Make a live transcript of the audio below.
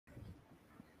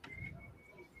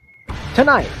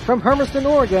Tonight, from Hermiston,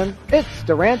 Oregon, it's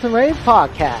the Rant N Rave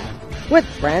Podcast with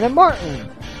Brandon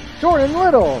Martin, Jordan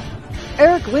Little,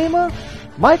 Eric Lima,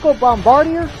 Michael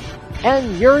Bombardier,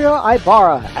 and Uriel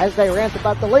Ibarra as they rant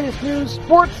about the latest news,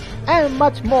 sports, and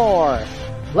much more.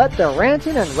 Let the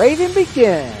ranting and raving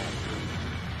begin.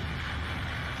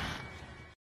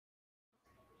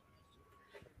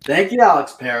 Thank you,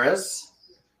 Alex Paris,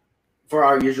 for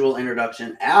our usual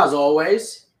introduction, as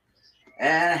always.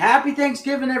 And happy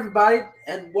Thanksgiving, everybody,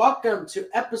 and welcome to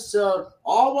episode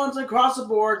All Ones Across the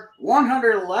Board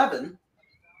 111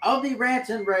 of the Rant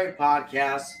N Rave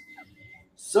Podcast.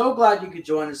 So glad you could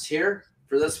join us here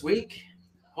for this week.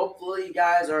 Hopefully you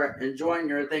guys are enjoying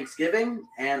your Thanksgiving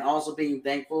and also being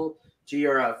thankful to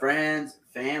your friends,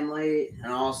 family,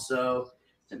 and also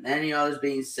to many others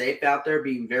being safe out there,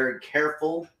 being very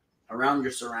careful around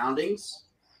your surroundings.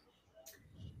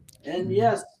 And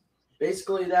yes,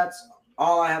 basically that's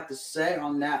all I have to say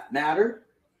on that matter.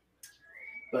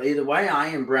 But either way, I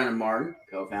am Brandon Martin,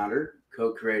 co-founder,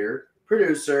 co-creator,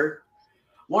 producer,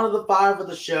 one of the five of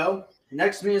the show.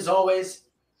 Next to me, as always,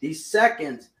 the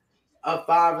second of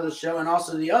five of the show, and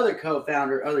also the other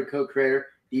co-founder, other co-creator,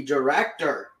 the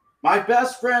director, my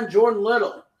best friend, Jordan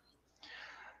Little.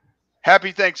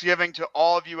 Happy Thanksgiving to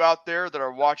all of you out there that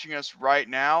are watching us right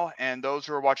now, and those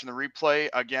who are watching the replay,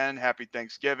 again, happy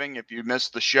Thanksgiving if you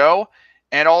missed the show.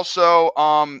 And also,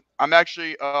 I'm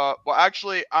actually I'm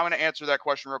going to answer that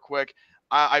question real quick.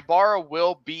 Ibarra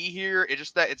will be here. It's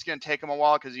just that it's going to take him a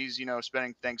while because he's,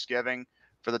 spending Thanksgiving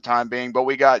for the time being. But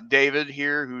we got David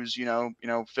here who's,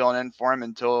 filling in for him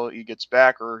until he gets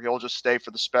back, or he'll just stay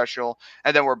for the special.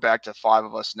 And then we're back to five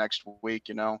of us next week,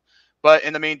 But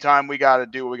in the meantime, we got to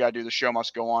do what we got to do. The show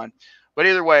must go on. But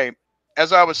either way,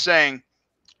 as I was saying,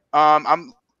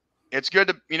 it's good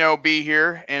to, be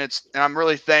here, and I'm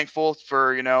really thankful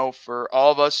for, for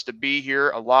all of us to be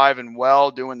here alive and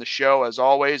well doing the show as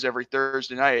always every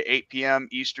Thursday night at 8 p.m.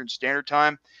 Eastern Standard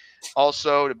Time.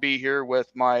 Also to be here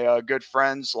with my good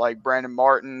friends like Brandon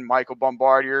Martin, Michael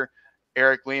Bombardier,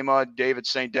 Eric Lima, David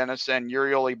St. Dennis, and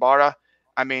Uriel Ibarra.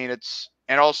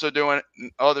 And also doing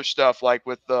other stuff like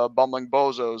with Bumbling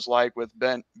Bozos, like with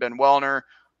Ben Wellner,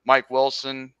 Mike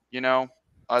Wilson,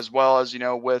 as well as,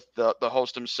 with the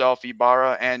host himself,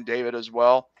 Ibarra, and David as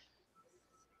well.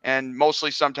 And mostly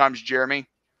sometimes Jeremy.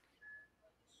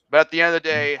 But at the end of the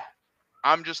day,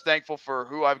 I'm just thankful for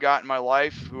who I've got in my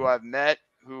life, who I've met,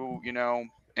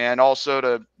 and also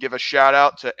to give a shout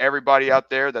out to everybody out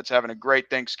there that's having a great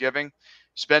Thanksgiving.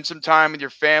 Spend some time with your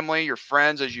family, your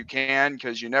friends as you can,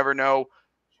 because you never know,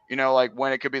 like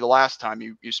when it could be the last time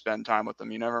you spend time with them.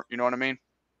 You know what I mean?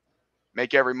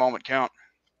 Make every moment count.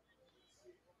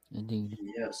 Indeed.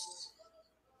 Yes.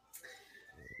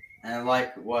 And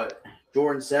like what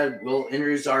Jordan said, we'll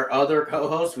introduce our other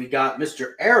co-host. We got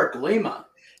Mr. Eric Lima.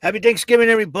 Happy Thanksgiving,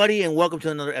 everybody, and welcome to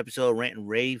another episode of Rant N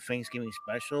Rave Thanksgiving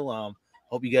Special.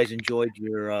 Hope you guys enjoyed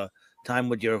your time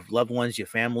with your loved ones, your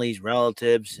families,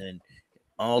 relatives, and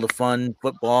all the fun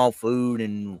football, food,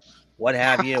 and what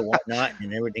have you, whatnot,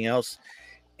 and everything else.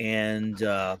 And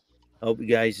I hope you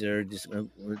guys are just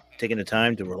taking the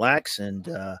time to relax and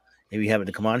maybe having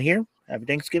to come on here. Happy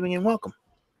Thanksgiving and welcome.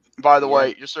 By the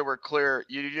way, just so we're clear,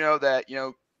 you know that,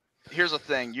 here's the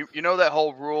thing. You know that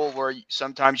whole rule where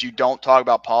sometimes you don't talk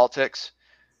about politics?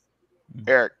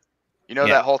 Eric,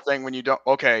 that whole thing when you don't?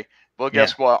 Okay. Well,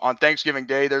 guess what? On Thanksgiving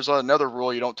Day, there's another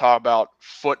rule. You don't talk about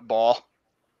football.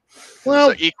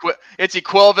 Well, it's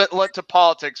equivalent to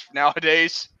politics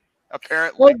nowadays,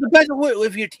 apparently. Well, it depends on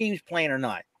if your team's playing or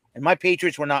not. And my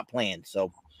Patriots were not playing,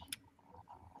 so.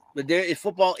 But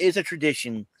football is a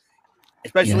tradition,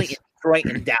 especially in Detroit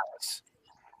and Dallas.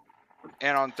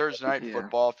 And on Thursday night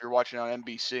football, if you're watching on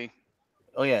NBC.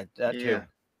 Oh, yeah, that too.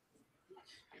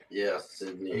 Yes,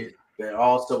 indeed. But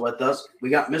also with us, we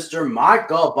got Mr.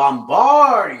 Michael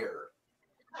Bombardier.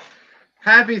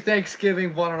 Happy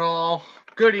Thanksgiving, one and all.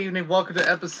 Good evening. Welcome to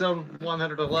episode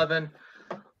 111.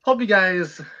 Hope you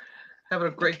guys having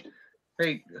a great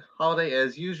holiday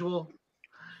as usual.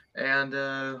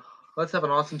 And let's have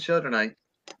an awesome show tonight.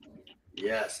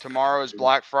 Yes. Tomorrow is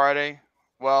Black Friday.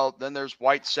 Well, then there's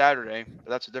White Saturday. But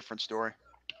that's a different story.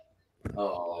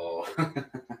 Oh.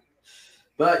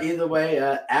 But either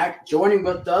way, joining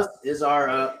with us is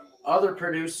our other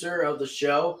producer of the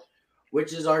show,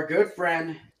 which is our good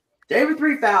friend, David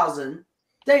 3000,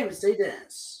 David St.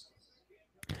 Dennis.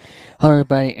 Hello,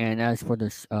 everybody. And as for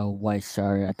this White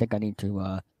Saturday, I think I need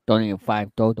to donate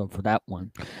 $5 for that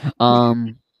one.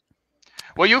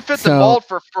 Well, you fit the mold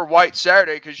for White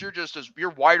Saturday because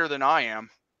you're whiter than I am.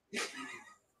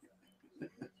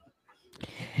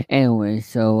 Anyway,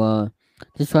 so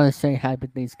Just want to say happy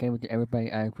Thanksgiving to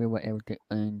everybody. I agree with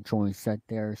everything Joy said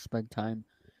there. Spend time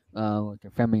with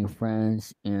your family and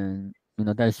friends. And,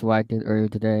 that's what I did earlier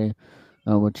today,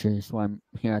 which is why I'm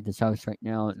here at this house right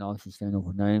now and also staying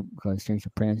overnight because change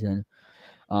of plans. And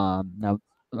now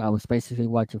I was basically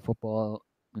watching football,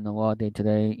 all day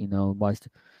today. Watched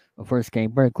the first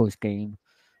game, very close game.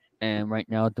 And right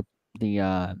now,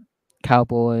 the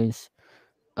Cowboys,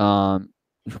 um,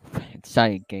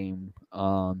 exciting game.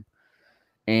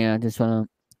 And I just want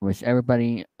to wish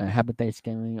everybody a happy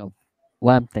Thanksgiving.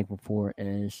 What I'm thankful for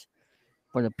is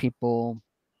for the people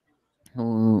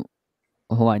who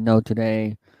who I know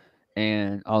today,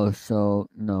 and also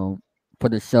for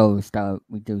the shows that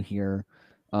we do here,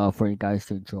 for you guys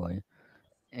to enjoy.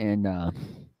 And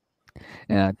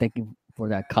thank you for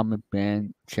that comment,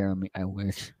 Ben, Jeremy. I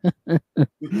wish.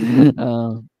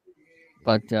 um,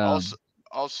 but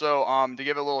To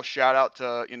give a little shout out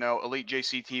to Elite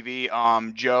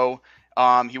JCTV, Joe.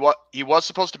 He was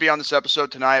supposed to be on this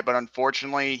episode tonight, but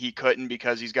unfortunately he couldn't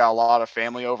because he's got a lot of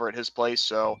family over at his place.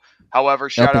 So, however,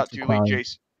 shout open out to to Elite quality.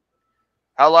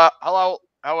 JC.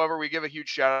 However, we give a huge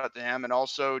shout out to him, and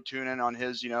also tune in on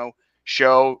his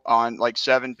show on like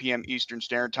 7 p.m. Eastern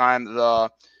Standard Time.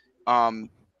 Um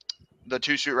the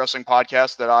Two Suit Wrestling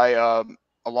podcast that I,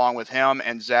 along with him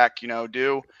and Zach,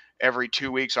 do every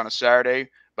 2 weeks on a Saturday.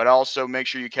 But also make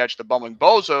sure you catch the Bumbling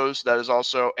Bozos. That is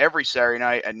also every Saturday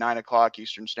night at 9 o'clock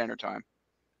Eastern Standard Time.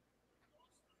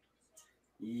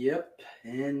 Yep,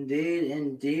 indeed,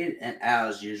 indeed. And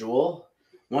as usual,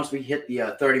 once we hit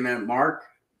the 30-minute mark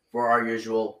for our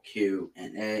usual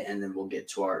Q&A, and then we'll get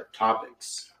to our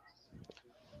topics.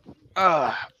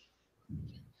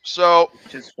 So,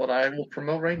 Which is what I will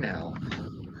promote right now.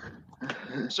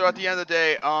 so at the end of the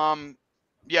day,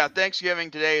 yeah,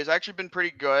 Thanksgiving today has actually been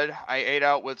pretty good. I ate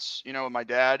out with my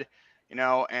dad,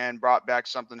 and brought back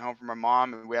something home from my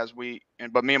mom.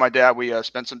 And but me and my dad, we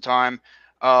spent some time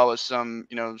with some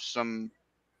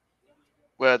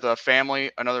with a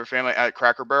family, another family at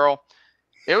Cracker Barrel.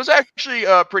 It was actually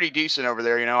pretty decent over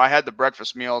there. I had the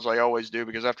breakfast meals I always do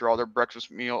because after all, their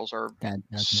breakfast meals are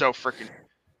That's so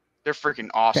they're freaking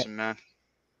awesome, man.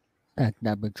 that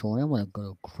Joy. I want to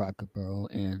go to Cracker Barrel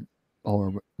and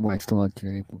or restaurant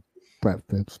today for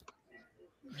breakfast.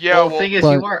 Yeah, Well, the thing is,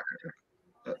 but- you are.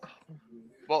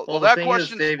 well, the that thing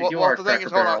question. is, David, you well, are the thing Cracker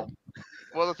is, hold Barrel. on.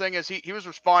 Well, the thing is, he was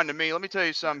responding to me. Let me tell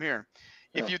you something here.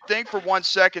 If Yeah. you think for 1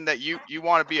 second that you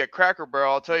want to be a Cracker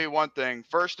Barrel, I'll tell you one thing.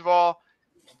 First of all,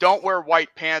 don't wear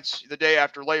white pants the day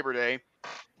after Labor Day.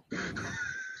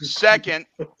 Second,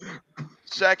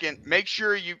 make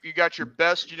sure you got your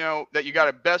best, that you got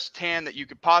a best tan that you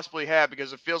could possibly have,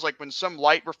 because it feels like when some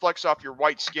light reflects off your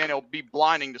white skin, it'll be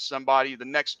blinding to somebody the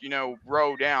next,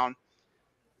 row down.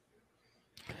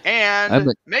 And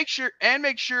make sure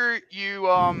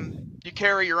you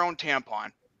carry your own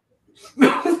tampon.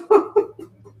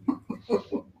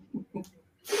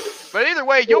 But either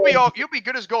way, you'll be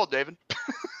good as gold, David.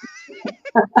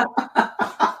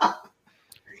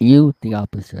 You the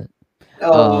opposite.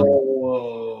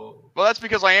 Oh. Well, that's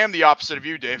because I am the opposite of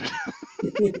you, David.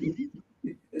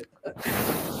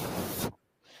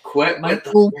 Quit with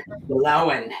Michael. the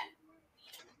blowing.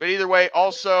 But either way,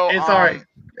 also It's all right.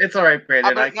 It's all right,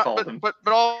 Brandon. I called him. But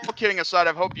all kidding aside,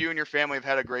 I hope you and your family have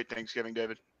had a great Thanksgiving,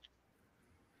 David.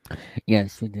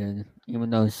 Yes, we did. Even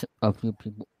though a few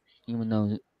people, even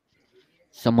though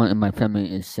someone in my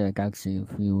family is sick, actually, a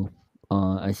few,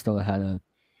 I still had a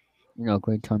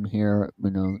great time here.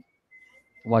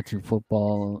 Watching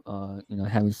football.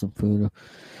 Having some food.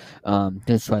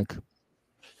 Just like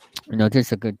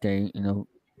just a good day.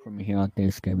 For me here on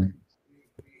Thanksgiving.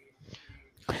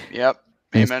 Yep.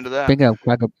 And Amen to that. Speaking of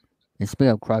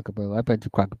Cracker Barrel, I've been to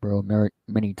Cracker Barrel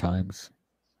many times.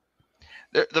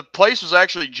 The place was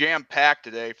actually jam packed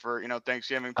today for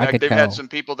Thanksgiving. In fact, I could they've tell. had some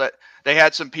people that that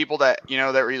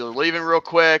were either leaving real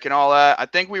quick and all that. I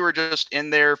think we were just in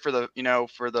there for the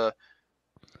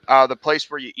the place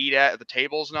where you eat at the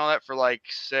tables and all that for like,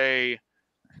 say,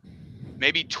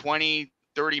 maybe 20,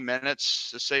 30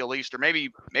 minutes to say the least, or maybe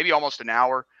almost an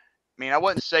hour. I mean, I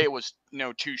wouldn't say it was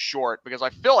too short, because I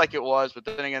feel like it was, but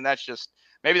then again, that's just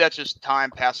time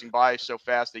passing by so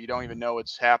fast that you don't even know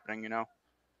it's happening.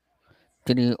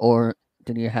 Did you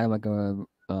have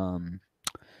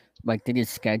like did you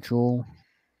schedule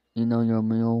your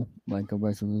meal, like a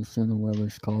resolution or whatever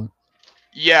it's called?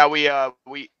 Yeah, we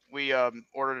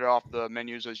ordered it off the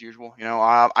menus as usual.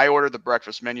 I ordered the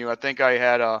breakfast menu. I think I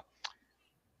had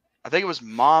I think it was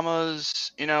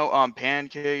Mama's,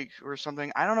 pancake or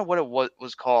something. I don't know what it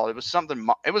was called. It was something.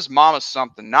 It was Mama's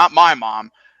something, not my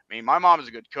mom. I mean, my mom is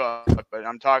a good cook, but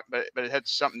I'm talking. But it had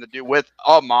something to do with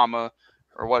a mama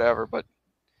or whatever. But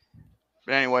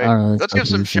anyway, I don't know. It's let's give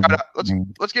some shout confusing.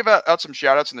 out. Let's give out some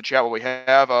shout outs in the chat. What we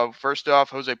have. First off,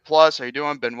 Jose Plus, how you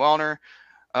doing? Ben Wellner,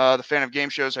 the fan of game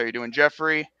shows, how you doing?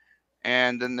 Jeffrey,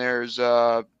 and then there's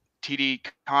TD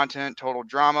Content, Total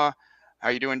Drama, how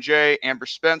you doing? Jay, Amber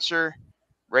Spencer,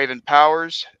 Raven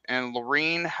Powers, and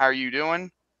Lorene, how are you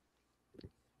doing?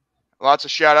 Lots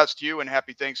of shout outs to you and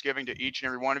happy Thanksgiving to each and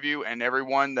every one of you and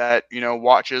everyone that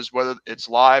watches, whether it's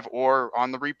live or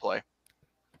on the replay.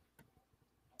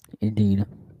 Indeed.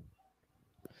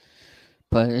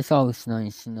 But it's always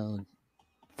nice,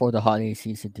 for the holiday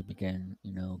season to begin,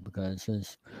 because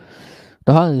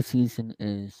the holiday season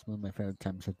is one of my favorite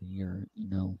times of the year.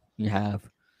 You have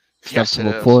stuff Yes, to it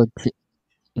look is. forward to.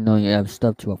 You have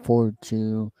stuff to look forward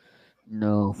to,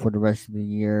 for the rest of the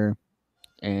year.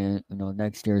 And,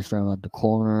 next year is right around the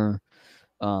corner.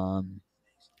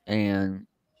 And,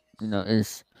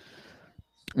 it's,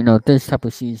 this type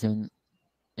of season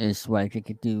is like you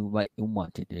can do what you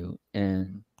want to do.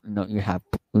 And, you have,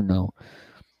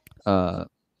 uh,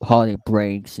 holiday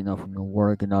breaks, from your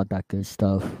work and all that good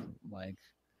stuff. Like,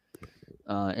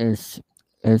 it's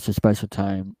a special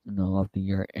time, of the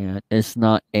year, and it's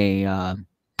not a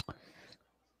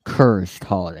cursed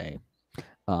holiday.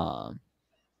 Um,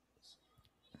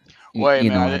 Wait a you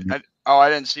know minute. what I mean? I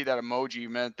didn't see that emoji you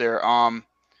meant there.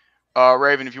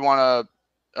 Raven, if you want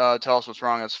to tell us what's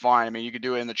wrong, that's fine. I mean, you could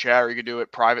do it in the chat or you could do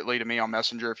it privately to me on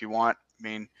Messenger if you want. I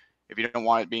mean, if you don't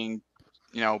want it being,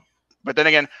 but then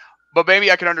again, but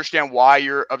maybe I can understand why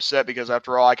you're upset because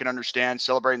after all, I can understand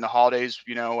celebrating the holidays,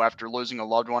 after losing a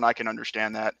loved one. I can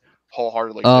understand that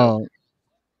wholeheartedly too. Oh,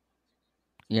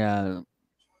 yeah.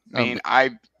 I mean,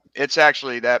 it's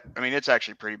actually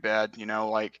pretty bad,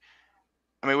 like,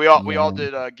 I mean, we all Yeah.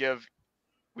 did give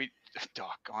we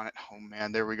doggone it. Oh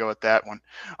man, there we go with that one.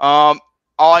 All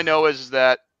I know is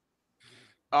that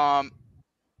um,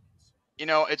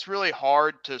 it's really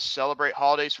hard to celebrate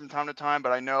holidays from time to time,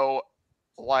 but I know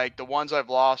like the ones I've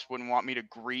lost wouldn't want me to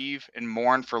grieve and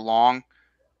mourn for long.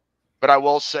 But I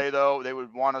will say though, they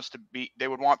would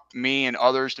want me and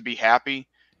others to be happy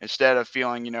instead of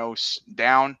feeling,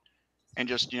 down and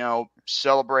just,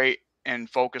 celebrate and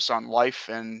focus on life.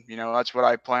 And, that's what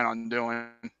I plan on doing.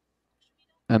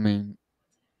 I mean,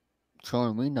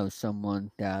 Troy, we know someone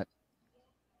that,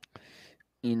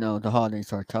 the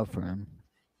holidays are tough for him.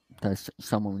 That's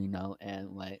someone we know,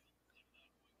 and like,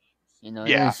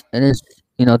 Yeah. it is,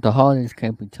 the holidays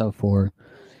can be tough for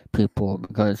people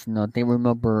because they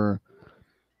remember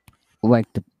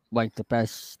like the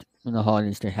best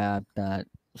holidays they had that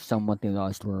someone they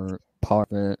lost were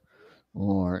part of it,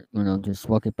 or just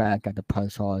looking back at the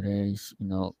past holidays,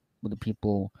 with the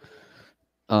people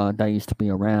that used to be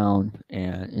around,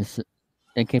 and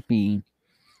it can be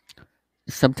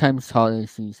sometimes holiday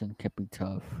season can be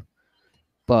tough,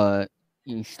 but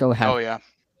you still have Oh yeah.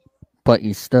 but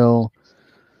you still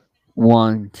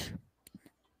want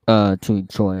to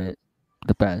enjoy it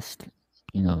the best,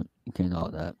 you can all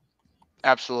that.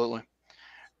 Absolutely.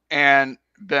 And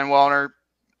Ben Wellner,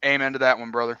 amen to that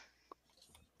one, brother.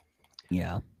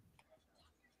 Yeah.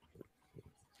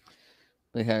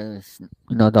 Because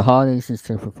the holidays is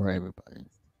different for everybody.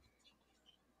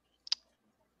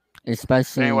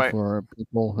 Especially Anyway, for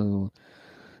people who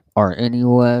are in the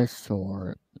US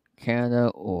or Canada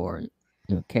or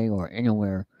UK or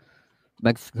anywhere,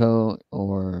 Mexico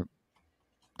or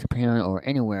Japan or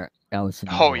anywhere else in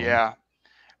the oh world. yeah.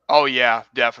 Oh yeah,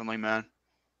 definitely, man.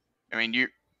 I mean,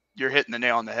 you're hitting the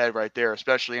nail on the head right there,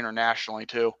 especially internationally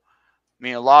too. I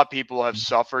mean, a lot of people have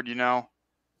suffered, Yeah,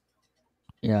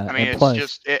 I mean, and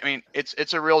plus,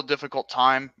 it's a real difficult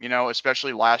time,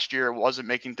 especially last year. It wasn't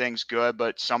making things good,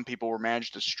 but some people were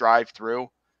managed to strive through.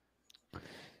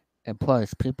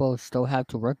 people still have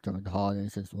to work during the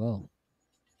holidays as well.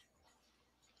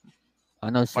 I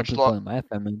know some Much people love, in my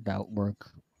family that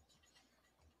work.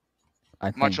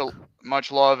 I much think,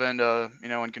 much love, and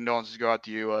and condolences go out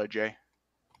to you, Jay.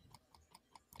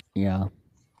 yeah,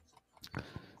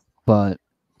 but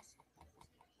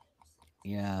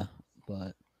yeah,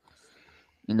 but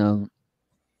you know,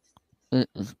 the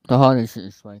holidays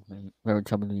is like my favorite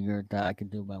time of the year that I can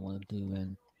do what I want to do,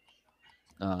 and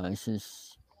it's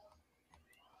just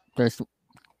there's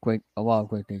a lot of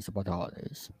great things about the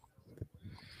holidays.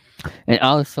 And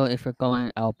also, if you're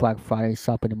going out Black Friday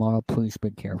shopping tomorrow, please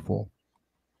be careful.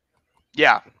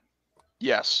 Yeah.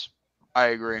 Yes, I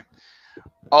agree.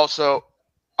 Also,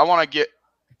 I want to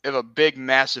give a big,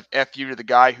 massive f you to the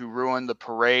guy who ruined the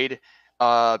parade.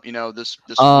 This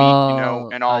week, Oh,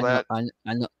 and all that.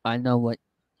 I know what.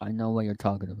 I know what you're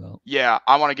talking about. Yeah,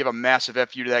 I want to give a massive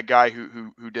FU to that guy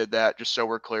who did that, just so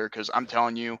we're clear, because I'm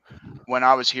telling you, when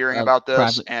I was hearing about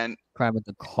this, and Private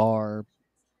the car.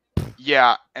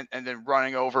 yeah, and then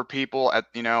running over people at,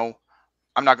 I'm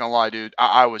not gonna lie, dude,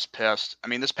 I was pissed. I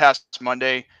mean, this past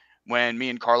Monday, when me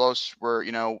and Carlos were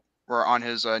on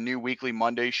his new weekly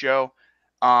Monday show,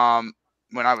 when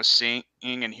I was seeing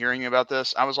and hearing about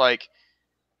this, I was like,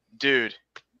 dude,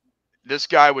 this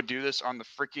guy would do this on the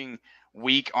freaking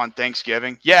week on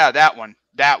Thanksgiving. Yeah, that one,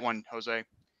 Jose.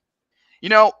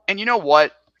 And you know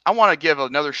what? I want to give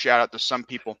another shout out to some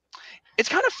people. It's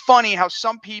kind of funny how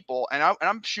some people, and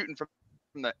I'm shooting from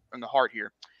the heart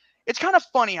here. It's kind of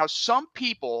funny how some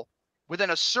people within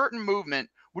a certain movement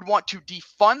would want to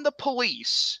defund the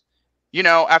police,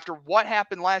 after what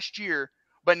happened last year,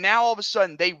 but now all of a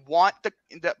sudden they want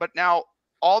but now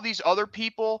all these other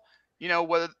people,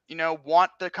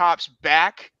 want the cops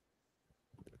back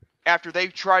after they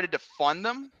try to defund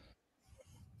them.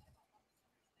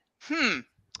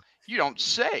 You don't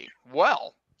say.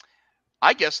 Well,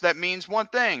 I guess that means one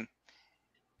thing.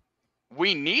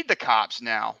 We need the cops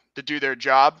now to do their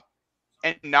job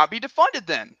and not be defunded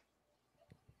then.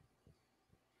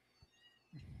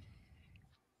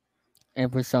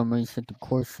 And for some reason, the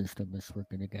court system is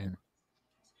working again.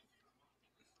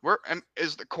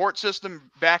 Is the court system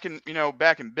back in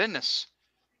business,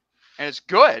 and it's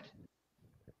good.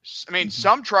 I mean,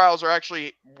 some trials are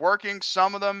actually working.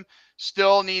 Some of them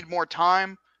still need more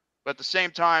time, but at the same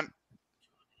time,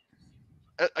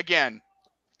 again,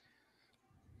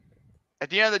 at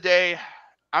the end of the day,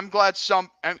 I'm glad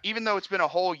even though it's been a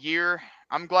whole year,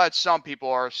 I'm glad some people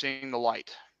are seeing the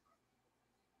light.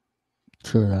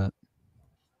 True that.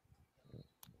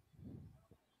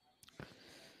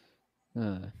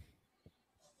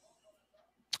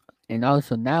 And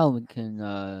also now we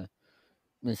can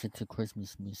listen to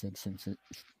Christmas music since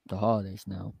it's the holidays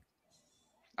now.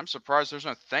 I'm surprised there's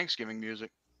no Thanksgiving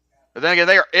music. But then again,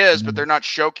 there is, but they're not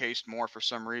showcased more for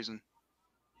some reason.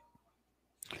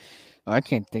 I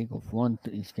can't think of one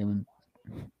Thanksgiving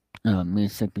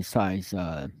music besides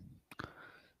the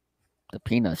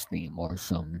Peanuts theme or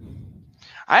something.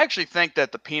 I actually think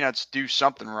that the Peanuts do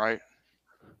something right.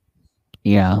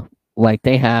 Yeah, like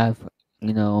they have,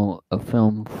 a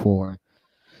film for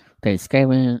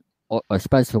Thanksgiving, or a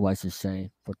special, I should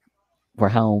say, for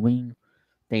Halloween,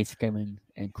 Thanksgiving,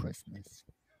 and Christmas.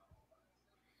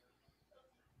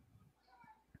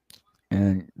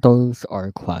 And those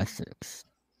are classics.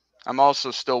 I'm also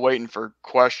still waiting for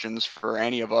questions for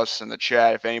any of us in the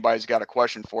chat if anybody's got a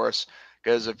question for us.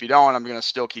 Because if you don't, I'm going to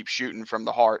still keep shooting from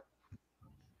the heart.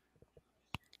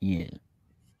 Yeah.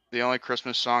 The only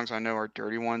Christmas songs I know are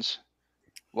dirty ones.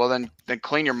 Well, then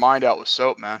clean your mind out with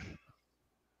soap, man.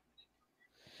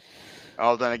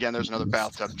 Oh, then again, there's another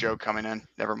bathtub joke coming in.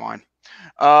 Never mind.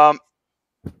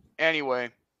 Anyway.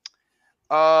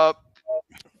 Then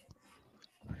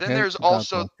there's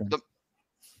also the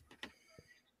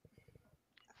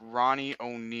Ronnie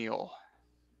O'Neal.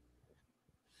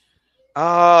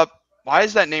 Why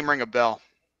does that name ring a bell?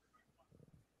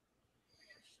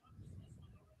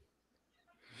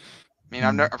 I mean,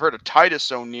 I've heard of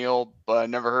Titus O'Neil, but I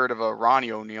never heard of a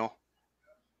Ronnie O'Neal.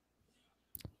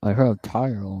 I heard of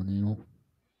Tyler O'Neil.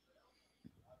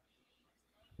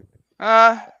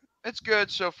 It's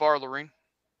good so far, Lorene.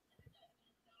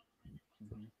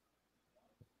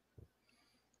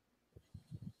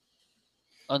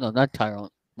 Oh no, not Tyler.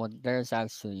 Well, there's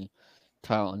actually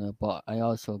Tyler O'Neil, but I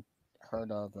also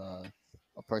heard of a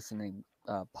person named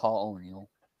Paul O'Neil.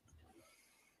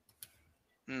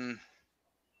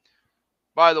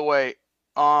 By the way,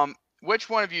 which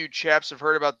one of you chaps have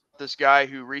heard about this guy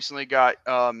who recently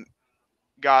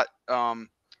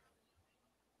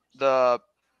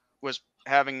was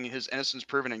having his innocence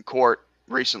proven in court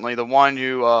recently? The one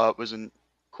who was in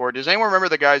court. Does anyone remember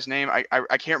the guy's name? I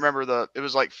can't remember it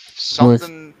was like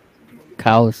something.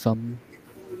 Kyle something.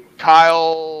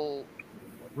 Kyle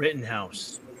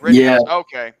Rittenhouse. Yeah.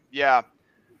 Okay. Yeah.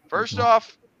 First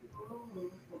off,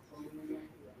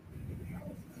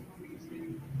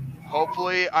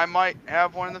 hopefully I might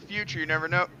have one in the future. You never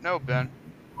know, Ben.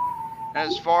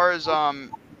 As far as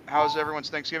how's everyone's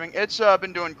Thanksgiving? It's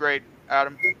been doing great,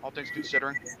 Adam, all things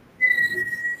considering.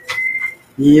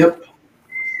 Yep.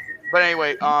 But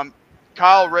anyway,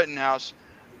 Kyle Rittenhouse,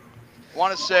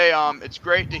 want to say it's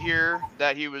great to hear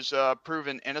that he was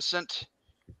proven innocent.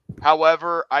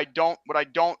 However, what I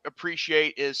don't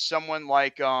appreciate is someone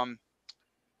like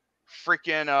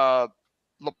freaking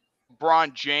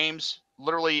LeBron James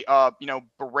literally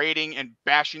berating and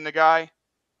bashing the guy.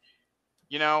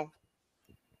 Because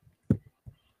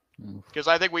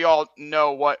I think we all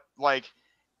know what, like,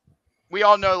 we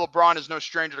all know LeBron is no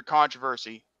stranger to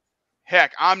controversy.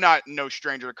 Heck, I'm not no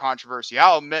stranger to controversy.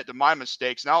 I'll admit to my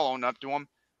mistakes and I'll own up to them,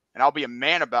 and I'll be a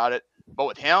man about it. But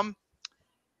with him,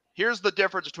 here's the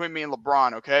difference between me and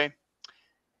LeBron, okay?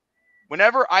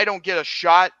 Whenever I don't get a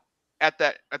shot at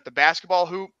the basketball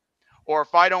hoop, or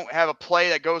if I don't have a play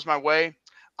that goes my way,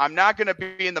 I'm not going to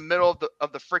be in the middle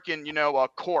of the freaking,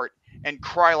 court and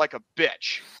cry like a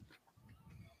bitch.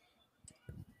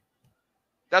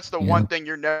 That's the one thing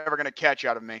you're never going to catch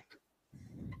out of me.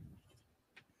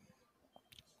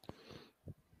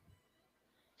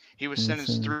 He was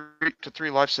sentenced 3 to 3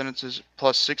 life sentences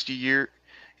plus 60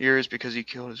 years because he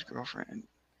killed his girlfriend.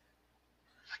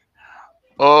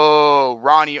 Oh,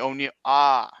 Ronnie O'Neal.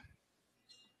 I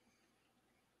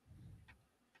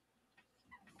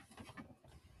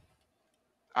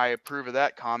approve of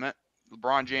that comment.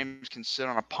 LeBron James can sit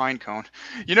on a pine cone.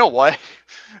 You know what?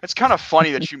 It's kind of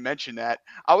funny that you mentioned that.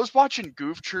 I was watching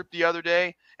Goof Troop the other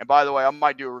day, and by the way, I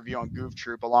might do a review on Goof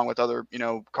Troop along with other,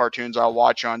 cartoons I'll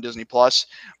watch on Disney Plus.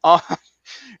 Last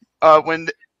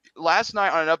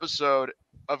night on an episode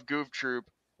of Goof Troop,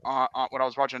 when I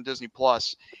was watching on Disney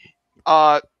Plus,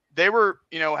 they were,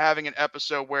 having an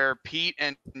episode where Pete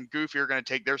and Goofy are going to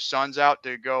take their sons out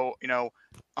to go,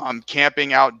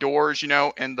 camping outdoors,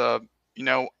 and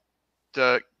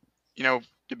to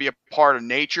be a part of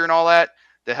nature and all that,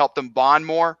 to help them bond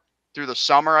more through the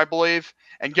summer, I believe.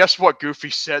 And guess what Goofy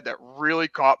said that really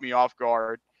caught me off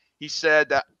guard? He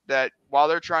said that while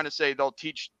they're trying to say they'll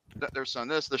teach their son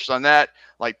this, their son that,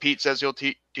 like Pete says he'll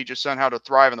teach his son how to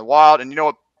thrive in the wild. And you know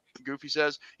what Goofy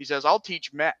says? He says, I'll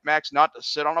teach Max not to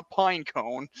sit on a pine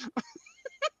cone.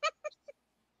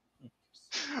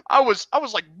 I was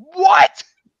like, what?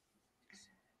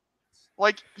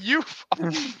 Like, you...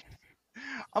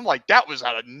 I'm like, that was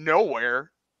out of nowhere.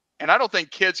 And I don't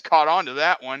think kids caught on to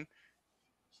that one.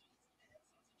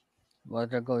 Well,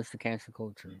 there goes the cancel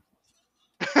culture.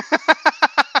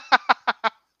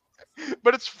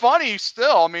 But it's funny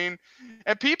still. I mean,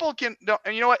 and people can,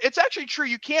 and you know what? It's actually true.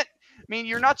 You can't,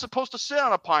 you're not supposed to sit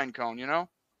on a pine cone,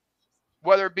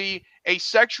 whether it be a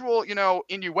sexual,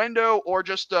 innuendo or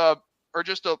just a,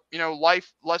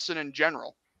 life lesson in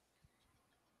general.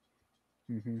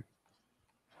 Mm-hmm.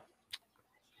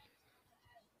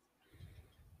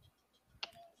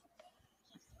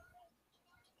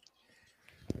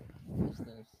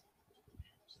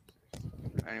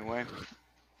 Anyway.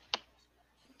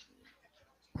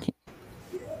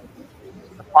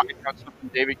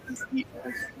 David can eat.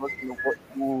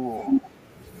 Ooh.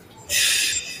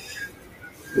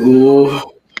 Ooh.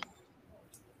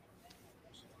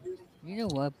 You know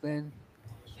what, Ben?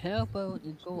 How about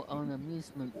you go on an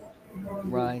amusement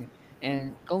ride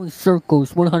and go in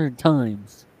circles 100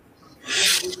 times?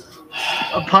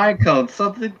 A pine cone,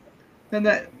 something then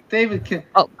that David can be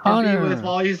Connor. with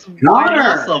while he's fighting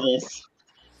boss levels.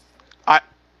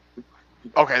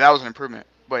 Okay, that was an improvement.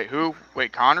 Wait, who?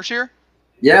 Wait, Connor's here?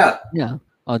 Yeah. Yeah,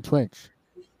 on Twitch.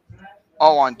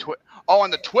 Oh, on Twitch. Oh,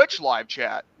 on the Twitch live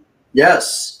chat.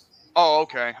 Yes. Oh,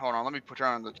 okay. Hold on. Let me put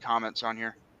on the comments on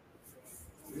here.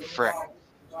 Frick.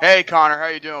 Hey, Connor. How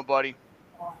you doing, buddy?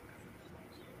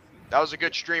 That was a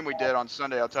good stream we did on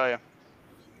Sunday, I'll tell you.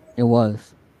 It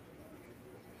was.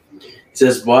 It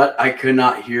says what? I could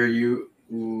not hear you.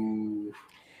 Ooh.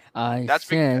 That's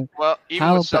said, well,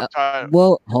 even with subtitles.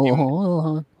 Well,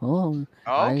 hold on.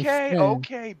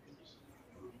 Okay.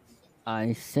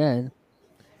 I said,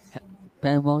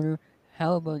 Ben Warner,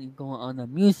 how about you go on an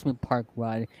amusement park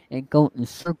ride and go in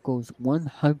circles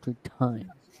 100 times?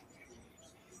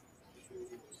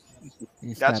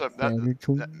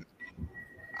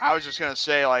 I was just gonna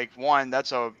say, like, one,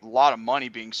 that's a lot of money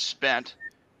being spent,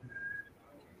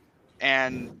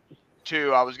 and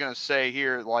two, I was gonna say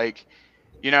here, like,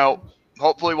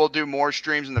 hopefully we'll do more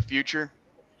streams in the future.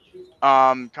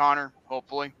 Connor,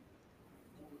 hopefully.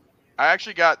 I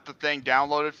actually got the thing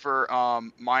downloaded for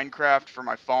Minecraft for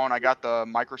my phone. I got the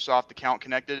Microsoft account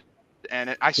connected,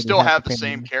 and I still have the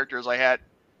same character as I had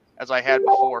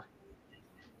before.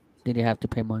 Did you have to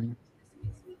pay money?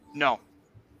 No.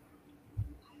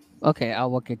 Okay,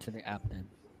 I'll look into the app then.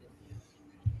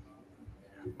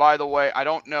 By the way, I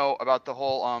don't know about the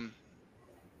whole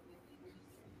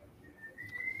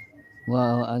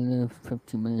Well, I live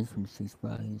 15 minutes from Six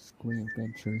Flags Screen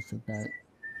Adventure, so that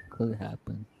could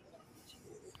happen.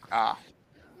 I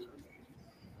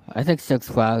think Six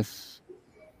Flags.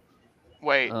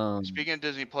 Wait, speaking of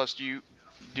Disney Plus, did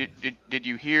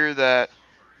you hear that?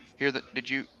 Did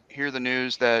you hear the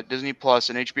news that Disney Plus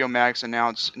and HBO Max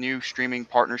announced new streaming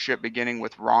partnership beginning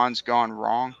with Ron's Gone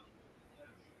Wrong?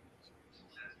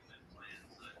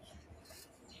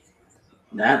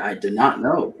 That I did not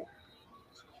know.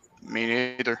 Me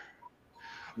neither.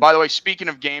 By the way, speaking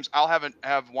of games, I'll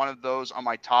have one of those on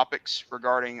my topics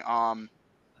regarding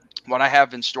what I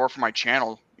have in store for my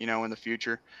channel, in the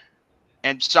future.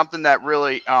 And something that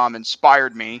really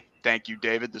inspired me, thank you,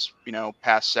 David, this,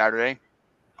 past Saturday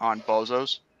on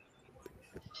Bozos.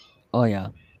 Oh yeah.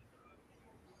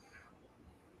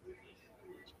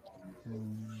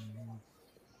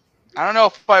 I don't know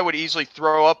if I would easily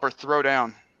throw up or throw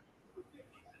down.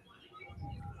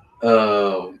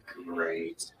 Oh,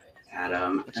 great,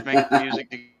 Adam. Let's make music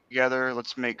together.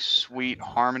 Let's make sweet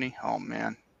harmony. Oh,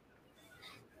 man.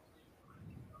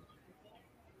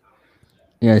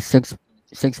 Yeah, six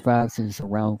facts is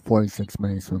around 46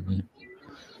 minutes for me.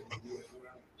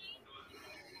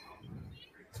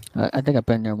 I think I've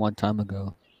been there one time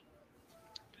ago.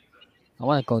 I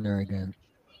want to go there again.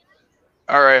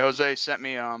 All right, Jose sent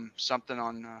me something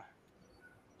on.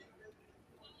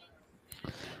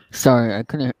 Sorry, I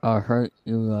couldn't heard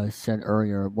you said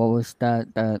earlier. What was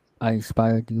that I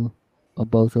inspired you on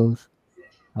both those?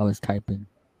 I was typing.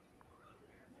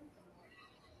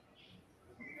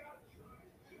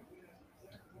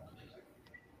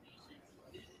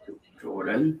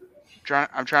 Jordan.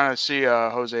 I'm trying to see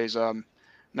Jose's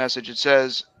message.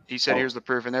 He said, here's the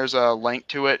proof, and there's a link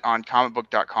to it on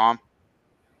comicbook.com.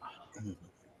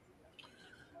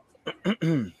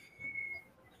 You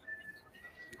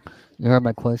heard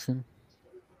my question?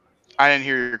 I didn't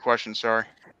hear your question. Sorry.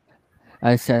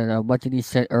 I said, what did you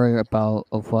say earlier about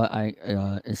of what I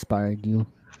inspired you?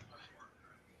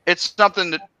 It's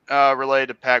something that related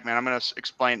to Pac-Man. I'm going to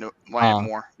explain it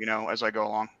more, as I go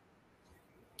along.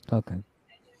 Okay.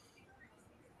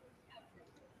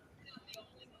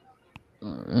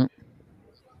 All right.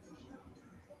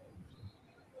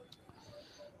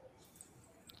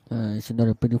 It's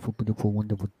another beautiful, beautiful,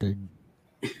 wonderful thing.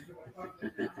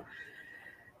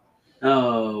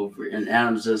 Oh, and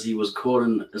Adam says he was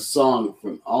quoting a song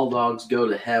from All Dogs Go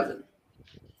to Heaven.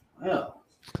 Oh.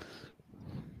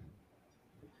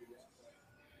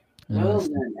 Well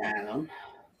then, Adam.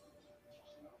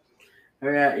 All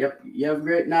right, yep. You have a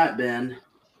great night, Ben.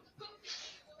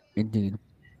 Indeed.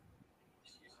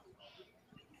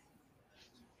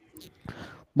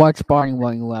 Watch Barney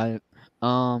while you at it.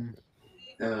 All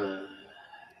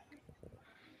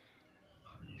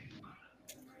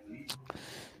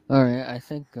right, I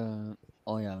think.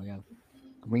 Oh yeah, we have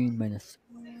 3 minutes.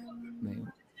 Maybe.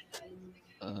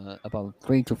 About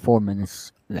 3 to 4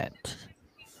 minutes left.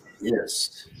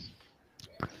 Yes.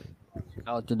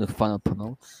 I'll do the final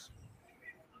promotes.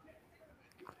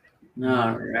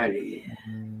 Alrighty.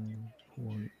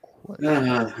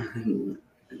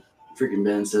 Freaking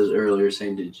Ben says earlier,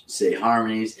 saying, did you say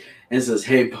harmonies? And it says,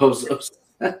 hey, Bozos.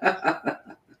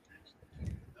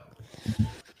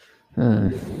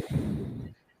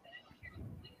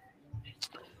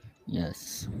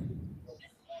 Yes.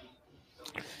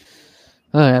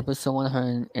 Alright, episode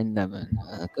 111.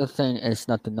 Good thing it's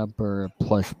not the number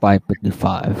plus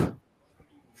 555.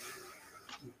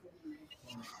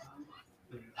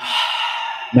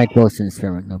 Mike Wilson's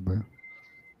favorite number.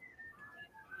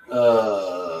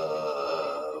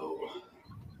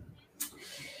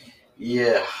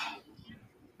 Yeah.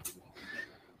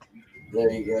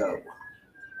 There you go.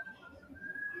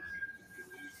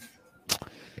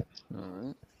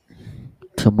 Alright.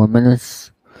 2 more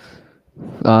minutes. 2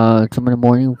 in the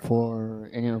morning for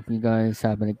any of you guys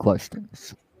have any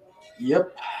questions.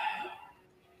 Yep.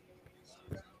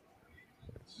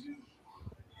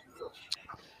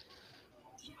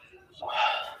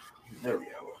 There we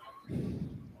go.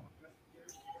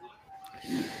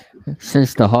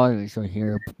 Since the holidays are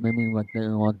here, maybe what they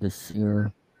want this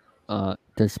year,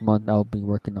 this month I'll be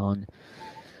working on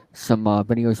some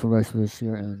videos for the rest of this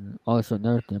year, and also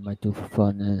another thing I might do for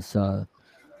fun is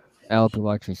I'll be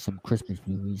watching some Christmas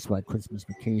movies like Christmas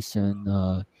Vacation,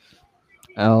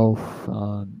 Elf,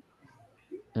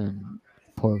 and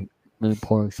Poor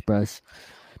Express.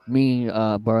 Me,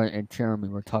 Bart, and Jeremy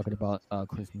were talking about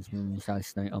Christmas movies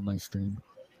last night on my stream,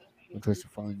 which was a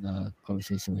fun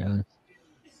conversation we had.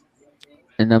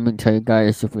 And I'm gonna tell you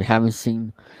guys, if we haven't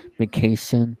seen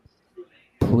Vacation,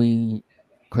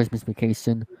 Christmas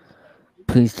Vacation,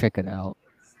 please check it out.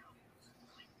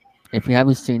 If you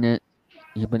haven't seen it,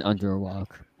 you've been under a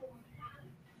rock.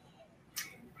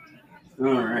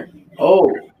 All right.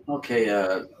 Oh,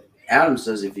 okay. Adam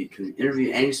says if you could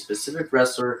interview any specific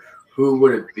wrestler, who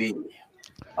would it be?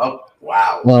 Oh,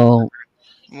 wow. Well,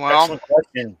 Excellent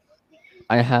question.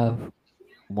 I have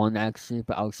one actually,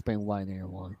 but I'll explain why there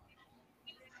one.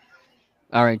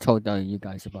 I already told you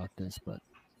guys about this, but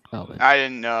I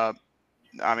didn't. I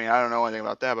don't know anything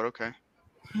about that, but okay.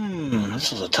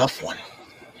 This is a tough one.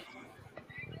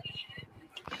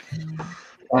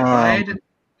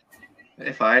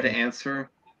 If I had to answer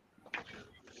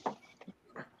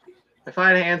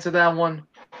that one,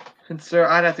 sir,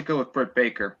 I'd have to go with Britt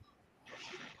Baker.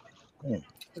 That's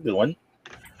a good one.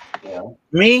 Yeah.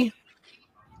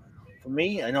 For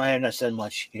me, I know I have not said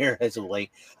much here as of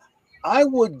late. I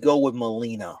would go with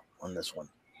Melina on this one.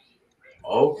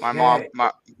 Okay. My mom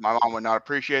would not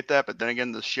appreciate that, but then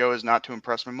again, the show is not to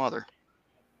impress my mother.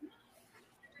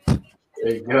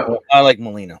 There you go. I like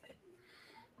Melina.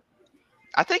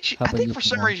 I think How about you, for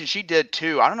some Paul? reason she did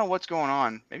too. I don't know what's going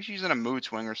on. Maybe she's in a mood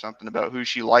swing or something about who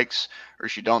she likes or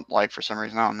she don't like for some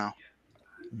reason. I don't know.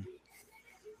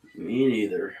 Me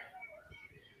neither.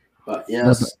 But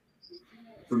yes,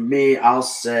 for me, I'll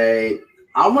say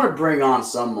I want to bring on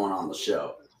someone on the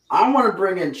show. I want to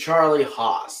bring in Charlie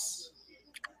Haas.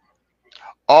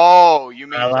 Oh, you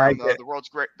mean I like from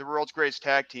the world's greatest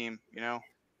tag team? You know,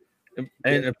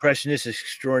 An impressionist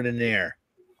extraordinaire.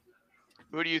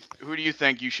 who do you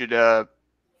think you should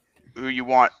who you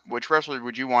want? Which wrestler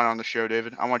would you want on the show,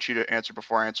 David? I want you to answer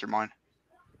before I answer mine.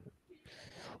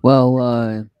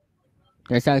 Well,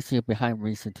 there's actually a behind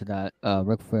reason to that,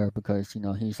 Ric Flair, because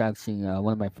he's actually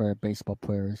one of my favorite baseball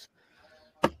players.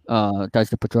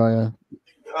 Dustin Pedroia.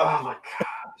 Oh my god.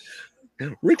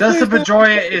 Dustin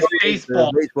Pedroia is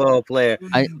baseball player.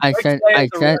 I said,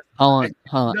 hold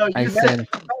on. No, I said,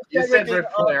 you said Ric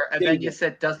Flair, and then you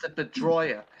said Dustin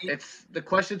Pedroia. The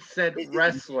question said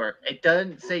wrestler. It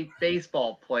doesn't say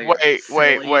baseball player. Wait.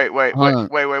 Hold on.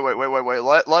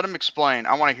 Let him explain.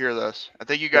 I want to hear this. I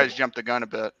think you guys jumped the gun a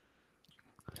bit.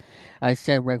 I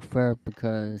said Ric Flair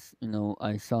because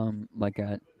I saw him like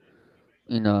at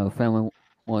family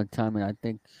one time, and I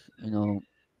think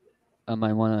I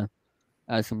might want to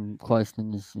ask some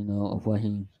questions of what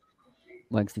he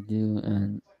likes to do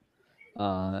and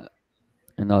all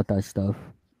that stuff.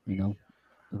 If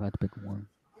I had to pick one.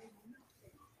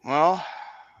 Well,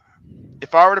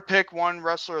 if I were to pick one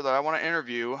wrestler that I want to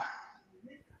interview,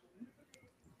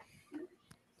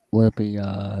 Would it be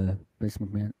Vince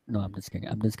McMahon? No, I'm just kidding.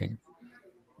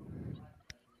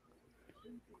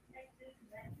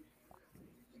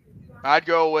 I'd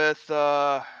go with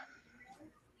Michael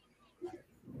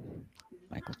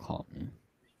called me.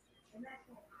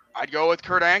 I'd go with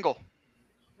Kurt Angle.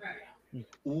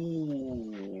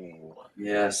 Ooh.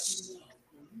 Yes.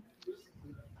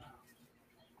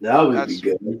 That would be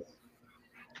good.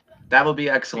 That would be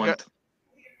excellent.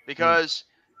 Because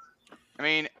I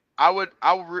mean, like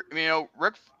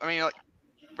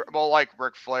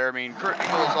Ric Flair. I mean, Kurt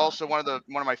Angle is also one of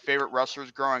my favorite wrestlers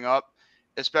growing up.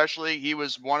 Especially, he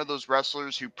was one of those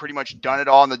wrestlers who pretty much done it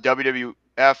all in the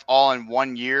WWF all in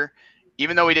 1 year.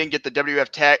 Even though he didn't get the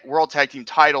WWF World Tag Team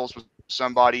titles with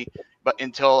somebody, but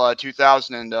until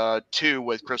 2002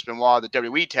 with Chris Benoit, the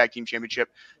WWE Tag Team Championship.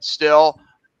 Still,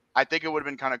 I think it would have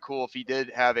been kind of cool if he did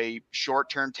have a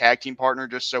short-term tag team partner,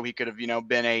 just so he could have,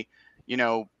 been a,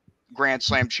 Grand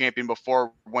Slam champion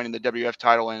before winning the WWF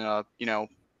title in, I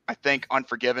think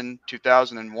Unforgiven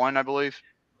 2001, I believe.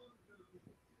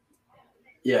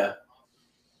 Yeah.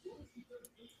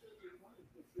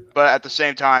 But at the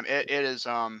same time, it is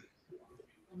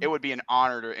it would be an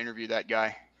honor to interview that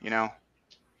guy,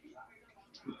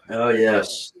 Oh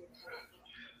yes.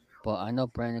 But I know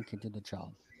Brandon can do the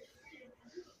job.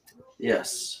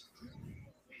 Yes.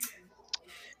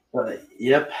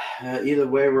 Yep. Either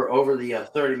way, we're over the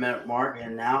 30-minute mark,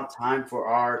 and now time for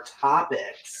our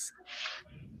topics.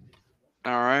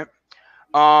 All right.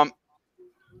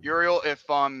 Uriel, if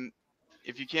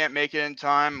you can't make it in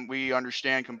time, we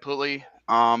understand completely.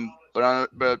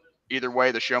 But either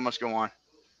way, the show must go on.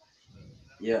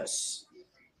 Yes.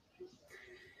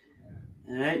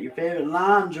 All right, your favorite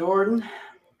line, Jordan?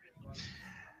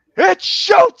 It's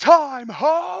showtime,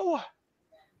 ho!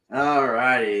 All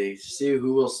righty. See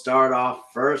who will start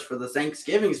off first for the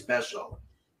Thanksgiving special.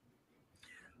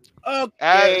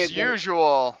 Okay. As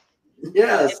usual.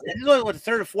 Yes. This is like the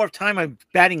third or fourth time I'm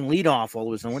batting leadoff all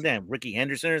of a sudden. What that, Ricky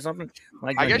Henderson or something?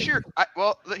 I guess here's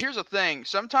the thing.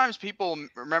 Sometimes people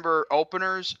remember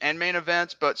openers and main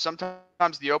events, but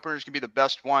sometimes the openers can be the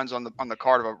best ones on the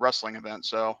card of a wrestling event.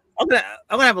 So I'm gonna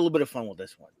have a little bit of fun with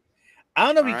this one. I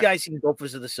don't know if you right. guys seen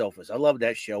Dopers of the Sofas. I love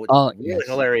that show. It's really yes.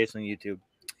 hilarious on YouTube.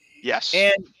 Yes.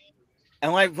 And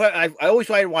I always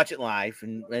try to watch it live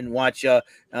and watch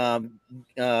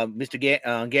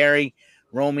Mr. Gary,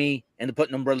 Romy, and the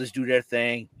Putnam Brothers do their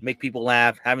thing, make people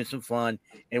laugh, having some fun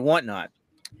and whatnot.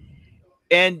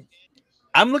 And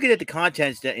I'm looking at the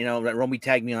contents that that Romy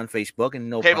tagged me on Facebook, and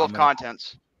no table problem. of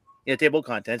contents. Yeah, table of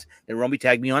contents that Romy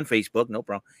tagged me on Facebook, no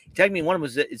problem. He tagged me in one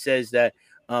of them. It says that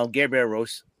Gary Bear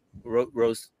roast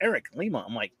Eric Lima.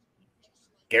 I'm like,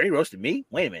 Gary roasted me?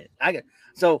 Wait a minute.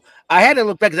 So I had to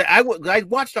look back because I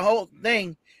watched the whole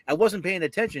thing. I wasn't paying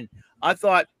attention. I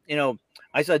thought,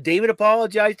 I saw David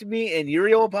apologize to me and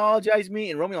Uriel apologize to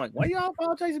me and Romeo like, why do y'all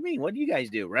apologize to me? What do you guys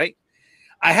do? Right?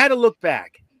 I had to look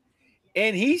back.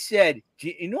 And he said,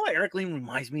 you know what Eric Lee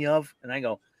reminds me of? And I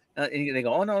go, and they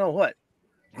go, oh, no, what?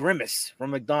 Grimace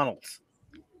from McDonald's.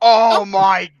 Oh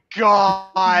my God!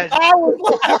 I was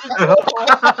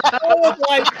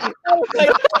like,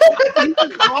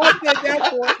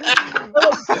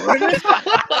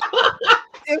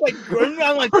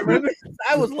 I'm like, Grimace.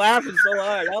 I was laughing so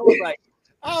hard. I was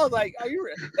like, are you?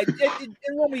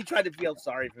 And when we tried to feel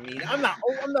sorry for me, I'm not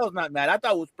mad. I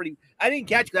thought it was pretty. I didn't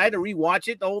catch because I had to rewatch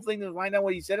it, the whole thing, to find out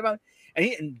what he said about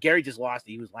it. And Gary just lost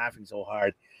it. He was laughing so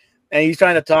hard, and he's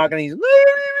trying to talk, and he's.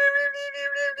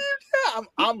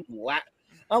 I'm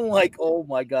like, oh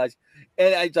my gosh.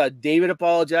 And I saw David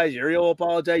apologize, Uriel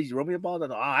apologize, Romeo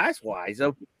apologize. Oh, that's why.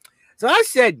 So I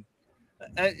said,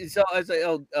 so I was like,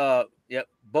 yeah,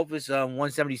 both of us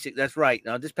 176. That's right.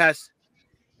 Now this past,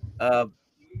 and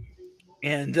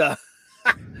I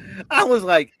was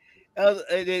like,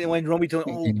 and when Romeo told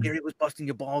me, oh, Gary was busting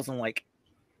your balls, I'm like,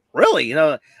 really?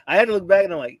 I had to look back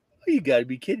and I'm like, oh, you gotta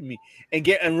be kidding me.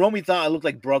 And Romy thought I looked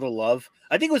like Brother Love.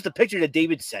 I think it was the picture that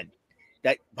David sent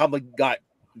that probably got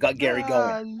Gary going.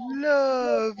 I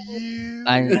love you.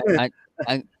 I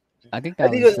think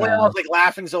it was when I was like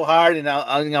laughing so hard, and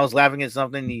I think I was laughing at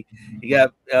something. He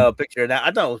got a picture of that.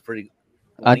 I thought it was pretty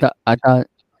funny. I thought.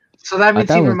 So that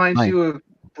means he reminds you of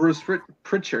Bruce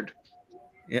Pritchard.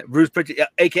 Yeah, Bruce Pritchard,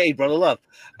 aka Brother Love.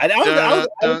 And I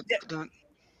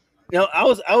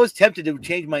was tempted to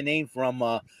change my name from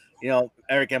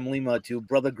Eric M. Lima to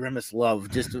Brother Grimace Love,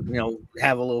 just to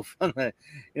have a little fun. I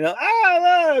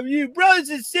love you, brothers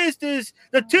and sisters.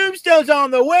 The tombstone's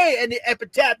on the way, and the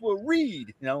epitaph will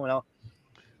read. But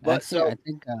actually, I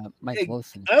think Mike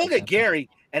Wilson. I look at Gary,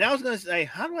 and I was going to say,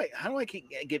 how do I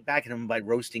get back at him by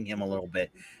roasting him a little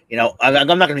bit? I'm not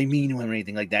going to be mean to him or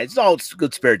anything like that. It's all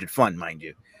good spirited fun, mind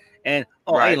you. And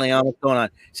right. Hey, Leon, what's going on?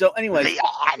 So, anyways,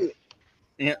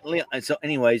 Leon. So,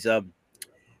 anyways, so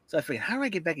I figured, how do I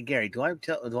get back at Gary? Do I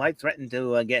threaten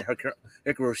to get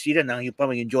Rosita? Now he'll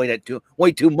probably enjoy that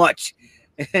way too much.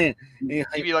 He'd be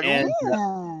like,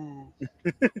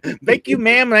 thank you,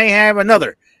 ma'am, and I have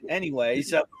another. Anyway,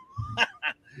 so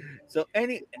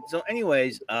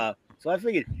anyways, so I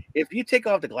figured if you take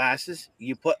off the glasses,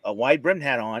 you put a wide brimmed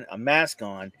hat on, a mask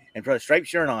on, and put a striped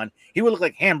shirt on, he would look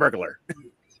like Hamburglar.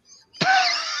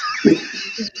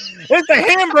 It's a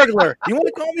Hamburglar. You want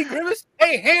to call me Grimace?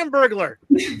 Hey, Hamburglar.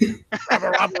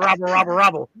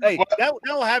 Robber. Hey, that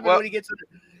will happen when he gets.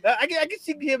 I can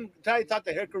see him trying to talk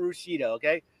to Hikaru Shida.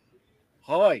 Okay.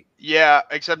 Hi. Yeah,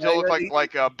 except he'll look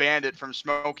like a bandit from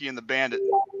Smokey and the Bandit.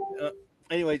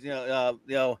 Anyways, I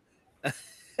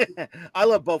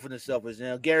love both of themselves.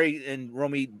 Gary and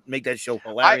Romy make that show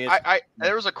hilarious.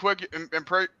 There was a quick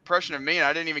impression of me, and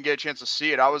I didn't even get a chance to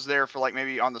see it. I was there for like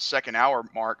maybe on the second hour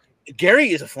mark. Gary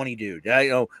is a funny dude.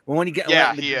 When he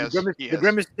the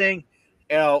Grimace thing,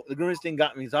 the Grimace thing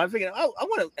got me. So I figured I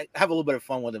want to have a little bit of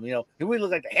fun with him. He would look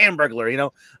like the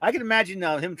Hamburglar. I can imagine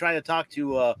him trying to talk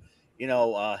to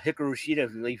Hikaru Shida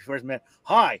if he first met.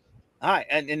 Hi,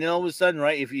 and then all of a sudden,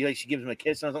 right? If she gives him a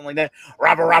kiss or something like that,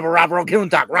 robber, give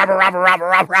him talk, robber.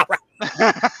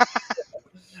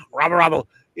 Robber.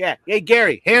 Yeah, hey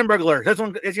Gary, Hamburglar.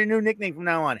 That's your new nickname from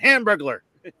now on, Hamburglar.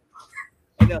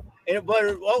 But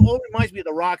it all reminds me of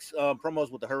the Rock's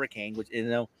promos with the Hurricane, which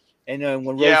and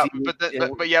when Rosie, but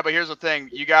here's the thing: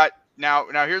 you got now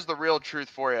here's the real truth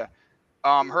for you.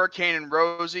 Hurricane and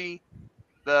Rosie,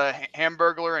 the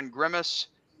Hamburglar and Grimace,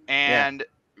 and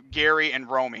Gary and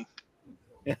Romy.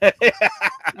 Yeah.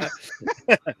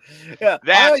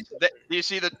 Do you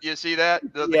see that?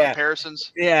 The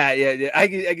comparisons? Yeah. I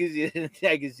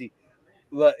can see.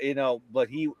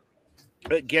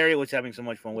 But Gary was having so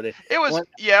much fun with it. It was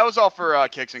all for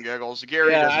kicks and giggles.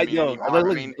 Gary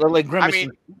doesn't Grimace.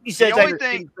 He says the only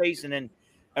thing face, and then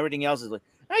everything else is like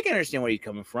I can understand where he's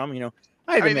coming from. The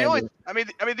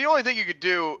only thing you could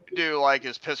do like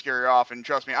is piss Gary off, and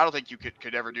trust me, I don't think you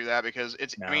could ever do that because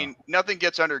it's. No. Nothing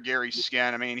gets under Gary's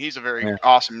skin. He's a very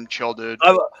awesome, chill dude.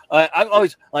 I'm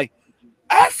always like,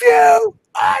 F you!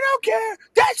 I don't care.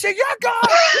 That's it. You're gone.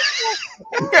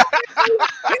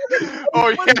 Oh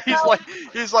yeah,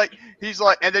 he's like,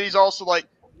 and then he's also like,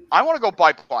 I want to go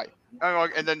bye.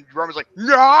 And then Roman's like,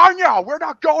 no, we're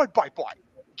not going bye.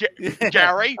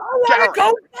 Gary,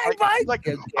 go bye. Like,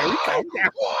 Gary,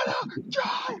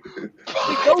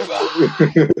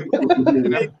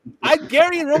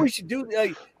 Gary and Roman should do.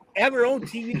 have her own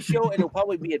TV show, and it'll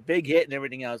probably be a big hit and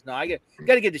everything else. No, got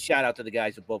to give the shout out to the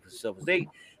guys at both of the Silvers. They,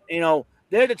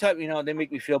 they're the type, they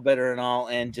make me feel better and all,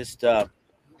 and just,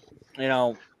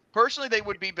 Personally, they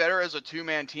would be better as a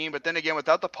two-man team, but then again,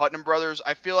 without the Putnam brothers,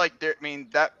 I feel like that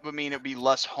would mean it'd be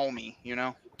less homey,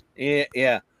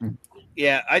 Yeah.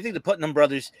 I think the Putnam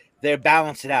brothers, they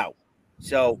balance it out.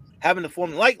 So having the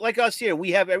form like us here,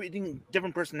 we have everything,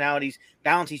 different personalities,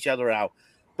 balance each other out.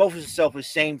 Both of themselves,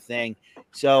 same thing.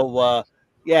 So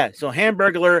so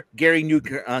Hamburglar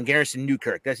Garrison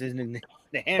Newkirk. That's his name.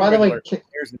 The Hamburglar.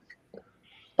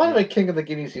 By the way, King of the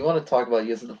Guineas, you want to talk about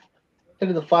hitting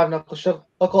the 5-knuckle shuffle?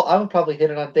 I would probably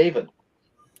hit it on David.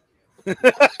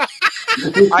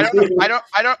 I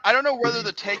don't know whether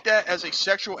to take that as a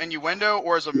sexual innuendo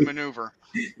or as a maneuver.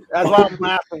 That's why I'm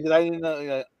laughing, because I didn't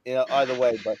know either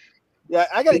way. But yeah,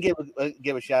 I got to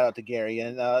give a shout out to Gary,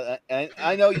 and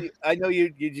I know you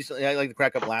just like to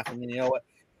crack up laughing. And you know what,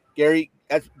 Gary?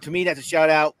 To me, that's a shout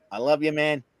out. I love you,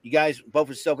 man. You guys, both of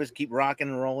yourselves, keep rocking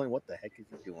and rolling. What the heck is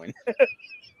he doing?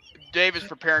 Dave is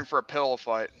preparing for a pillow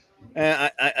fight.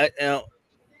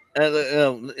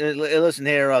 Listen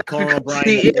here, Conan O'Brien.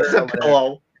 He is a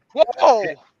pillow. Whoa!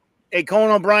 Hey,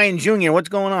 Conan O'Brien Jr., what's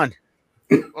going on?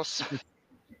 Well,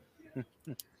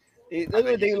 They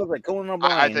look like Conan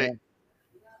O'Brien.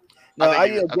 I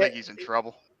think he's in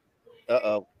trouble.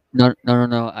 No.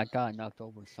 I got knocked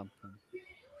over something.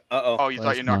 Oh, you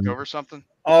thought you knocked over something?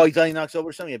 Oh, you thought he knocks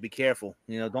over something? Yeah, be careful.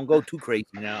 Don't go too crazy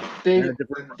now.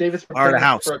 David's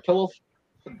preparing for a pillow.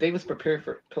 David's preparing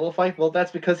for a pillow fight. Well,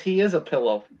 that's because he is a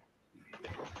pillow.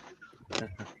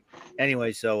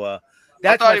 Anyway, so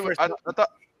that's I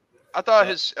thought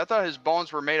his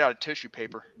bones were made out of tissue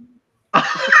paper.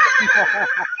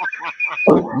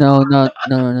 No.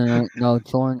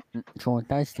 Jordan,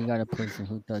 that's the other person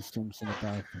who does streams in the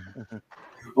bathroom.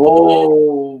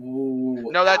 Oh.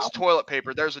 No, that's toilet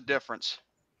paper. There's a difference.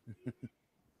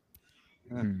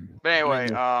 But anyway,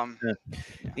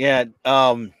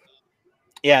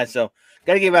 so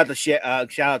gotta give out the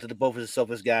shout out to the both of the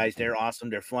Sofas guys. They're awesome.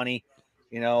 They're funny.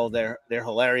 They're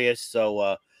hilarious.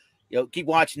 So keep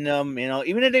watching them.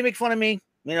 Even if they make fun of me,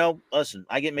 listen,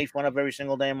 I get made fun of every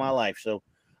single day in my life. So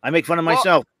I make fun of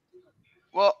myself.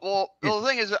 Well, the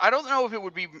thing is, I don't know if it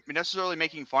would be necessarily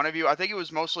making fun of you. I think it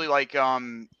was mostly like,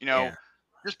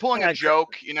 just pulling a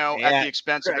joke, at the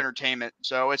expense of entertainment.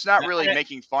 So it's not really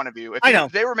making fun of you.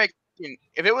 If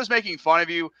it was making fun of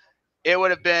you, it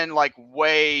would have been like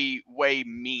way, way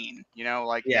mean, in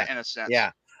a sense.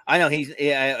 Yeah. I know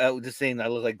I was just saying I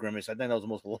look like Grimace. I think that was the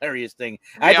most hilarious thing.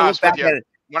 I had to look back at it.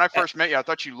 When I first met you, I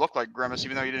thought you looked like Grimace,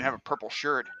 even though you didn't have a purple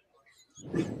shirt.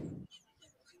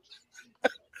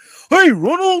 Hey,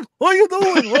 Ronald, how you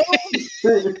doing,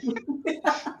 Ronald?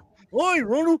 Hi,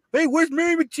 Ronald. Hey, where's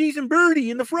Mary McCheese and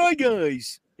Birdie and the Fry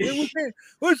Guys? Hey,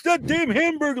 what's that damn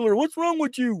Hamburglar? What's wrong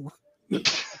with you?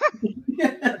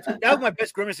 That was my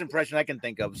best Grimace impression I can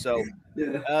think of. So,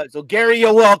 so Gary,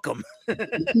 you're welcome.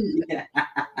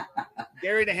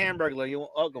 Gary the Hamburglar, you're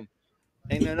welcome.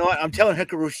 And you know what? I'm telling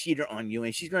Hikaru Shida on you,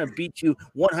 and she's going to beat you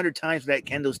 100 times with that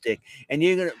kendo stick, and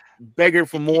you're going to beg her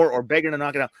for more or beg her to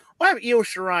knock it out. Why have Io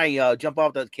Shirai jump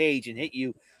off the cage and hit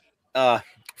you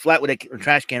flat with a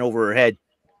trash can over her head?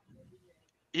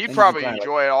 He'd probably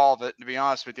enjoy all of it, to be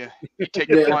honest with you. He'd take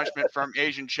the punishment from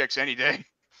Asian chicks any day.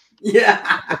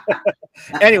 Yeah.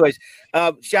 Anyways,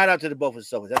 shout out to the both of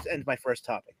us. That ends my first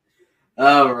topic.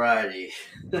 All righty.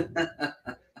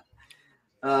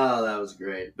 Oh, that was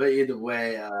great. But either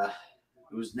way,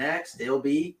 who's next? It'll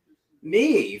be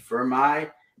me for my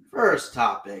first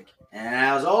topic. And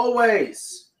as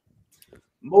always,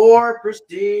 more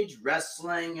prestige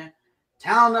wrestling,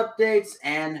 talent updates,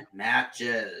 and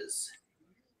matches.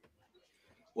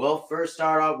 We'll first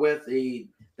start off with the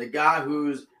guy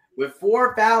who's with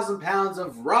 4,000 pounds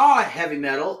of raw heavy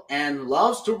metal and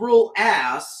loves to rule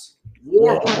ass.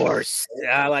 Warhorse.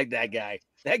 I like that guy.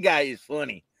 That guy is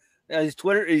funny. His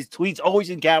tweets always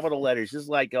in capital letters, just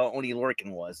like Oni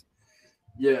Lorcan was.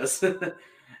 Yes.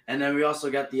 And then we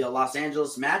also got the Los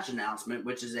Angeles match announcement,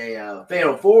 which is a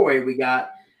fatal four-way. We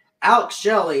got Alex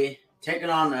Shelley taking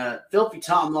on Filthy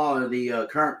Tom Lawler, the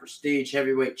current prestige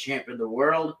heavyweight champion of the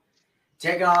world,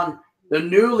 taking on the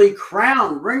newly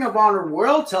crowned Ring of Honor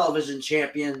World Television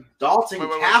Champion, Dalton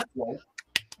Castle.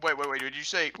 Wait. Did you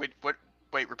say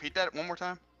wait, repeat that one more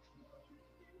time?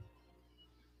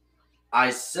 I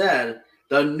said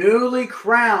the newly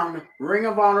crowned Ring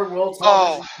of Honor World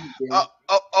Television Champion.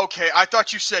 Okay. I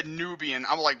thought you said Nubian.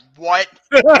 I'm like, what?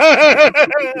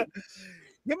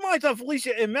 Your mind's on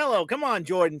Felicia and Mello. Come on,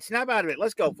 Jordan. Snap out of it.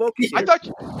 Let's go. Focus.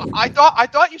 I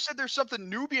thought you said there's something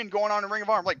Nubian going on in Ring of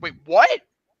Honor. I'm like, wait, what?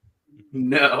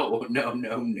 No.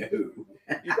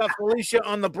 You got Felicia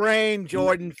on the brain,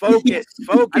 Jordan. Focus.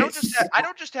 Focus. I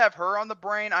don't just have her on the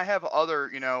brain. I have other,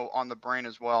 on the brain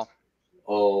as well.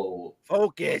 Oh.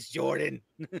 Focus, Jordan.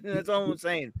 That's all I'm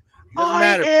saying.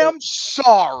 I am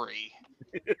sorry.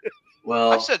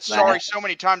 Well, I've said sorry so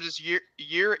many times this year.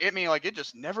 It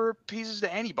just never appeases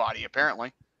to anybody,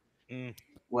 apparently.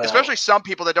 Well, especially some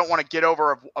people that don't want to get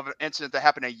over of an incident that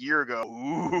happened a year ago.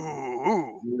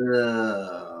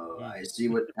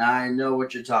 I know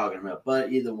what you're talking about,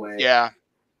 but either way, yeah.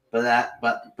 But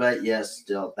yes,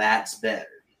 still that's better.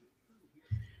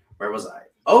 Where was I?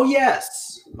 Oh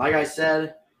yes, like I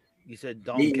said, you said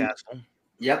Doncaster.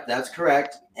 Yep, that's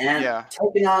correct. And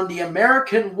taking on the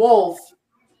American Wolf,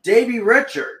 Davey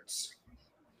Richards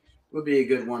would be a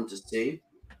good one to see.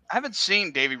 I haven't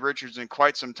seen Davey Richards in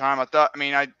quite some time.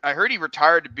 I heard he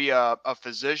retired to be a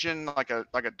physician, like a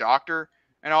doctor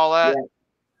and all that.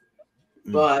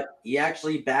 Yeah. But he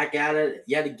actually back at it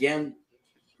yet again,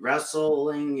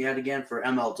 wrestling yet again for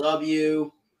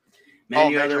MLW.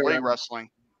 Major League Wrestling.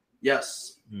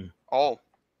 Yes. Oh.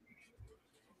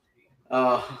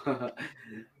 I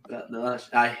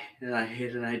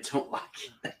hate it. I don't like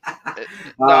it.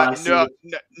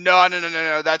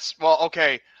 No. That's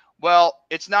okay. Well,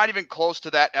 it's not even close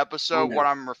to that episode. What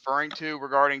I'm referring to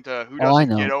regarding to who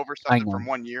doesn't get over something from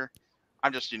 1 year.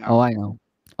 I'm just Oh, I know.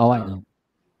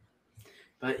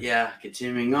 But yeah,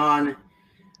 continuing on,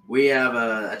 we have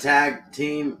a tag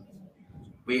team.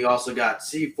 We also got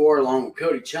C4 along with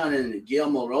Cody Chun and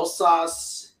Guillermo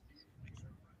Rosas.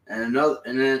 And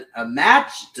then a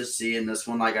match to see in this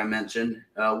one, like I mentioned.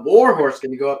 Warhorse going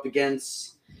to go up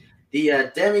against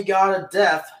the demigod of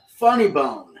death, Funny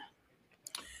Bone.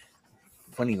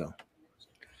 Funny Bone.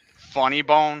 Funny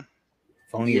Bone?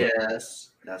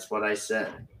 Yes, that's what I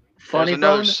said. Funny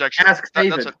Bone? Ask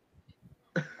David.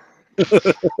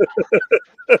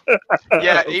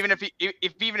 Yeah, even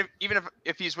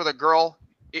if he's with a girl,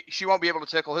 she won't be able to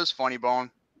tickle his funny bone.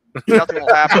 Nothing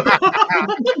will happen.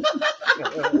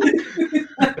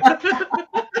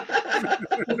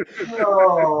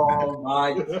 Oh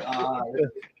my God!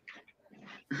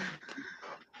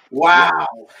 Wow!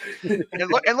 And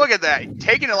look at that,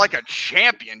 taking it like a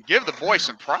champion. Give the boy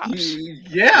some props.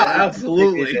 Yeah,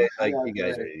 absolutely. Like you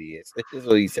guys are idiots. That's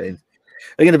what he said.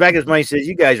 Like in the back of his mind, he says,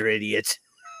 "You guys are idiots."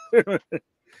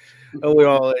 Oh, we're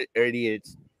all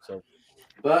idiots. So,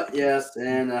 but yes,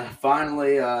 and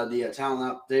finally, the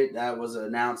talent update that was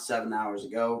announced 7 hours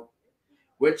ago,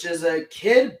 which is a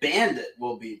Kid Bandit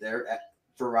will be there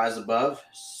for Rise Above.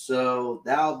 So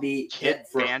that'll be Kid it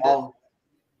for Bandit? all.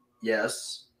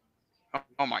 Yes.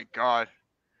 Oh my God!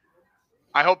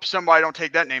 I hope somebody don't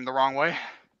take that name the wrong way.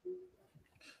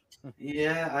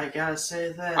 Yeah, I gotta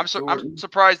say that. I'm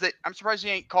surprised he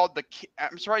ain't called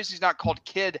I'm surprised he's not called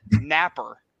Kid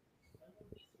Napper.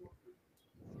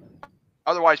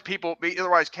 Otherwise,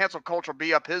 cancel culture will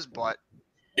be up his butt.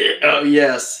 Oh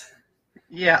yes.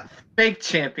 Yeah, fake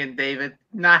champion, David.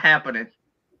 Not happening.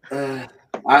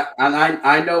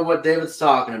 I know what David's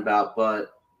talking about,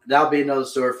 but that'll be another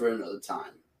story for another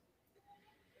time.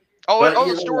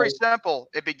 The story's simple.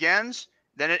 It begins,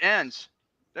 then it ends.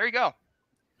 There you go.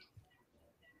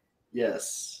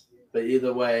 Yes, but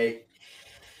either way,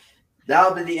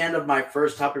 that'll be the end of my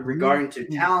first topic regarding to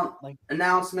talent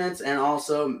announcements and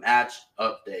also match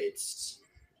updates.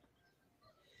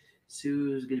 So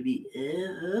who's gonna be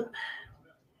up?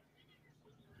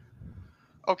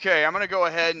 Okay, I'm gonna go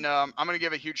ahead and I'm gonna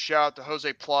give a huge shout out to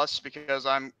Jose Plus because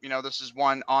this is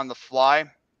one on the fly.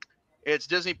 It's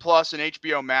Disney Plus and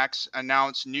HBO Max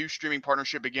announced new streaming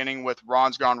partnership beginning with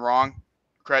Ron's Gone Wrong.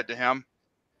 Credit to him.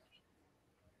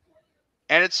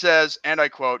 And it says, and I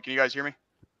quote, can you guys hear me?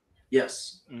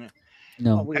 Yes.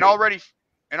 No. An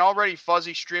already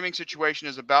fuzzy streaming situation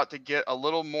is about to get a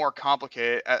little more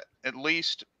complicated, at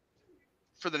least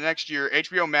for the next year.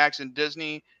 HBO Max and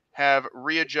Disney have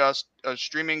readjusted a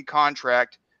streaming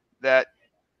contract that...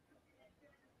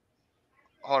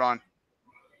 Hold on.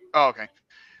 Oh, okay.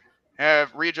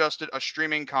 Have readjusted a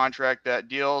streaming contract that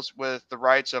deals with the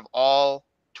rights of all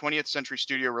 20th Century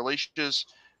Studio releases.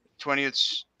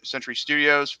 20th Century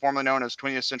Studios, formerly known as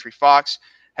 20th Century Fox,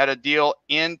 had a deal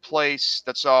in place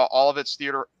that saw all of its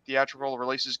theatrical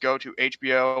releases go to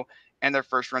HBO and their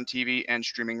first-run TV and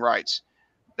streaming rights.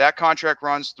 That contract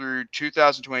runs through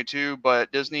 2022,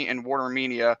 but Disney and Warner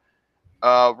Media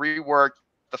reworked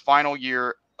the final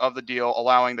year of the deal,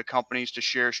 allowing the companies to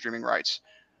share streaming rights.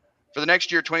 For the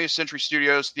next year, 20th Century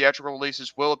Studios theatrical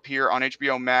releases will appear on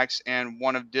HBO Max and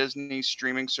one of Disney's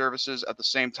streaming services at the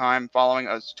same time, following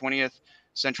a 20th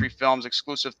Century Films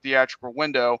exclusive theatrical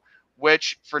window,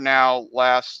 which for now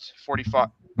lasts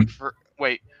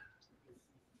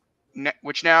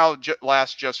which now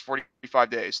lasts just 45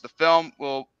 days. The film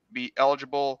will be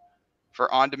eligible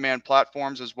for on-demand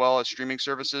platforms as well as streaming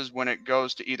services when it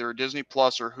goes to either Disney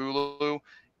Plus or Hulu.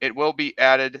 It will be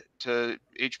added to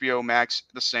HBO Max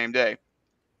the same day.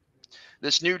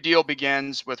 This new deal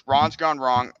begins with Ron's Gone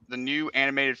Wrong, the new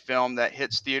animated film that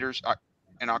hits theaters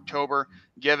in October.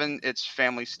 Given its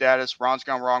family status, Ron's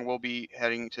Gone Wrong will be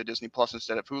heading to Disney Plus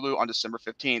instead of Hulu on December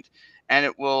 15th, and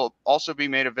it will also be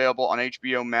made available on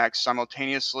HBO Max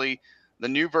simultaneously. The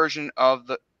new version of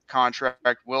the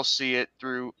contract will see it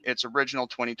through its original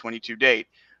 2022 date,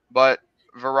 but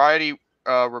Variety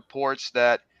reports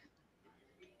that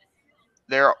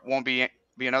there won't be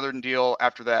another deal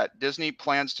after that. Disney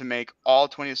plans to make all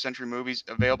 20th Century movies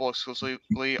available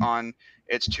exclusively on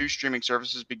its 2 streaming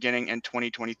services beginning in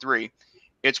 2023.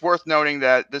 It's worth noting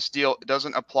that this deal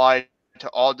doesn't apply to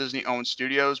all Disney-owned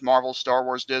studios. Marvel, Star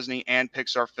Wars, Disney, and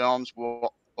Pixar films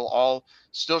will all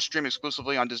still stream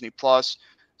exclusively on Disney Plus.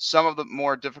 Some of the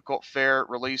more difficult fare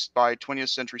released by 20th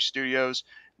Century Studios,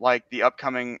 like the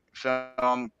upcoming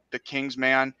film The King's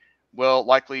Man, will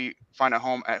likely find a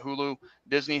home at Hulu.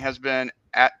 Disney has been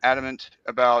adamant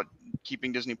about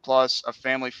keeping Disney Plus a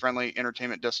family-friendly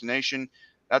entertainment destination.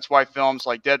 That's why films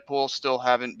like Deadpool still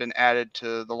haven't been added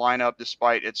to the lineup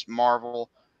despite its Marvel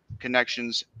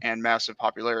connections and massive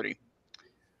popularity.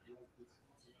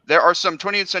 There are some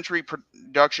 20th Century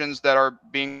productions that are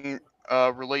being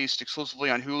released exclusively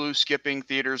on Hulu, skipping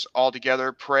theaters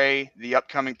altogether. Prey, the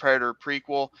upcoming Predator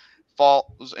prequel,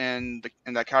 falls in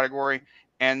that category.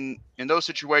 And in those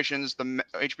situations, the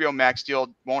HBO Max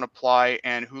deal won't apply,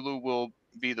 and Hulu will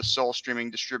be the sole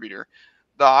streaming distributor.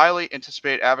 The highly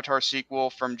anticipated Avatar sequel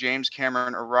from James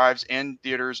Cameron arrives in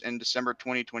theaters in December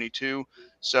 2022,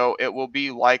 so it will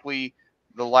be likely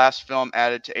the last film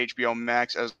added to HBO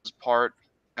Max as part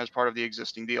of the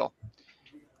existing deal.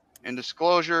 In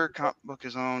disclosure, comic book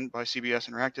is owned by CBS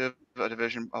Interactive, a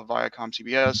division of Viacom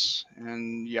CBS,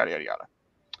 and yada yada yada.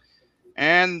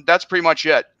 And that's pretty much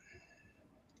it.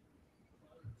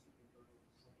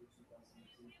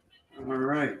 All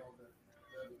right.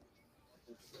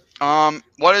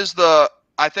 What is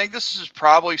I think this is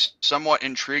probably somewhat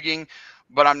intriguing,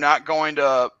 but I'm not going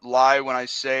to lie when I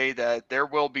say that there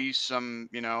will be some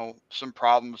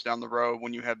problems down the road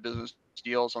when you have business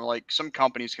deals. And like some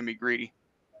companies can be greedy.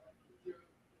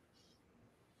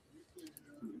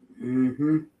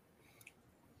 Mm-hmm.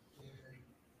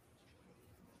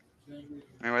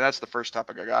 Anyway, that's the first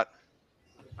topic I got.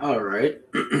 All right.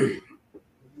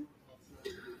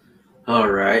 All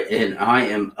right, and I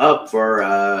am up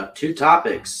for 2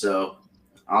 topics, so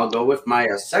I'll go with my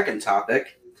second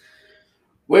topic,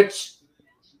 which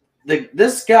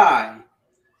this guy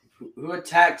who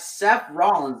attacked Seth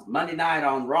Rollins Monday night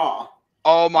on Raw.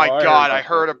 Oh my God, I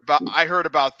heard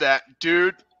about that,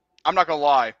 dude. I'm not gonna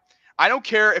lie. I don't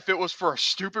care if it was for a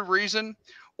stupid reason,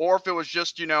 or if it was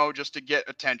just just to get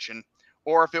attention,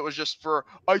 or if it was just for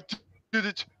I did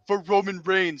it for Roman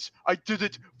Reigns. I did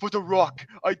it for The Rock.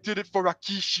 I did it for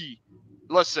Rikishi.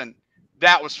 Listen,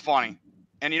 that was funny.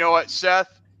 And you know what, Seth?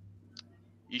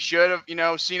 You should have,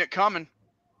 seen it coming,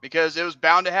 because it was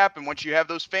bound to happen once you have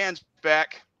those fans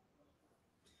back.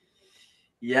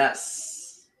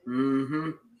 Yes.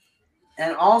 Mm-hmm.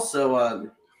 And also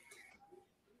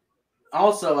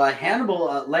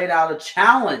Hannibal laid out a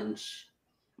challenge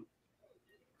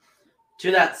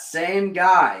to that same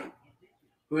guy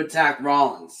who attacked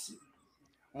Rollins.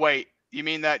 Wait, you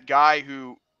mean that guy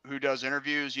who does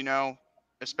interviews,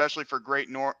 especially for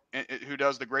who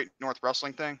does the Great North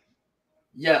Wrestling thing?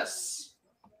 Yes.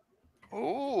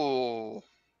 Oh.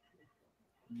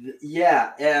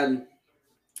 Yeah, and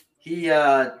he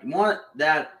wanted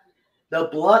that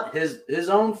his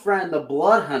own friend, the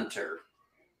Blood Hunter,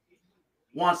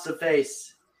 wants to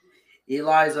face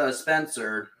Eliza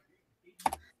Spencer.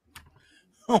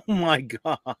 Oh my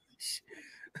gosh.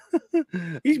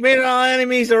 He's made all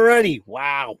enemies already.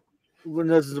 Wow. That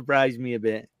doesn't surprise me a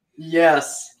bit.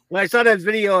 Yes. When I saw that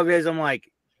video of his, I'm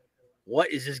like,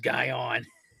 what is this guy on?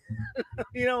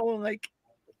 I'm like,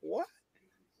 what?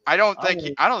 I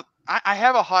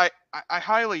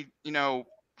highly,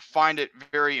 find it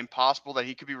very impossible that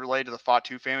he could be related to the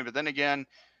Fatu family. But then again,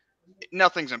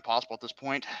 nothing's impossible at this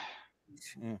point.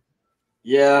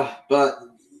 Yeah, but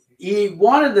he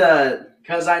wanted to,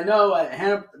 because I know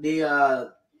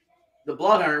the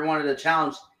Blood Hunter wanted to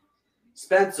challenge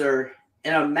Spencer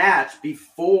in a match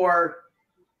before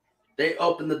they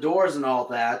opened the doors and all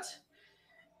that.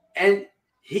 And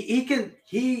Hannibal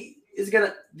is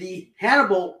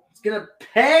gonna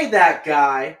pay that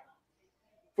guy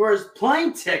for his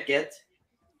plane ticket.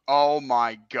 Oh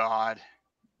my God.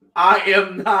 I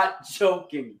am not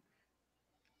joking.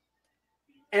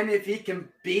 And if he can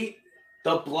beat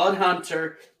the Blood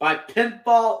Hunter by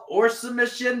pinfall or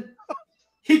submission,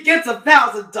 he gets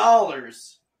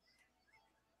 $1,000.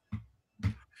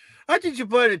 I think you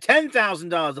put it at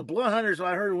 $10,000. The Blood Hunters,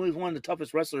 I heard, was one of the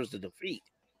toughest wrestlers to defeat.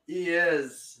 He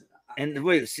is. And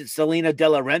wait, Selena De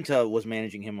La Renta was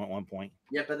managing him at one point.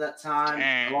 Yep, at that time.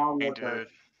 Dang, along with dude.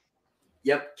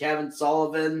 Yep, Kevin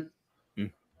Sullivan.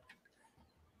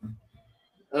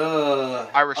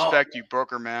 I respect you,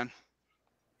 Booker, man.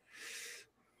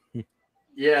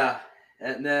 Yeah,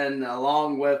 and then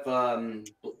along with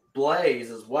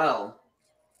Blaze as well.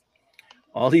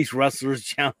 All these wrestlers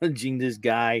challenging this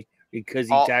guy because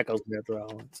he tackles Seth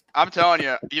Rollins. I'm telling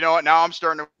you, you know what? Now I'm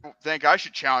starting to think I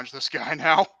should challenge this guy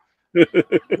now.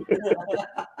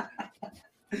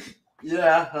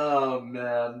 Yeah, oh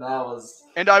man, that was.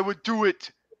 And I would do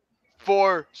it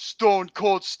for Stone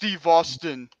Cold Steve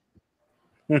Austin.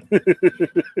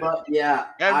 But yeah.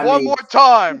 And one more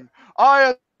time,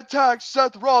 I attack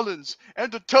Seth Rollins,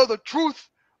 and to tell the truth,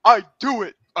 I do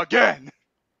it again.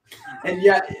 And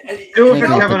yeah, Do it for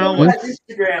Kevin Owens. That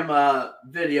Instagram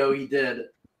video he did.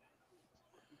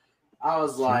 I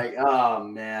was like, oh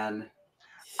man.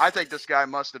 I think this guy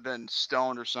must have been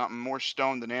stoned or something, more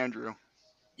stoned than Andrew.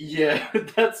 Yeah,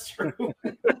 that's true.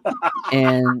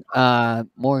 And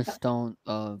more stone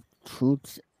of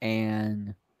truths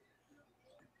and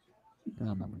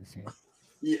I'm not gonna say it.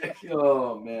 Yeah.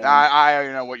 Oh man. I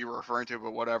don't know what you were referring to,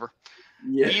 but whatever.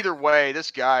 Yeah. Either way,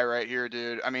 this guy right here,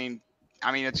 dude. I mean,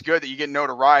 it's good that you get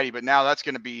notoriety, but now that's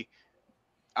going to be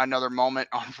another moment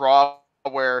on Raw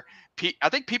where I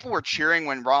think people were cheering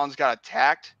when Rollins got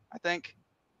attacked. I think.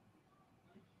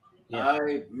 Yeah.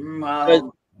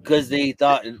 Because they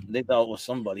thought it was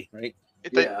somebody, right?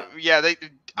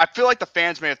 I feel like the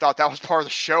fans may have thought that was part of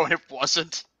the show, and it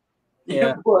wasn't.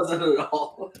 Yeah. It wasn't at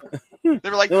all. They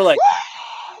were like,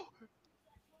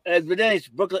 but then it's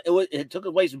Brooklyn. It took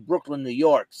place in Brooklyn, New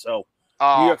York. So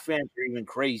New York fans are even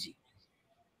crazy.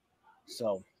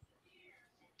 So,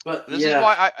 but this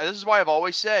is why I've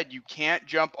always said you can't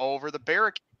jump over the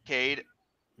barricade.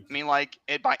 I mean, like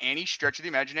by any stretch of the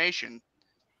imagination.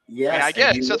 Yes. And I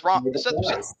guess Seth Rollins.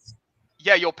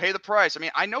 Yeah, you'll pay the price. I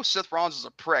mean, I know Seth Rollins is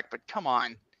a prick, but come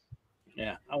on.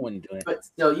 Yeah, I wouldn't do it. But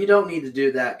still, you don't need to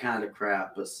do that kind of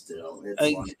crap. But still,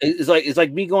 it's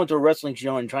like me going to a wrestling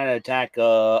show and trying to attack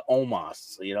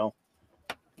Omos. You know?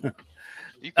 Are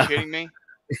you kidding me?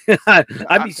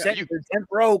 I'd be sitting in the 10th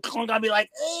row. I'd be like,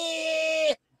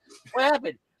 what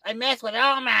happened? I messed with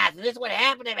Omos, and this is what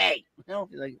happened to me. You know,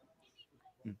 like,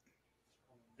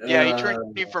 yeah, he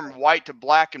turned me from white to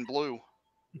black and blue.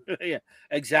 Yeah,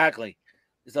 exactly.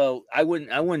 So I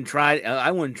wouldn't try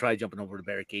jumping over the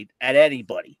barricade at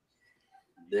anybody.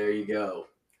 There you go.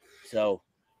 So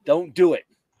don't do it.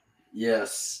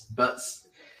 Yes, but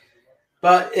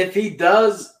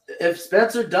if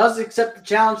Spencer does accept the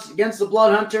challenge against the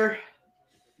Blood Hunter,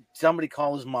 somebody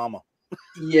call his mama.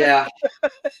 Yeah,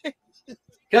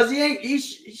 because he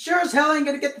sure as hell ain't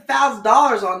gonna get the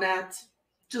 $1,000 on that.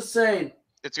 Just saying.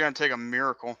 It's gonna take a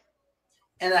miracle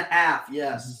and a half.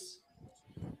 Yes.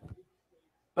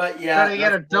 But yeah, you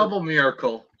get a double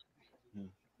miracle.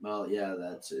 Well, yeah,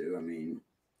 that too. I mean,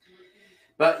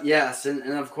 but yes, and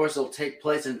of course it'll take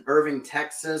place in Irving,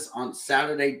 Texas on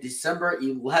Saturday, December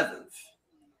 11th.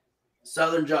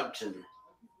 Southern Junction.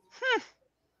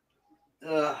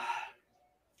 But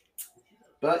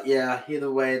yeah,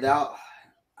 either way,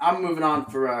 I'm moving on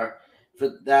for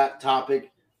that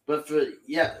topic. But for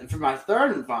my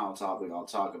third and final topic I'll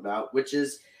talk about, which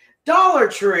is Dollar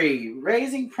Tree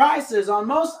raising prices on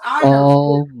most items.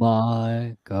 Oh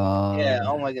my god! Yeah.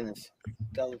 Oh my goodness.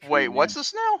 Wait, what's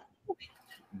this now?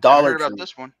 Dollar Tree. About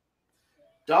this one.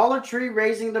 Dollar Tree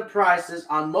raising the prices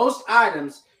on most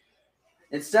items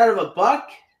instead of $1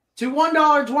 to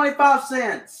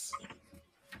 $1.25.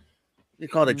 They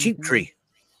call it a cheap tree.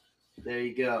 There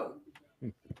you go.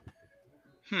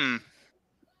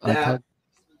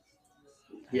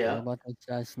 Yeah. About that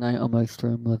last night on my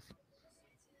stream with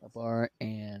a bar,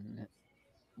 and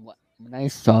when I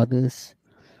saw this,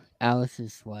 I was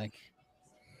just like,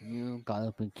 "You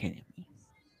gotta be kidding me!"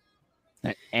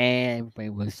 And everybody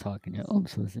was talking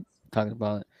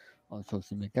about it on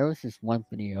social media. There was this one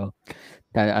video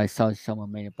that I saw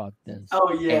someone made about this.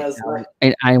 Oh yes,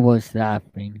 and I was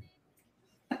laughing.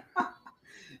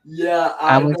 Yeah,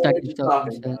 I was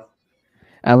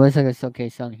like, it's okay,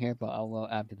 son here, but I will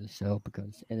after the show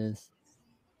because it is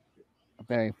a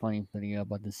very funny video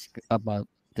about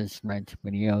this rent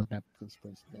video that was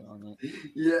posted on it.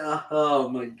 Yeah. Oh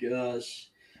my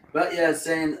gosh. But yeah,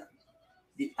 saying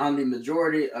on the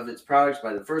majority of its products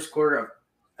by the first quarter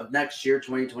of next year,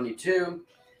 2022.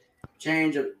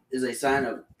 Change is a sign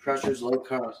of pressures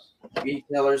low-cost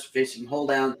retailers facing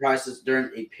hold-down prices during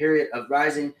a period of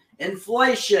rising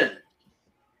inflation.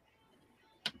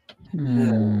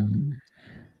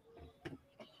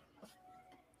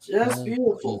 Just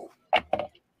beautiful.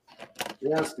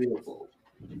 Just beautiful.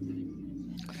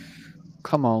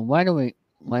 Come on, why don't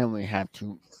we have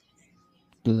to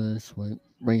do this with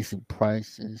raising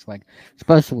prices, like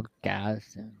especially with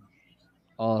gas and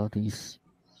all of these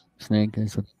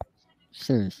shenanigans?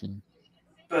 Seriously.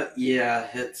 But yeah,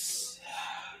 it's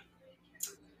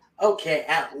okay.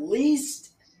 At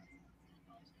least,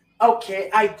 okay,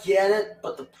 I get it.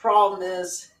 But the problem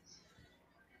is,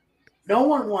 no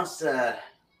one wants to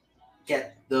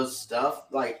get those stuff.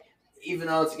 Like, even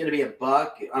though it's going to be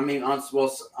 $1, I mean, on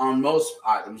most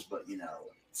items, but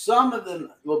some of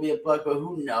them will be $1, but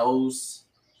who knows?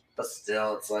 But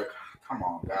still, it's like, come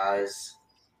on, guys.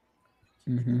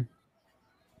 Mm-hmm.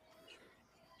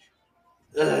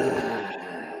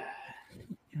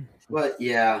 But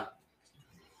yeah,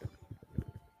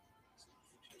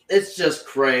 it's just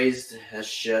crazed as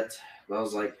shit. I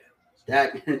was like,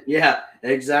 that, yeah,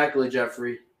 exactly,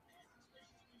 Jeffrey.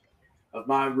 Of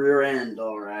my rear end,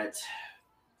 all right.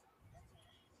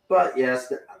 But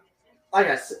yes, like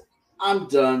I said, I'm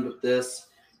done with this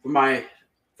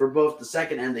for both the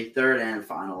second and the third and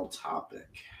final topic.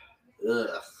 Ugh.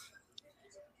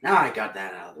 Now I got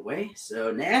that out of the way.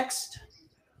 So next.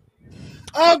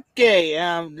 Okay.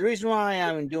 The reason why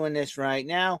I'm doing this right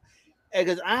now,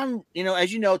 because I'm,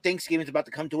 as you know, Thanksgiving is about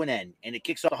to come to an end, and it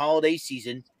kicks off the holiday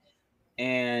season,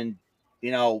 and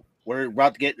we're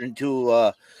about to get into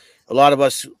a lot of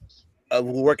us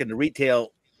who work in the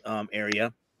retail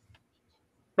area.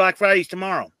 Black Friday's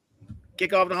tomorrow.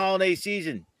 Kick off the holiday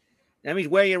season. That means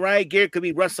wear your riot gear. Could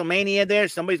be WrestleMania there.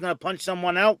 Somebody's going to punch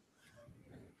someone out.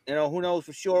 Who knows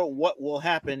for sure what will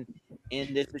happen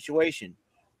in this situation.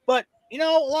 But, a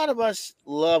lot of us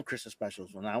love Christmas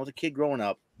specials. When I was a kid growing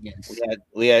up, Yes.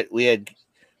 we had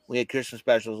Christmas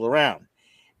specials around.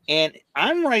 And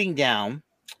I'm writing down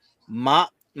my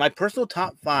personal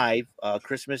top 5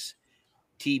 Christmas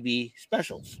TV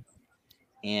specials.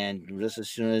 And just as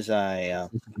soon as I'm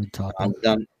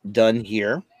done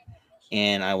here,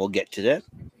 and I will get to that.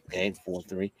 Okay, 4,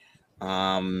 3.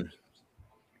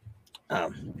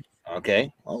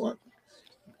 Okay. Hold on.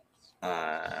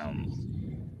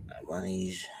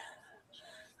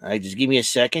 All right, just give me a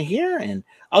second here, and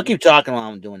I'll keep talking while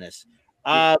I'm doing this.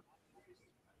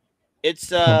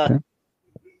 It's Okay.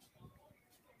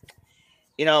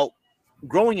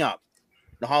 growing up,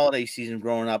 the holiday season.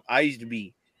 Growing up, I used to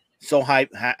be so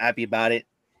happy about it.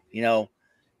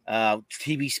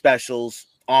 TV specials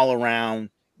all around,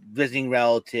 visiting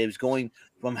relatives, going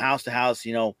from house to house.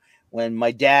 When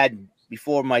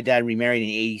before my dad remarried in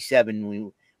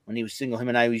 '87, when he was single, him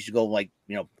and I used to go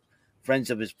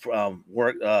friends of his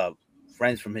work,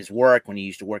 friends from his work when he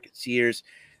used to work at Sears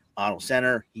Auto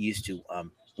Center. We used to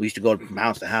go from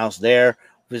house to house there,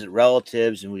 visit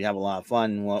relatives, and we'd have a lot of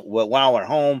fun. While we're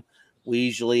home, we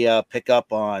usually pick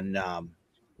up on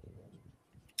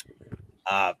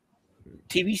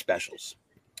TV specials.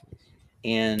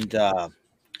 And I'm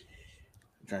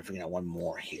trying to figure out one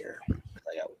more here.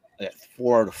 I got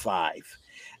 4 to 5.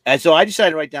 And so I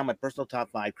decided to write down my personal top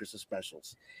 5 Christmas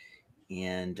specials.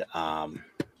 And I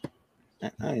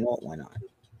know what, why not?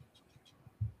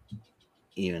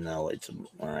 Even though it's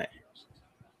all right.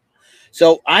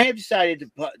 So I have decided to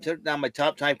put down my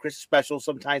top 5 Christmas specials,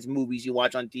 sometimes movies you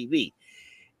watch on TV.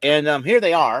 And here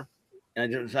they are. And I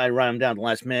decided to write them down at the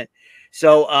last minute.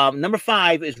 So number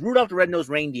 5 is Rudolph the Red-Nosed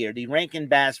Reindeer, the Rankin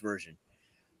Bass version.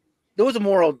 There was a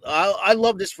moral. I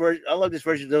love this version.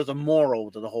 There was a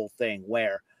moral to the whole thing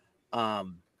where,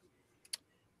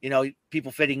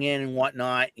 people fitting in and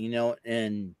whatnot,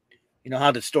 and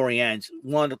how the story ends.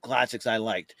 One of the classics I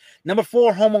liked. Number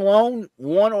 4, Home Alone,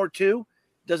 1 or 2,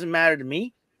 doesn't matter to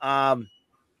me. Home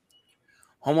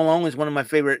Alone is one of my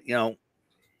favorite. All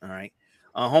right.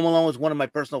 Home Alone is one of my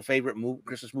personal favorite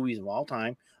Christmas movies of all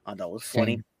time. I thought it was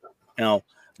funny.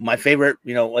 My favorite,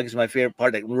 my favorite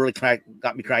part that really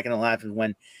got me cracking a laugh is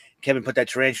when Kevin put that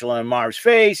tarantula on Marv's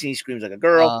face and he screams like a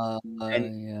girl.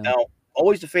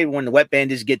 Always the favorite when the wet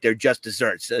bandits get their just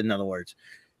desserts, in other words.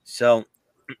 So,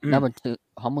 number 2,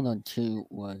 Home Alone 2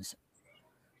 was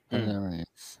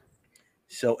hilarious.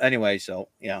 So, anyway,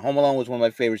 Home Alone was one of my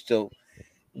favorites to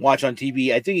watch on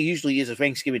TV. I think it usually is a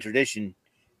Thanksgiving tradition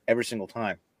every single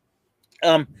time.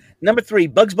 Number 3,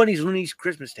 Bugs Bunny's Looney's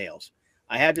Christmas Tales.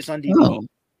 I had this on DVD,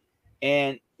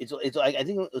 and it's like I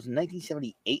think it was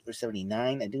 1978 or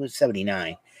 79. I think it was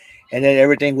 79. And then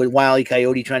everything with Wile E.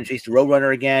 Coyote trying to chase the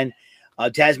Roadrunner again.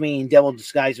 Tasmanian Devil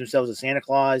disguised themselves as Santa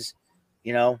Claus.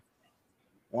 You know,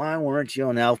 why weren't you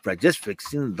on Alfred just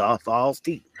fixing the doll's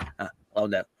teeth?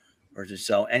 Love that version.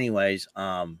 So, anyways,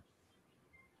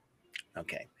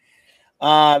 okay.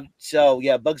 So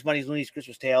yeah, Bugs Bunny's Looney's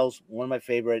Christmas Tales, one of my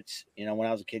favorites. You know, when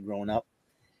I was a kid growing up.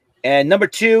 And number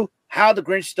 2, How the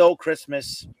Grinch Stole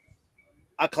Christmas,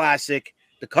 a classic,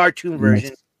 the cartoon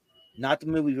version, not the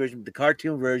movie version, but the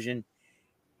cartoon version.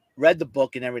 Read the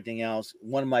book and everything else.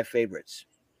 One of my favorites,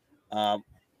 all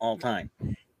time.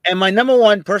 And my number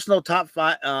 1 personal top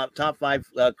five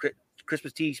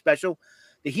Christmas TV special,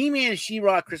 the He-Man and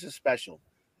She-Ra Christmas special.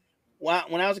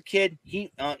 When I was a kid, in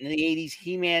the 80s,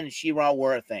 He-Man and She-Ra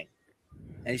were a thing,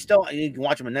 and you can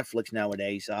watch them on Netflix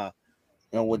nowadays,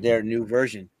 with their new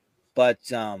version. But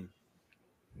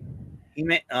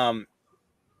He-Man,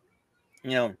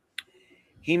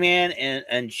 He-Man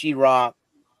and She-Ra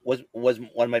was one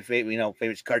of my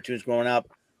favorite cartoons growing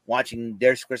up. Watching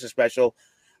their Christmas special,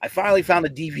 I finally found the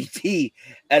DVD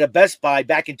at a Best Buy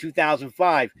back in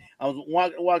 2005. I was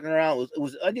walking around. I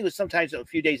think it was sometimes a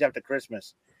few days after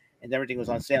Christmas, and everything was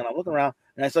on sale. And I'm looking around,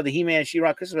 and I saw the He-Man and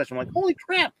She-Ra Christmas special. I'm like, holy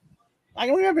crap! I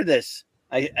can remember this.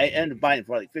 I ended up buying it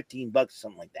for like $15 or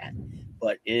something like that.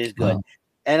 But it is good. Wow.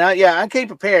 And I came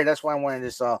prepared. That's why I'm wearing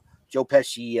this Joe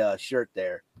Pesci shirt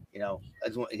there. You know,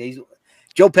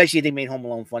 Joe Pesci, I think, made Home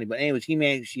Alone funny. But anyways,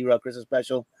 He-Man and She-Ra Christmas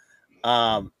special.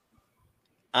 I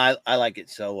like it.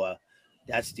 So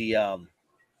that's the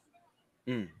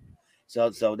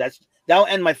so that'll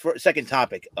end my second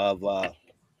topic of that.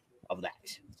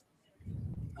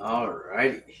 All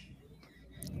righty.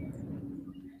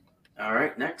 All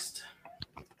right, next.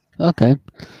 Okay.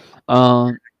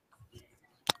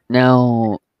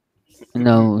 Now,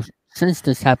 since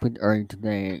this happened earlier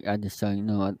today, I decided,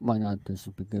 why not? This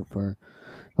would be good for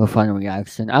a final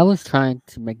reaction. I was trying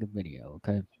to make a video,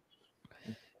 okay,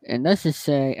 and let's just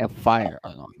say a fire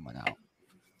alarm went out,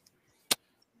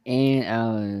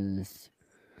 and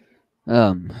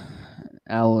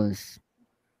I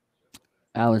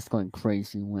was going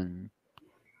crazy when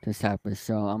this happened.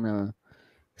 So I'm gonna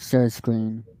share the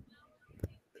screen,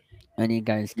 and you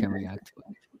guys can react to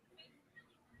it.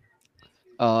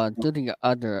 Do the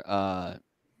other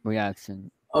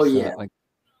reaction. Oh yeah.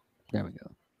 There we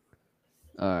go.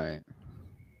 All right.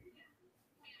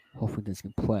 Hopefully this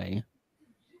can play.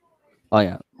 Oh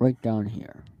yeah, right down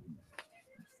here.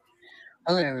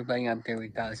 Hello everybody, I'm Terry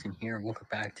 1000 here. Welcome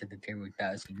back to the Terry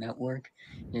 1000 Network.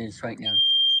 It is right now.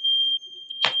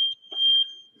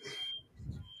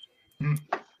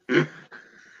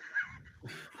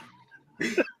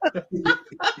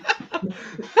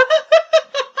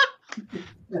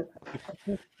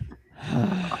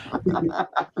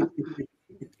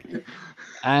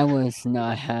 I was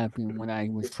not happy when I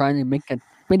was trying to make a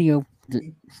video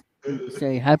to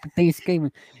say Happy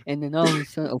Thanksgiving, and then all of a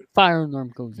sudden a fire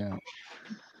alarm goes out.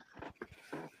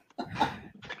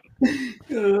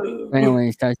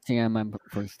 Anyways, that's the end of my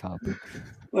first topic.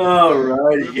 All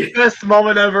righty. Best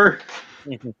moment ever.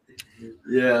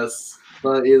 Yes,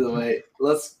 but either way,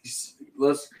 let's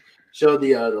show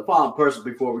the following person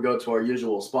before we go to our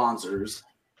usual sponsors.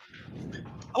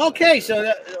 Okay,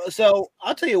 so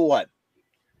I'll tell you what.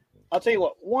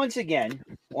 Once again,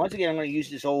 I'm going to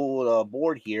use this old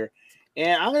board here,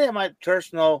 and I'm going to have my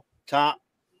personal top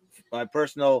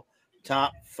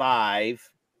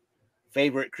 5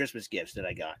 favorite Christmas gifts that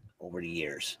I got over the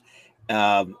years,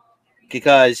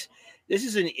 because this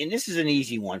is an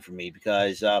easy one for me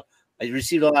because I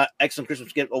received a lot of excellent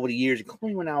Christmas gifts over the years,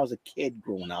 including when I was a kid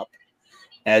growing up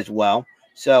as well.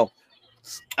 So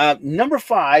number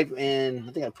 5, and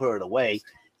I think I put it away.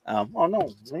 Oh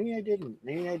no, maybe I didn't.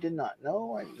 Maybe I did not.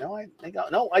 I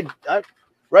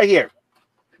right here.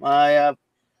 My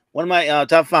one of my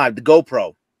top 5, the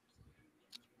GoPro.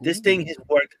 This thing has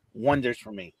worked wonders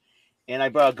for me, and I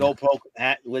brought a GoPro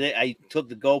hat with it. I took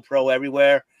the GoPro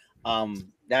everywhere.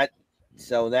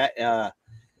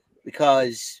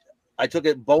 Because I took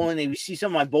it bowling. You see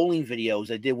some of my bowling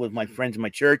videos I did with my friends in my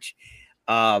church,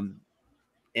 and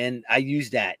I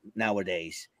use that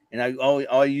nowadays. And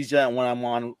I use that when I'm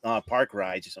on park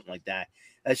rides or something like that.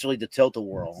 That's really the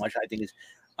tilt-a-whirl, which I think is,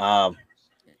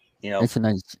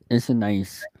 it's a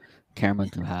nice camera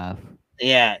to have.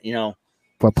 Yeah,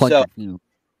 for point of view.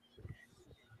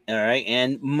 All right,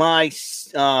 and my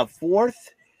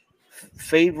fourth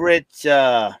favorite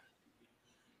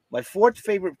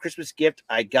Christmas gift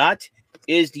I got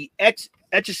is the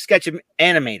Etch-a-Sketch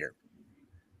animator.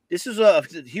 This is a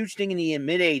huge thing in the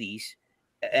mid-'80s,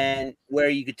 and where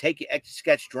you could take your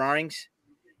Etch-a-Sketch drawings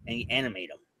and he animate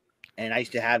them. And I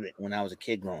used to have it when I was a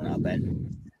kid growing up.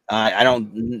 And I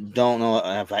don't know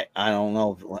if I don't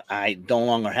know if I no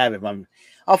longer have it. But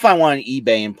I'll find one on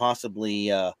eBay and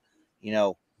possibly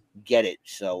get it.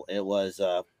 So it was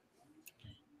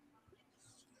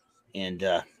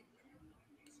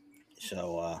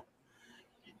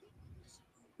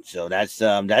so that's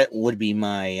that would be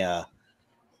my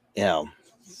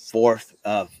fourth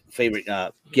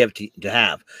favorite gift to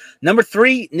have. Number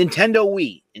 3, Nintendo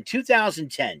Wii in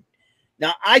 2010.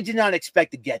 Now, I did not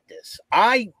expect to get this.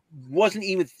 I wasn't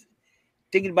even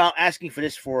thinking about asking for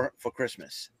this for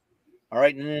Christmas. All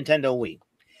right, the Nintendo Wii.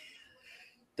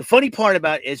 The funny part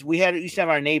about it is we used to have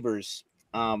our neighbors.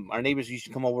 Our neighbors used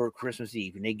to come over Christmas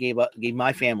Eve, and they gave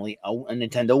my family a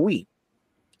Nintendo Wii.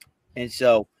 And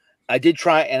so I did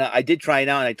try it out, and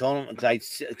I told them, because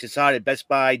I saw it at Best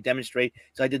Buy demonstrate,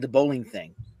 so I did the bowling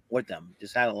thing with them.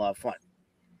 Just had a lot of fun.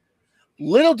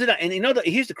 Little did I, and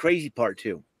here's the crazy part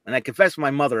too, and I confessed to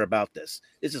my mother about this.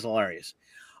 This is hilarious.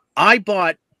 I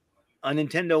bought a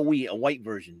Nintendo Wii, a white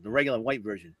version, the regular white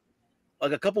version,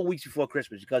 like a couple weeks before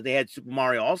Christmas, because they had Super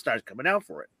Mario All-Stars coming out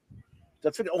for it. So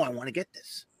I figured, I want to get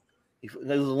this. It was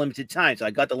a limited time, so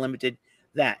I got the limited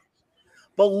that.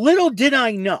 But little did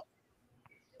I know,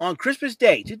 on Christmas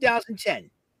Day, 2010,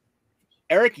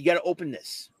 Eric, you got to open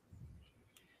this.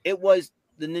 It was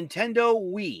the Nintendo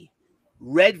Wii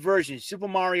red version, Super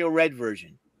Mario red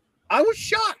version. I was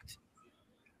shocked.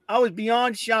 I was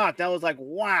beyond shocked. I was like,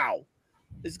 wow.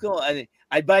 This is cool. But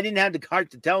I didn't have the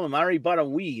heart to tell him. I already bought a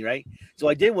Wii, right? So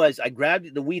I did was I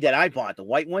grabbed the Wii that I bought, the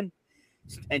white one,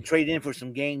 and traded in for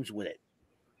some games with it.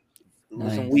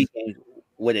 Nice. Some Wii games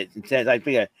with it. And says, I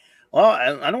figured, well,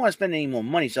 I don't want to spend any more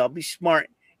money, so I'll be smart.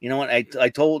 You know what? I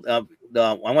told I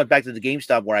went back to the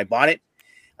GameStop where I bought it.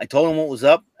 I told him what was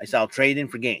up. I said, I'll trade in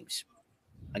for games.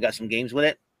 I got some games with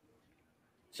it.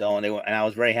 So and I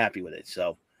was very happy with it.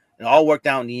 So it all worked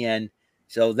out in the end.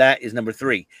 So that is number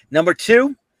 3. Number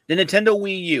 2, the Nintendo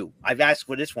Wii U. I've asked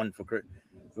for this one for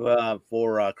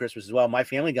Christmas as well. My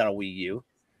family got a Wii U.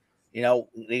 You know,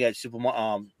 they got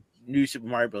new Super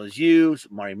Mario Bros. U,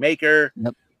 Super Mario Maker,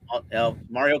 Yep.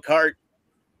 Mario Kart.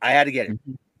 I had to get it.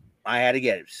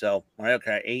 So Mario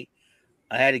Kart 8,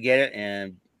 I had to get it,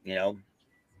 and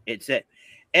it's it.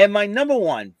 And my number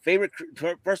 1 favorite,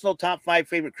 personal top 5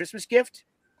 favorite Christmas gift,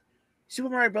 Super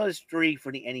Mario Bros. 3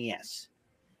 for the NES.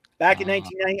 Back in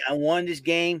 1990, I wanted this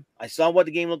game. I saw what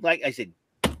the game looked like. I said,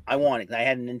 I want it. I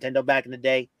had a Nintendo back in the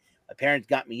day. My parents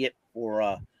got me it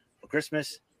for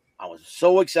Christmas. I was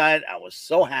so excited. I was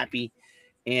so happy.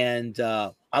 And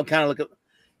I'm kind of looking,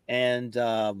 and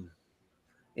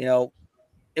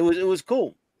it was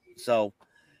cool. So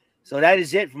that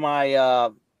is it for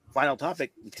my final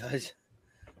topic, because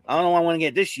I don't know what I want to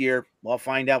get this year. Well, I'll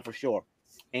find out for sure.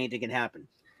 Anything can happen.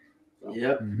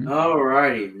 Yep. Mhm. All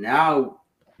righty. Now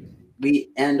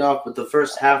we end off with the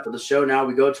first half of the show. Now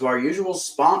we go to our usual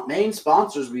main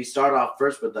sponsors. We start off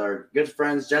first with our good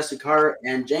friends Jesse Carter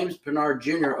and James Pinard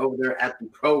Jr. over there at the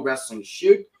Pro Wrestling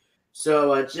Shoot.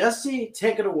 So, Jesse,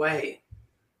 take it away.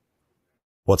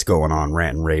 What's going on,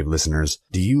 Rant and Rave listeners?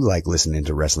 Do you like listening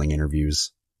to wrestling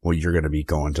interviews? Well, you're going to be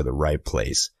going to the right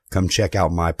place. Come check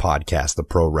out my podcast, The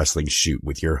Pro Wrestling Shoot,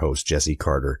 with your host, Jesse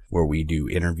Carter, where we do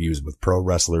interviews with pro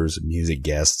wrestlers, music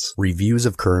guests, reviews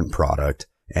of current product,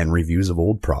 and reviews of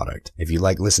old product. If you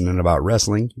like listening about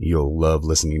wrestling, you'll love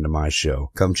listening to my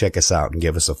show. Come check us out and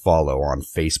give us a follow on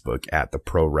Facebook at The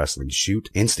Pro Wrestling Shoot,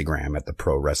 Instagram at The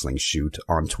Pro Wrestling Shoot.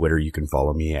 On Twitter, you can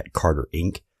follow me at Carter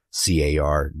Inc.,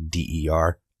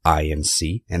 CarderInc.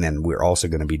 And then we're also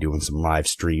going to be doing some live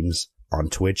streams on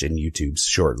Twitch and YouTube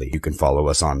shortly. You can follow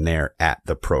us on there at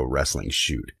The Pro Wrestling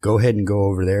Shoot. Go ahead and go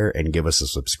over there and give us a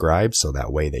subscribe, so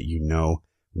that way that you know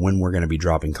when we're going to be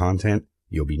dropping content.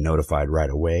 You'll be notified right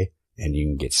away, and you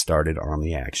can get started on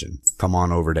the action. Come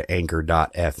on over to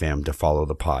anchor.fm to follow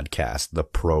the podcast, The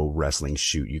Pro Wrestling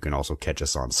Shoot. You can also catch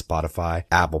us on Spotify,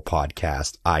 Apple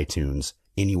Podcast, iTunes,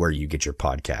 anywhere you get your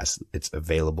podcasts. It's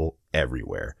available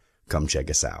everywhere. Come check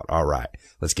us out. All right,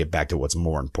 let's get back to what's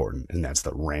more important, and that's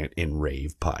the Rant N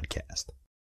Rave Podcast.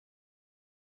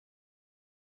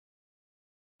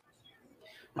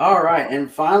 All right,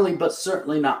 and finally, but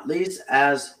certainly not least,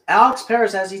 as Alex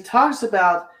Paris, as he talks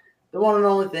about the one and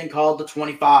only thing called the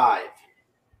 25.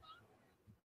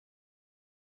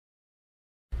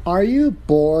 Are you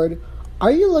bored?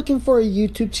 Are you looking for a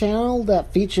YouTube channel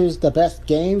that features the best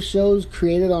game shows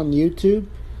created on YouTube?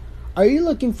 Are you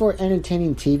looking for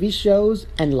entertaining TV shows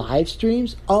and live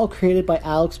streams, all created by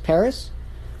Alex Paris?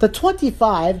 The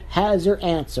 25 has your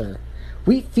answer.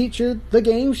 We feature the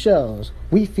game shows.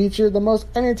 We feature the most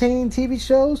entertaining TV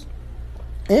shows.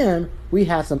 And We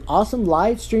have some awesome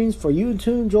live streams for you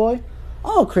to enjoy,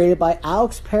 all created by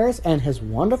Alex Paris and his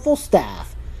wonderful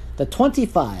staff. The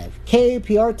 25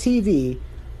 KAPR TV,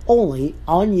 only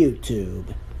on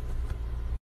YouTube.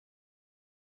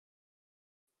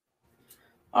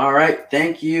 All right.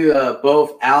 Thank you,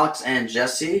 both Alex and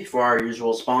Jesse, for our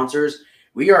usual sponsors.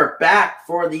 We are back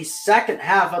for the second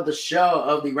half of the show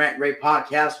of the Rant N Rave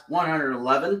Podcast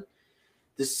 111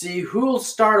 to see who will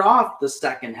start off the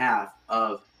second half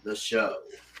of the show.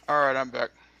 All right, I'm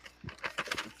back.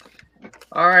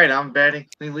 All right, I'm betting.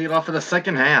 We lead off for the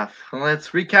second half. Let's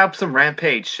recap some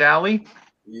Rampage, shall we?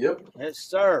 Yep. Yes,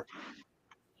 sir.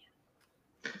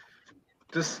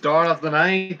 To start off the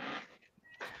night,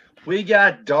 we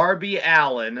got Darby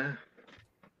Allin,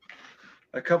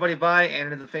 accompanied by,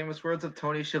 and in the famous words of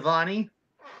Tony Schiavone,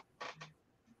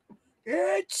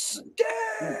 It's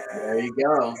dead. There you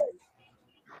go.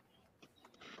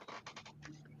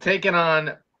 taking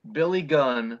on Billy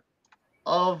Gunn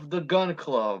of the Gun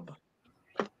Club.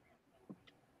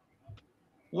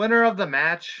 Winner of the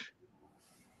match,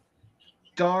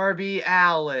 Darby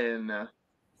Allin.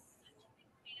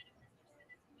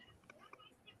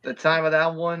 The time of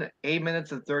that one, 8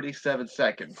 minutes and 37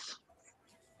 seconds.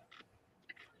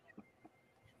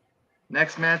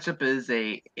 Next matchup is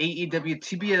a AEW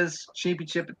TBS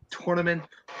Championship Tournament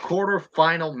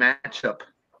quarterfinal matchup,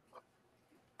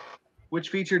 which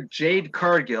featured Jade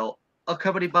Cargill,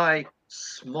 accompanied by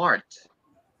Smart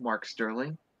Mark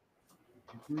Sterling,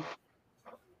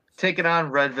 taking on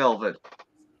Red Velvet.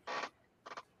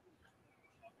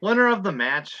 Winner of the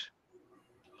match,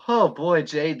 oh boy,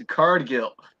 Jade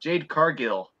Cargill.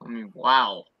 I mean,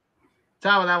 wow.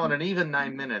 Time of that one, an even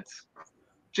 9 minutes.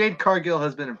 Jade Cargill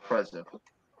has been impressive.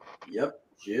 Yep,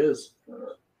 she is.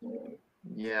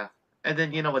 Yeah. And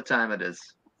then you know what time it is.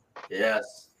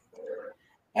 Yes.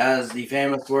 As the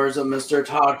famous words of Mr.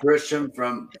 Todd Grisham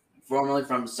formerly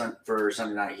for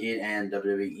Sunday Night Heat and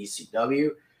WWE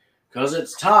ECW, because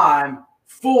it's time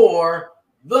for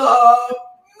the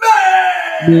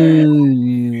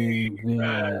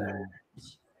match.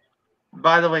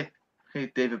 By the way, hey,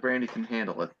 David Brandy can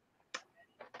handle it.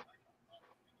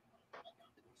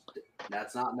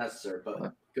 That's not necessary,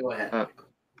 but go ahead.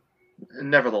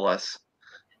 Nevertheless,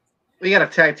 we got a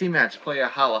tag team match. Play a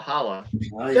holla holla.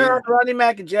 Oh, yeah. Derek, Rodney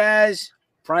Mac and Jazz,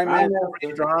 Prime Prime Man,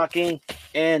 Minister. Hawking,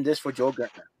 and this for Joe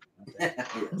Gertner. Yes.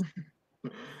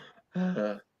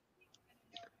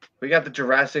 We got the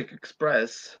Jurassic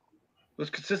Express,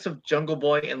 which consists of Jungle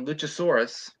Boy and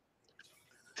Luchasaurus,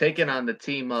 taking on the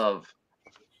team of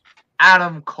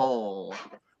Adam Cole,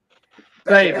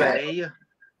 Baby,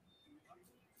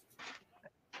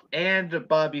 and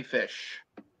Bobby Fish.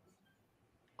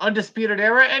 Undisputed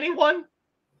Era, anyone?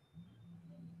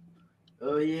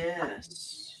 Oh,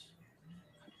 yes.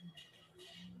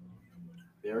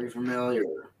 Very familiar.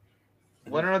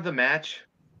 Winner of the match,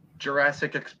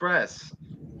 Jurassic Express.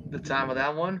 The time of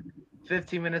that one,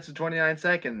 15 minutes and 29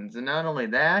 seconds. And not only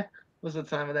that was the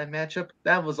time of that matchup,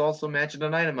 that was also match of the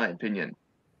night, in my opinion.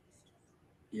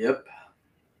 Yep.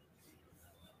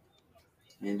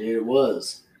 Indeed it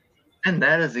was. And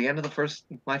that is the end of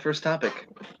my first topic.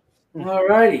 All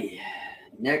righty.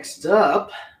 Next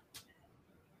up.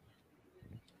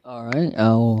 All right,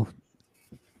 I'll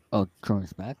turn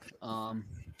this back.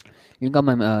 You got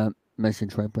my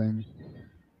message, right, Brandon?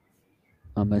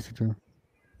 Messenger.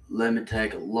 Let me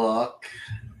take a look.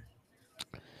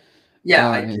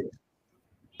 Yeah, I did.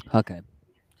 Okay.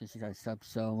 This is our stuff.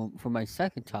 So for my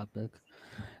second topic,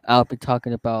 I'll be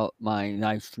talking about my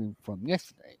live stream from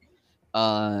yesterday.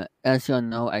 As you all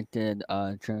know, I did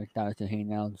 200,000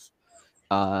 hangouts,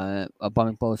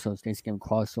 Abominable Souls Thanksgiving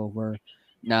crossover.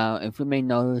 Now, if you may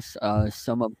notice,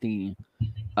 some of the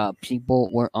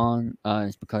people were on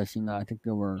is because I think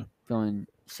they were feeling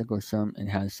sick or something and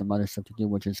has some other stuff to do,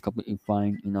 which is completely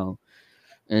fine.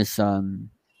 Is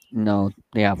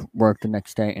they have work the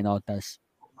next day and all that's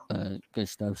good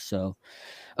stuff. So,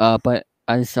 but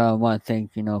I just want to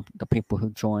thank the people who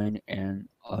joined and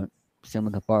same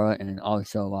with the bar and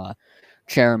also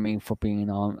Jeremy for being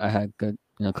on. I had good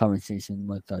conversation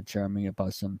with Jeremy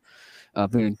about some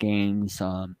video games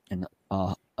and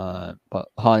about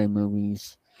holiday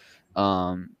movies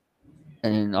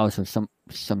and also some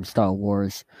Star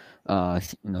Wars.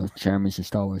 Jeremy's a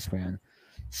Star Wars fan,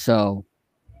 so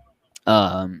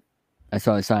as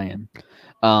well as I am.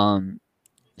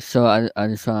 So I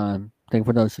just thank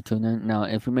for those who tune in. Now,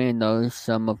 if you may notice,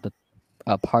 some of the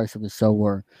parts of the show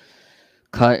were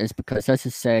cut is because, let's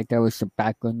just say, there was some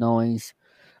background noise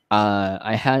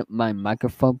I had my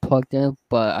microphone plugged in,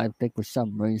 but I think for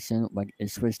some reason, like it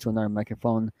switched to another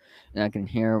microphone, and I can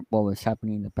hear what was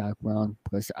happening in the background.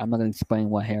 Because I'm not gonna explain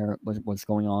what's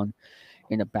going on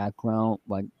in the background.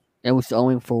 Like it was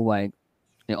only for like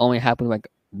it only happened like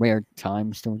rare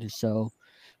times during the show,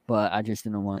 but I just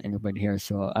didn't want anybody to hear.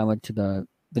 So I went to the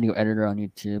video editor on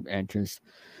YouTube and just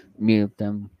muted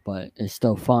them. But it's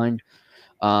still fine.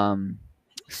 Um,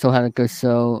 Still had a good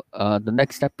show. The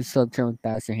next episode, Turn with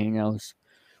Bass and Hangouts,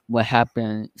 what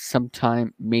happened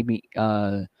sometime maybe.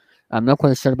 I'm not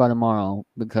quite sure about tomorrow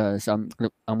because I'm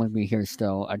gonna be here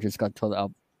still. I just got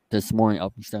told this morning I'll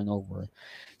be staying over,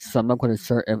 so I'm not quite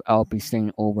sure if I'll be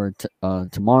staying over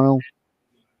tomorrow.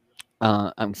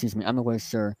 Excuse me, I'm not quite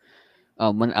sure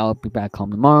when I'll be back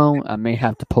home tomorrow. I may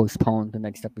have to postpone the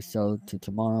next episode to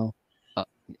tomorrow, uh,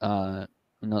 uh,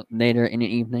 later in the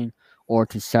evening, or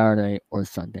to Saturday or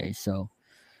Sunday. So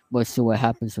we'll see what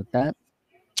happens with that.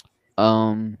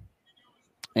 Um,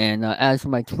 and as for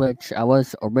my Twitch, I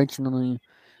was originally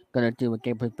gonna do a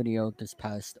gameplay video this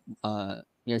past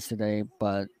yesterday,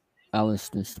 but I was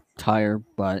just tired.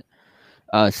 But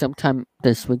sometime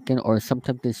this weekend or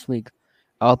sometime this week,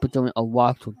 I'll be doing a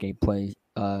walkthrough gameplay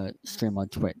stream on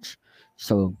Twitch.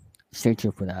 So stay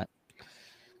tuned for that.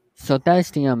 So that's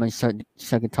the my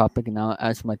second topic. Now,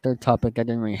 as my third topic, I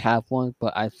didn't really have one,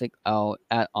 but I think I'll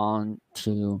add on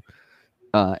to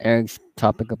Eric's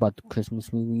topic about the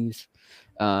Christmas movies.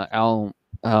 I'll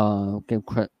give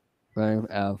credit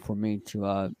for me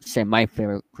to say my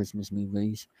favorite Christmas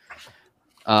movies.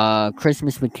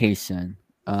 Christmas Vacation.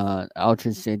 I'll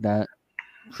just say that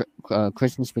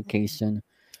Christmas Vacation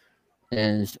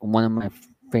is one of my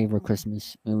favorite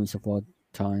Christmas movies of all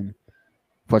time.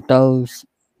 For those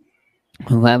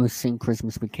who haven't seen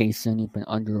Christmas Vacation, you've been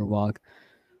under a rock.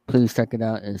 Please check it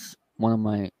out. It's one of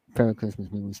my favorite Christmas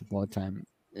movies of all time.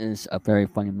 It's a very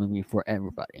funny movie for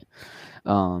everybody.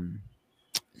 Um,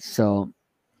 so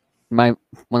my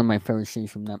one of my favorite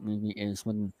scenes from that movie is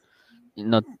when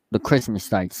the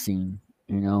Christmas light scene.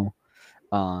 You know,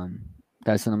 um,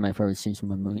 that's one of my favorite scenes from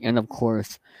the movie, and of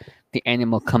course, the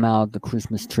animal come out of the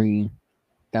Christmas tree.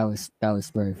 That was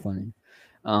very funny.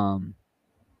 Um,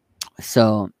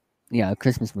 so yeah,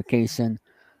 Christmas Vacation.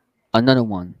 Another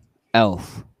one,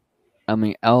 Elf. I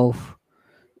mean, Elf.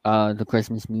 The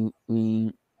Christmas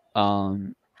movie.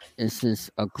 Um, it's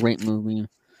just a great movie.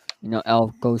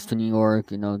 Elf goes to New York.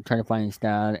 Try to find his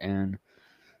dad,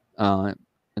 uh,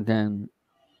 and then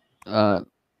uh,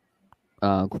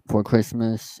 for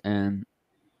Christmas, and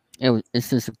it's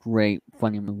just a great,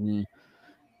 funny movie.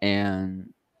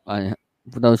 And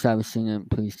for those who haven't seen it,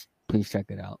 please check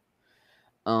it out.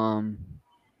 Um,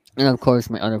 and of course,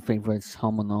 my other favorites,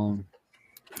 Home Alone.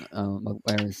 Like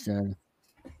Barry said.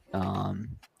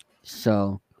 Um,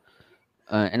 so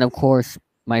and of course,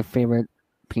 my favorite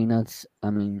Peanuts. I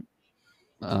mean,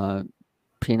 uh,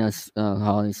 Peanuts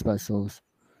holiday specials.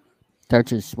 They're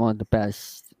just one of the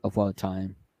best of all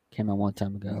time. Came out one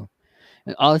time ago.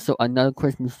 And also another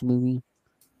Christmas movie,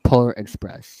 Polar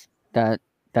Express. That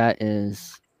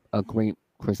is a great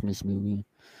Christmas movie.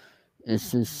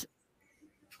 It's just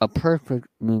a perfect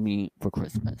movie for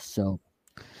Christmas. So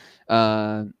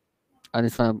uh, I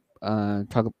just want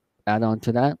to add on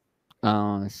to that.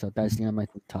 So that's the end of my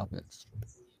topics.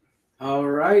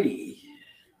 Alrighty.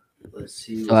 Let's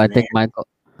see So what's next.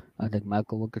 I think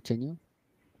Michael will continue,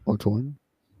 or Jordan.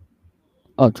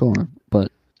 Oh, Jordan,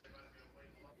 but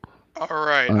All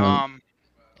right.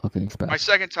 okay, it's My back.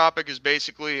 second topic is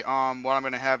basically what I'm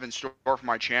going to have in store for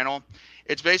my channel.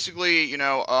 It's basically,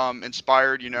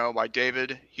 inspired, by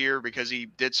David here because he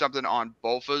did something on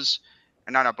Bofas,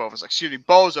 and not Bofas, excuse me,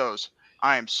 Bozos.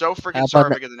 I am so How freaking about sorry if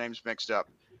the, I get the names mixed up.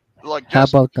 Like, how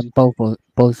just about them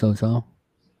bozos, huh?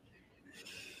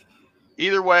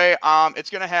 either way, it's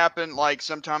gonna happen like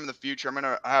sometime in the future. I'm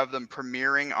gonna have them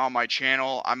premiering on my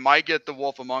channel. I might get The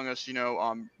Wolf Among Us,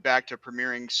 back to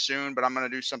premiering soon, but I'm gonna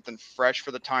do something fresh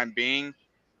for the time being.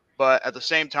 But at the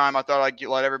same time, I thought I'd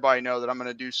let everybody know that I'm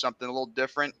gonna do something a little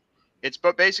different. It's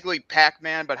but basically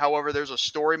Pac-Man, but however, there's a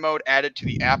story mode added to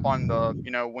the app on the,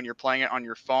 when you're playing it on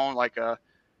your phone, like a,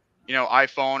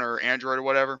 iPhone or Android or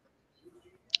whatever.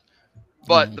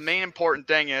 But the Nice. main important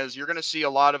thing is you're going to see a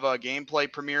lot of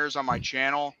gameplay premieres on my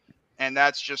channel, and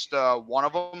that's just one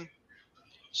of them.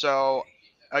 So,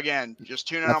 again, just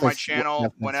tune in on my channel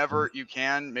That's whenever you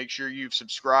can. Make sure you've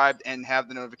subscribed and have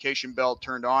the notification bell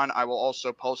turned on. I will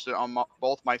also post it on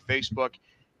both my Facebook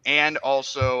and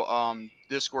also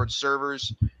Discord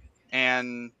servers.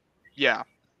 And yeah,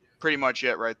 pretty much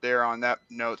it right there on that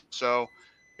note. So,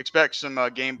 expect some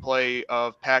gameplay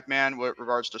of Pac Man with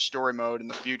regards to story mode in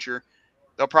the future.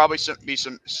 there'll probably be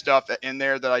some stuff in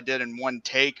there that I did in one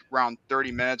take, around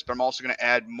 30 minutes. But I'm also going to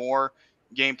add more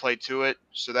gameplay to it,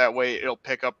 so that way it'll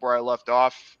pick up where I left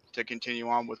off to continue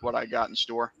on with what I got in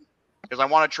store. Because I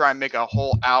want to try and make a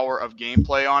whole hour of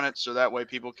gameplay on it, so that way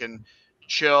people can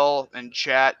chill and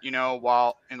chat,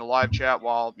 while in the live chat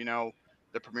while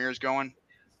the premiere is going.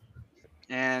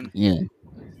 And Yeah.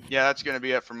 that's going to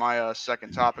be it for my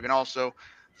second topic. And also,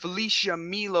 Felicia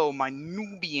Milo, my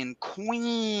Nubian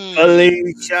queen.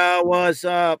 Felicia, what's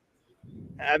up?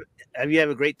 Have you had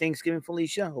a great Thanksgiving,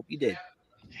 Felicia? Hope you did.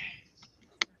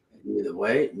 Either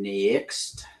way,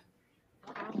 next.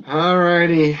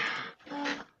 Alrighty.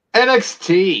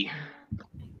 NXT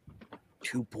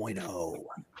 2.0.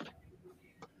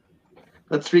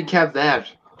 Let's recap that.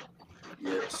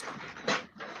 Yes.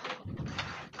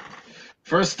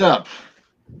 First up,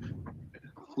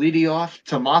 leading off,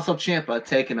 Tommaso Ciampa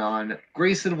taking on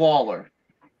Grayson Waller.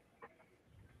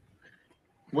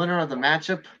 Winner of the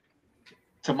matchup,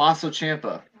 Tommaso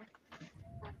Ciampa.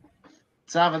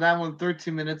 Top of that one,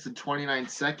 13 minutes and 29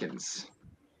 seconds.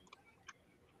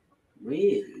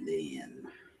 Really?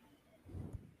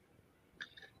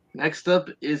 Next up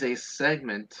is a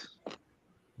segment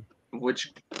in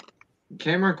which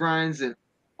Cameron Grimes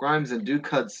and Duke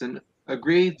Hudson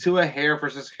agreed to a hair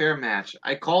versus hair match.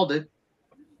 I called it.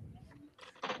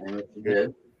 And you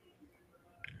did.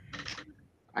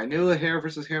 I knew a hair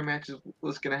versus hair match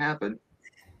was going to happen.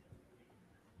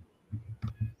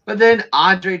 But then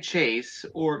Andre Chase,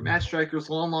 or Matt Striker's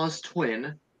long-lost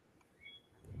twin,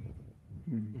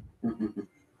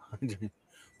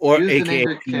 Or used AKA an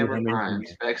angry Cameron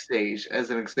Grimes backstage as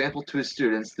an example to his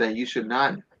students that you should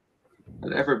not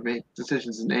ever make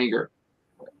decisions in anger.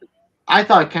 I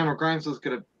thought Cameron Grimes was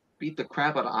going to beat the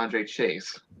crap out of Andre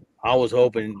Chase. I was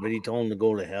hoping, but he told him to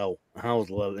go to hell. I was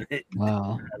loving it.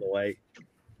 Wow. By the way.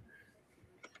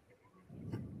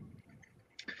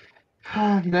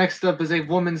 Next up is a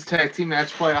women's tag team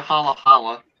match by a Holla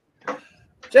Holla.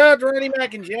 Shout out to Randy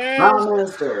Mack and Jazz. Prime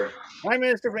Minister. Prime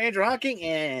Minister for Andrew Hawking,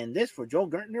 and this for Joel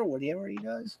Gertner, whatever he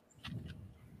does.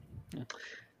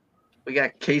 We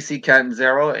got Casey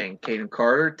Catanzaro and Caden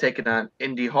Carter taking on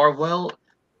Indy Hartwell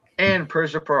and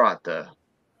Persia Parata.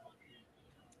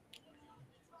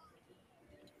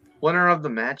 Winner of the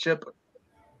matchup,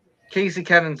 Casey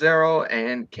Catanzaro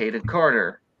and Caden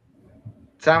Carter.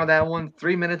 Time of that one,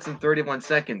 3 minutes and 31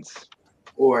 seconds.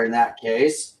 Or in that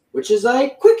case, which is a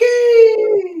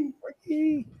quickie.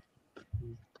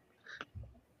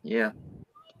 Yeah.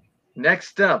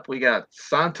 Next up, we got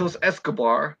Santos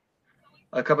Escobar,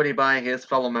 accompanied by his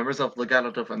fellow members of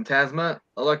Legado de Fantasma,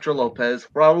 Electra Lopez,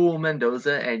 Raul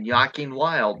Mendoza, and Joaquin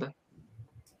Wild.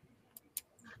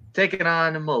 Taking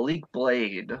on Malik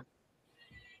Blade.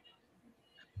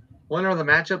 Winner of the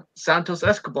matchup, Santos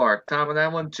Escobar. Time of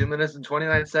that one, 2 minutes and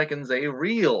 29 seconds. A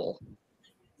reel.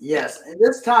 Yes, and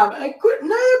this time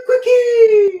another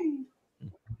quickie.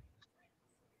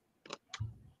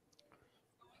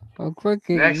 A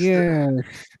quickie, Next. yes.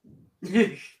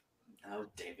 Oh,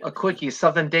 David. A quickie,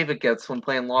 something David gets when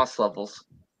playing Lost levels.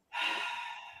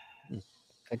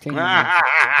 Continue.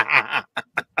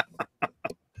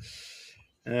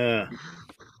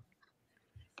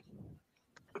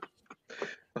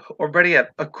 Or better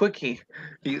yet, a quickie.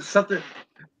 Something.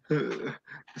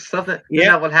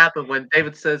 Yeah. What happened when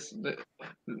David says,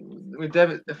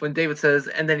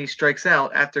 and then he strikes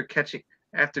out after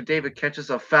David catches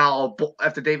a foul.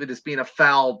 After David is being a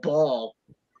foul ball.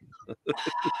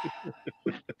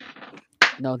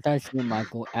 No, that's you,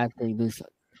 Michael, after you lose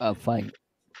a fight.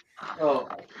 Oh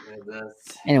my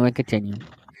goodness. Anyway, continue.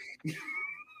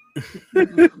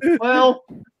 Well,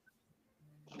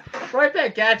 right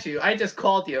back at you. I just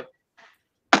called you.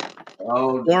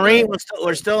 Oh, Maureen,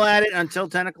 we're still at it until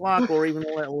 10 o'clock or even a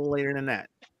little later than that.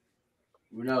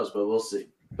 who knows? But we'll see.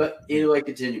 But either way,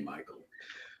 continue, Michael.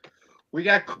 We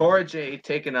got Cora Jade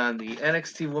taking on the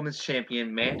NXT Women's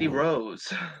Champion, Mandy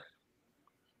Rose.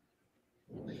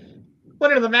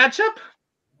 Winner of the matchup,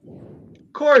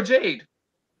 Cora Jade.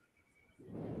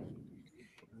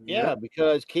 Yeah,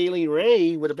 because Kaylee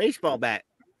Ray with a baseball bat.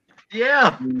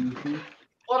 Yeah, Mm-hmm.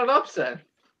 what an upset.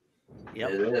 Yep.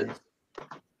 It is.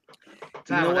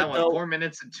 Time know on that what, one, though? 4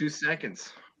 minutes and 2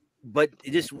 seconds. But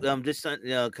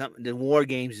the War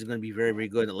Games is going to be very, very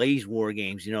good. The ladies' War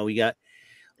Games, we got,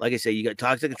 like I said, you got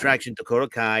Toxic Attraction, Dakota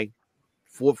Kai,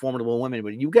 4 formidable women.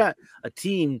 But you got a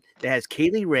team that has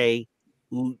Kaylee Ray,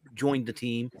 who joined the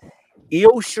team,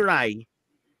 Io Shirai,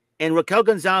 and Raquel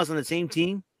Gonzalez on the same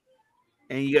team.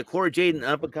 And you got Cora Jade, an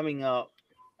up-and-coming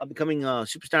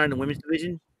superstar in the women's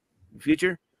division in the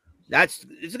future. It's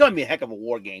going to be a heck of a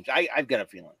War Games. I've got a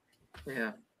feeling.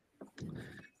 Yeah.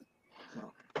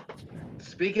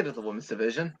 Speaking of the women's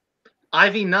division,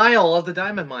 Ivy Nile of the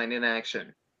Diamond Mine in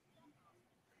action.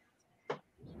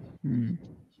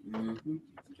 Mm-hmm.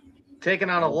 Taking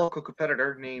on a local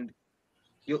competitor named.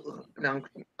 Now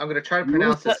I'm going to try to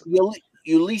pronounce this.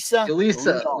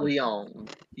 Ulisa Leon.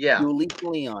 Yeah. Ulisa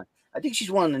Leon. I think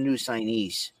she's one of the new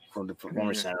signees from the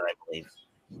Performance Center, I believe.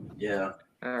 Yeah.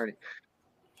 Alrighty.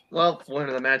 Well, winner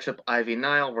of the matchup, Ivy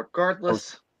Nile,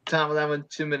 regardless. Time of that one,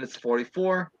 2 minutes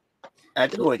 44.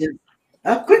 At the quick.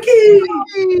 A quickie!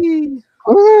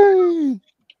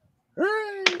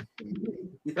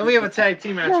 Then we have a tag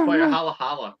team match for your Holla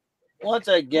Holla. Once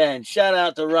again, shout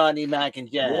out to Rodney Mack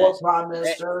and Jazz. More Prime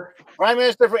Minister. Prime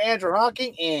Minister for Andrew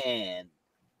Hawking and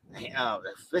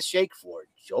Fifth Shake for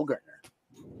Joe Gertner.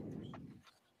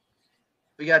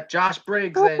 We got Josh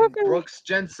Briggs and Brooks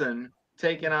Jensen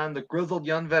taking on the Grizzled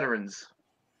Young Veterans.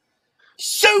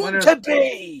 Soon to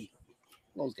be!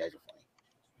 Those guys are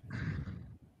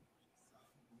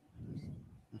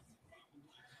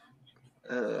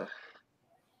funny.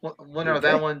 Winner of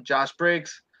that one, Josh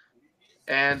Briggs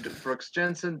and Brooks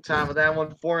Jensen. Time of that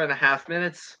one, 4.5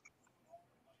 minutes.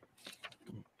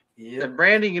 Yep. And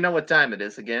Brandon, you know what time it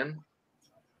is again.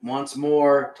 Once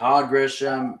more, Todd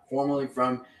Grisham, formerly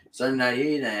from Sunday Night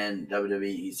Heat and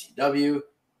WWE ECW.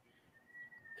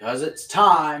 Because it's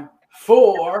time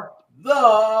for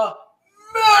the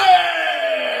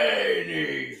main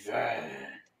event.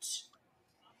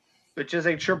 Which is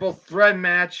a triple threat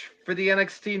match for the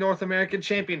NXT North American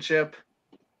Championship.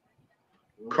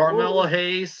 Carmelo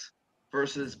Hayes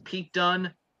versus Pete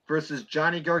Dunne versus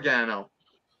Johnny Gargano.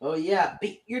 Oh, yeah.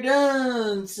 Pete, you're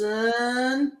done,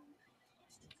 son.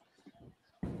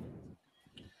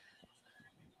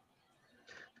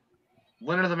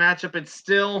 Winner of the matchup, it's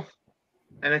still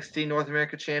NXT North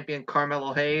America Champion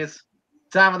Carmelo Hayes.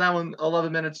 Time of that one,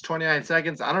 11 minutes, 29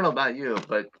 seconds. I don't know about you,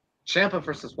 but Ciampa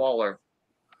versus Waller.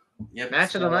 Yep,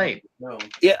 match of the night. No.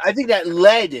 Yeah, I think that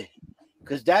led,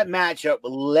 because that matchup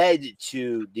led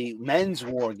to the men's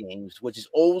war games, which is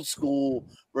old school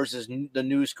versus the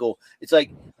new school. It's like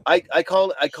I call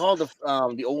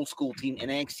the old school team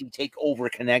NXT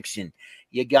Takeover Connection.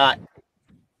 You got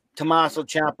Tommaso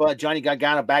Ciampa, Johnny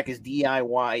Gargano back as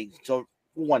DIY, so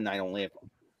one night only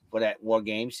for that war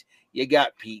games. You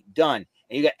got Pete Dunne,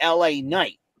 and you got LA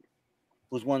Knight,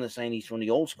 who's one of the signees from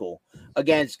the old school,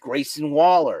 against Grayson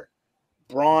Waller,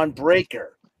 Braun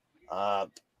Breaker,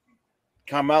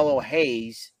 Carmelo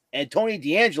Hayes, and Tony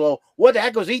D'Angelo. What the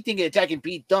heck was he thinking attacking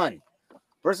Pete Dunne?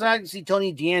 First, I can see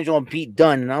Tony D'Angelo and Pete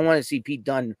Dunne, and I want to see Pete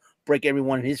Dunne break every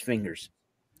one of his fingers.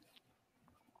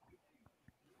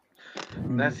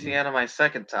 That's the end of my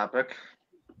second topic.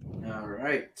 All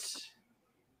right.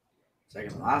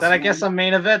 Second last Then I one. guess I'm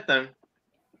main event then.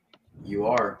 You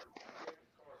are.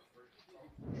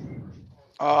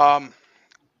 I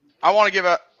want to give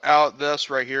out this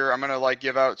right here. I'm going to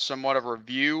give out somewhat of a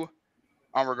review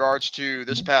on regards to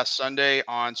this past Sunday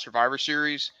on Survivor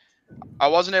Series. I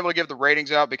wasn't able to give the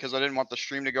ratings out because I didn't want the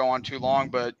stream to go on too long,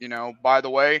 but by the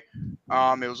way,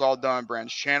 it was all done on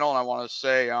Brandon's channel, and I want to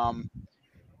say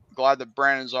glad that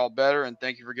Brandon's all better, and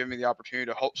thank you for giving me the opportunity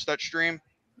to host that stream.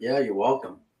 Yeah, you're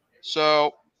welcome.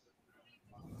 So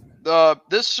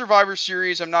this Survivor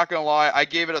Series, I'm not going to lie, I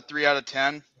gave it a 3 out of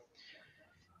 10.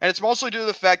 And it's mostly due to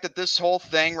the fact that this whole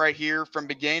thing right here, from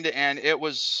beginning to end, it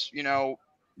was,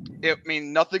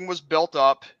 nothing was built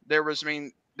up. There was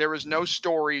no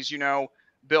stories,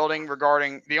 building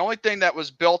regarding. The only thing that was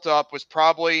built up was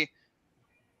probably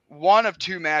one of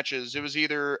two matches. It was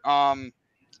either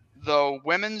the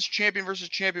women's champion versus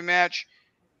champion match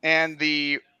and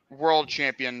the world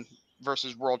champion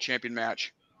versus world champion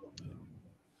match.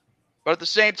 But at the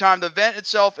same time, the event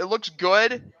itself, it looks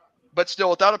good, but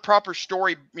still without a proper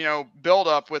story, build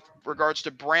up with regards to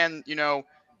brand,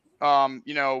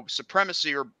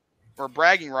 supremacy or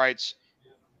bragging rights,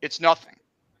 it's nothing.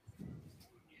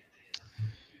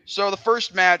 So the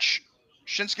first match,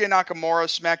 Shinsuke Nakamura,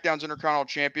 SmackDown's Intercontinental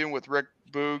Champion with Rick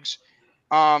Boogs,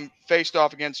 faced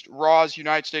off against Raw's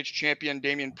United States Champion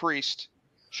Damian Priest.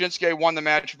 Shinsuke won the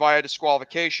match via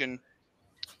disqualification.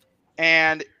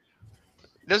 And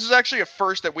this is actually a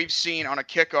first that we've seen on a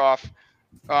kickoff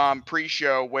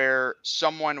pre-show where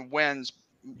someone wins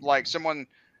by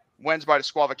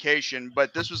disqualification,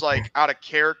 but this was out of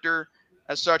character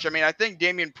as such. I mean, I think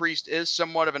Damian Priest is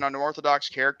somewhat of an unorthodox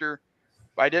character,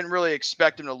 but I didn't really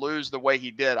expect him to lose the way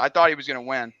he did. I thought he was going to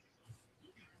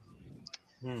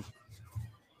win.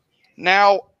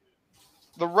 Now,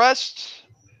 the rest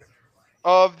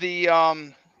of the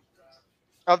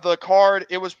card,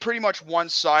 it was pretty much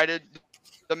one-sided.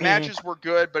 The matches were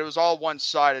good, but it was all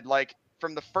one-sided.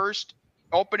 From the first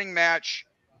opening match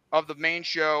of the main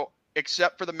show,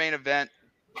 except for the main event,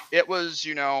 it was,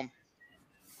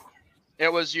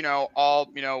 all,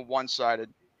 one-sided.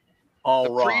 All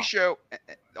The raw. pre-show,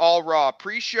 all Raw.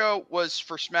 Pre-show was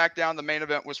for SmackDown. The main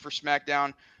event was for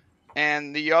SmackDown.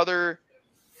 And the other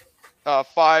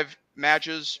 5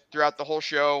 matches throughout the whole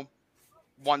show,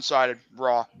 one-sided,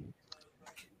 Raw.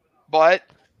 But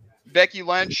Becky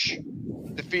Lynch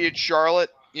defeated Charlotte.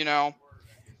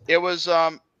 It was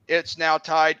it's now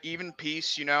tied even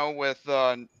piece. With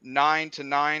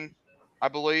 9-9, I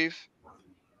believe.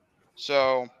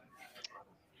 So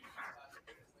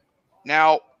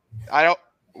now I don't.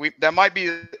 That might be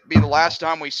the last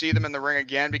time we see them in the ring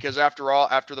again, because after all,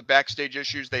 after the backstage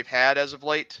issues they've had as of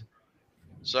late,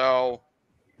 so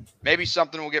maybe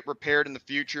something will get repaired in the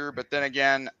future. But then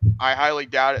again, I highly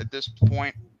doubt it at this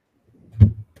point.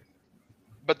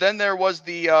 But then there was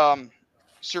the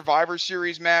Survivor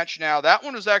Series match. Now that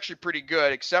one was actually pretty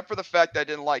good, except for the fact that I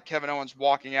didn't like Kevin Owens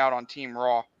walking out on Team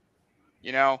Raw.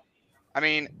 I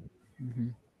mean, Mm-hmm.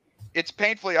 it's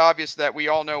painfully obvious that we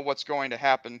all know what's going to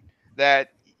happen.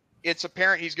 That it's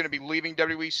apparent he's going to be leaving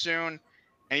WWE soon,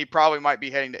 and he probably might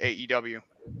be heading to AEW.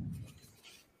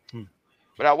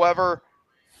 But however,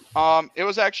 it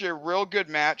was actually a real good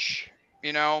match.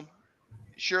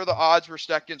 Sure, the odds were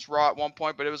stacked against Raw at one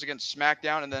point, but it was against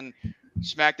SmackDown, and then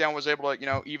SmackDown was able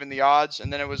to, even the odds,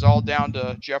 and then it was all down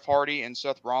to Jeff Hardy and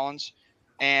Seth Rollins.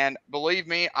 And believe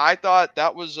me, I thought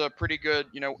that was a pretty good,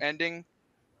 ending,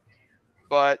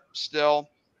 but still.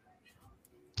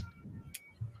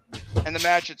 And the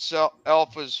match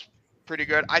itself was pretty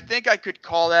good. I think I could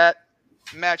call that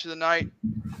match of the night,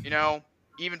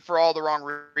 even for all the wrong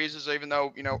reasons, even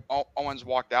though, Owens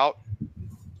walked out.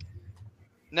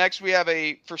 Next, we have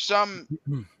for some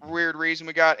weird reason,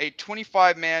 we got a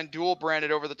 25-man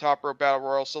dual-branded over-the-top rope battle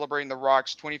royal celebrating The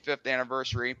Rock's 25th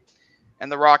anniversary,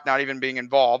 and The Rock not even being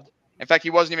involved. In fact, he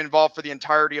wasn't even involved for the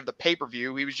entirety of the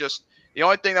pay-per-view. He was just, the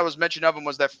only thing that was mentioned of him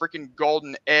was that freaking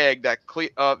golden egg, that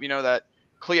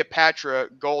Cleopatra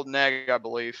golden egg, I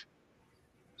believe.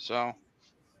 So,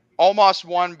 almost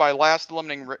won by last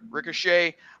eliminating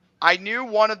Ricochet. I knew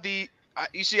one of the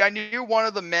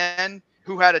men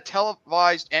who had a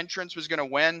televised entrance was going to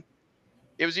win.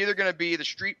 It was either going to be the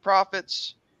Street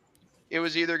Profits, it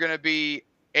was either going to be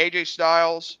AJ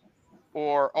Styles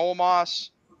or Omos,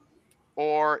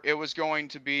 or it was going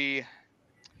to be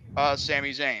Sami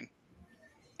Zayn.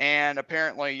 And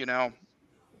apparently,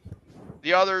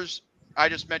 the others I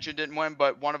just mentioned didn't win,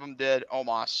 but one of them did,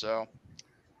 Omos. So,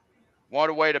 what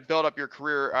a way to build up your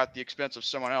career at the expense of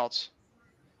someone else.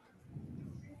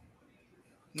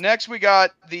 Next, we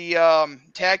got the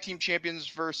tag team champions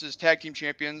versus tag team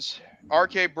champions,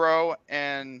 RK Bro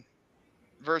and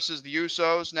versus the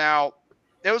Usos. Now,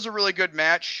 it was a really good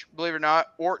match, believe it or not.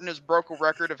 Orton has broke a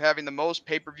record of having the most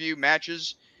pay-per-view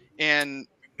matches in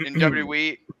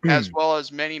WWE, as well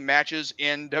as many matches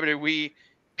in WWE,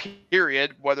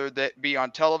 period, whether that be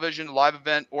on television, live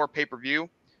event, or pay-per-view.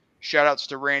 Shout-outs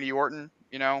to Randy Orton.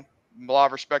 A lot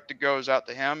of respect that goes out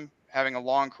to him, having a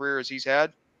long career as he's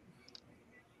had.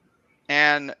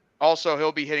 And also,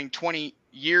 he'll be hitting 20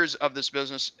 years of this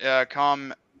business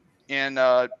come in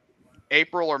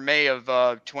April or May of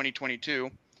 2022.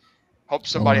 Hope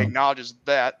somebody acknowledges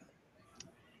that.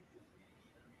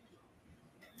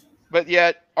 But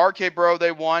yet, RK Bro,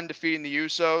 they won, defeating the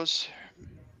Usos.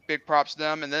 Big props to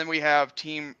them. And then we have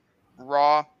Team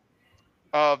Raw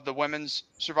of the Women's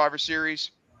Survivor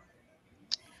Series.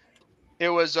 It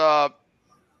was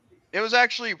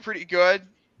actually pretty good.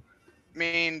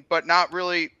 But not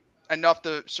really enough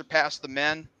to surpass the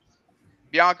men.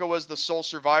 Bianca was the sole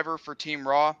survivor for Team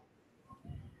Raw.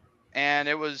 And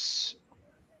it was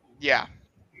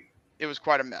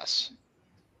quite a mess.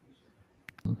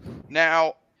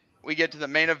 Now, we get to the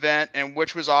main event, and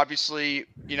which was obviously,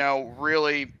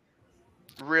 really,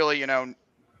 really,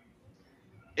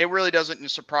 it really doesn't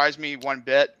surprise me one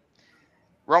bit.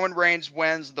 Roman Reigns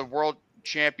wins the world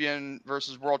champion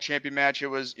versus world champion match. It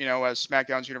was, as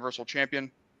SmackDown's Universal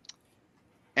Champion.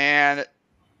 And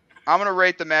I'm going to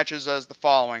rate the matches as the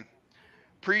following.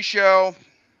 Pre-show,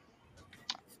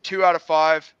 2 out of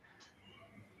 5.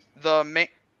 The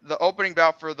opening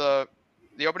bout for the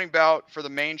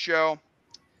main show,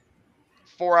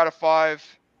 4 out of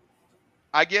 5.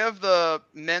 I give the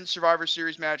men's Survivor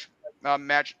Series match of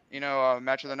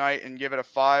the night and give it a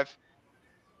 5.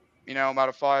 Out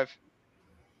of 5.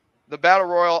 The Battle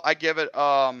Royal, I give it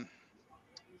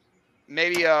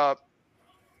maybe a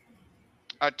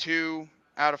 2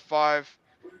 out of 5.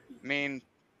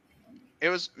 It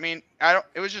was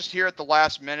just here at the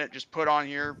last minute, just put on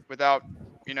here without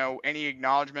any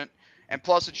acknowledgement, and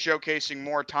plus it's showcasing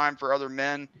more time for other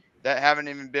men that haven't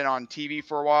even been on TV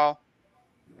for a while.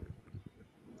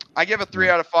 I give a 3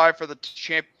 out of 5 for the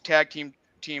tag team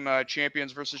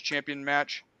champions versus champion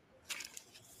match.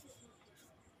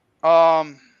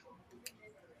 A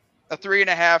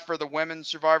 3.5 for the women's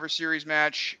Survivor Series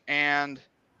match, and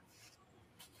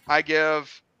I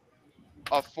give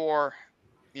a 4,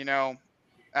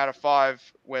 out of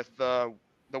 5 with the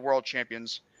world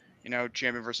champions,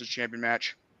 champion versus champion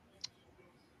match.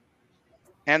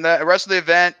 And the rest of the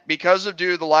event, because of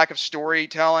due to the lack of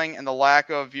storytelling and the lack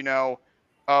of,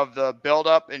 of the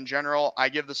build-up in general, I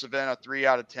give this event a 3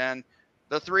 out of 10.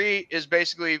 The 3 is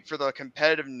basically for the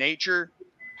competitive nature.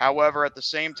 However, at the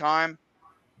same time,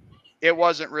 it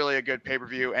wasn't really a good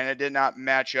pay-per-view, and it did not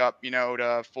match up,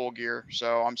 to Full Gear.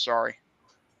 So I'm sorry.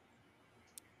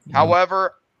 Yeah.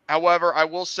 However, I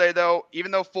will say though, even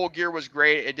though Full Gear was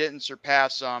great, it didn't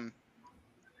surpass All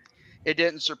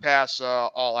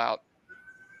Out.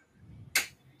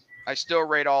 I still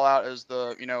rate All Out as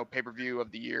the pay-per-view of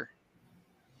the year.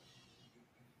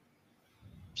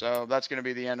 So that's going to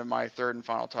be the end of my third and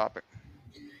final topic.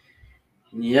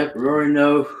 Yep, we already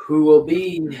know who will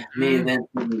be main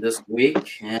eventing this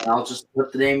week, and I'll just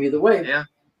put the name either way. Yeah.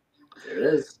 There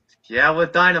it is. Yeah,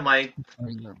 with Dynamite.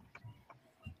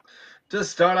 To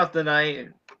start off the night,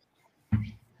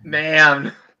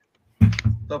 man,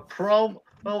 the promo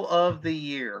of the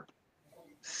year,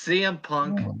 CM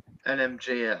Punk and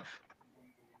MJF.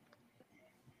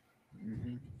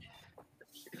 Mm-hmm.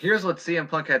 Here's what CM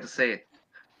Punk had to say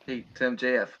to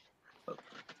MJF.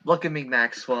 Look at me,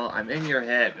 Maxwell. I'm in your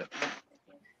head.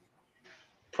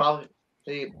 Probably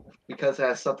because it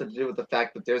has something to do with the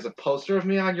fact that there's a poster of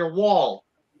me on your wall.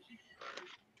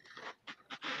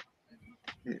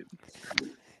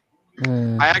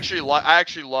 I actually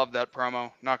love that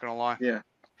promo. Not gonna lie. Yeah.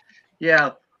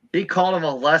 Yeah. He called him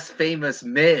a less famous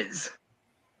Miz.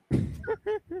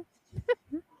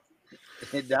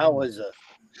 That was a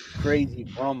crazy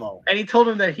promo. And he told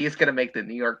him that he's going to make the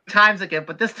New York Times again,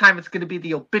 but this time it's going to be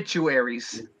the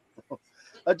obituaries.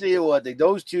 I'll tell you what,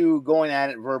 those two going at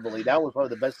it verbally, that was probably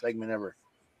the best segment ever.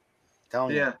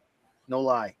 Telling you. No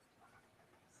lie.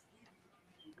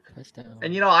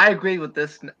 And I agree with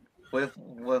this, with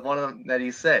one of them that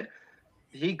he said.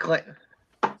 MJF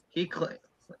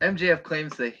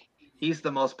claims that he's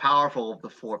the most powerful of the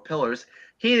 4 pillars.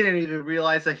 He didn't even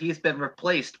realize that he's been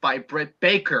replaced by Britt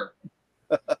Baker.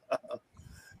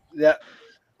 Yeah,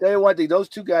 tell you one thing, those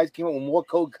two guys came up with more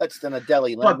cold cuts than a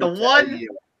deli. But the one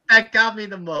that got me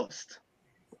the most,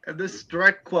 and this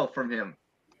direct quote from him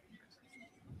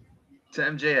to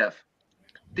MJF: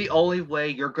 "The only way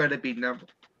you're going to be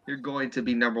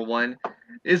number one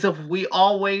is if we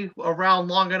all wait around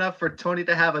long enough for Tony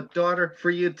to have a daughter for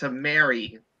you to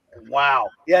marry." Wow.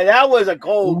 Yeah, that was a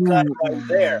cold cut right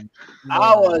there.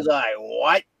 I was like,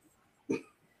 what?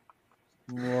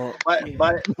 Well, by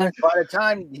the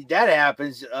time that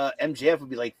happens, MJF would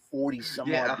be like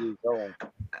 40-some odd years old.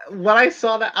 When I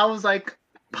saw that, I was like,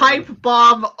 pipe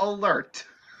bomb alert.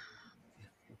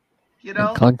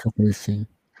 Controversy.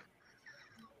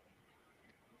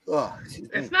 Oh,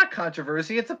 it's not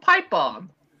controversy. It's a pipe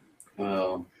bomb.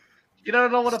 Oh. You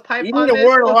don't know what a pipe you bomb need is? a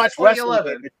word to watch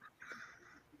wrestling.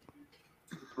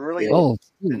 Really to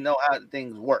know how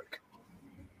things work.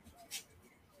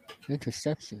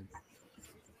 Interception.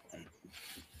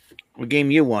 What game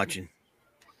you watching?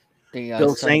 The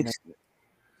Bill Saints.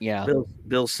 Yeah.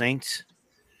 Bill Saints.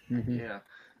 Mm-hmm. Yeah.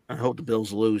 I hope the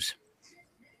Bills lose.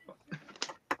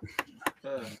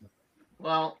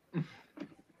 Well,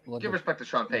 give respect to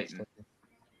Sean Payton.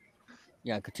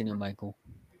 Yeah, continue, Michael.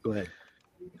 Go ahead.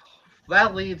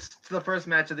 That leads to the first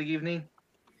match of the evening.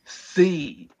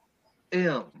 CM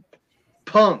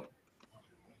Punk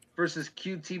versus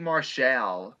QT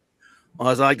Marshall. Or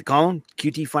as I like to call him,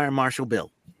 QT Fire Marshal Bill.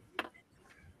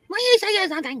 Will you say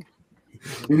something?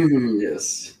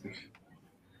 Yes.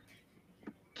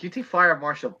 QT Fire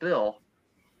Marshal Bill.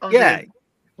 Yeah.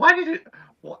 Why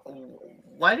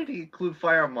did he include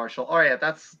Fire Marshal? Oh yeah,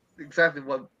 that's exactly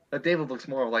what David looks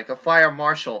more like, a Fire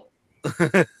Marshal.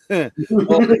 Well,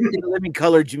 the living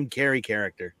color Jim Carrey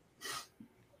character.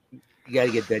 You got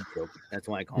to get dead killed. That's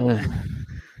why I call him.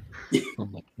 Oh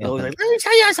my I was God. like, Let me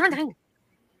tell you something.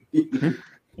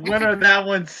 Winner of that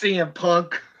one, CM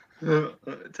Punk.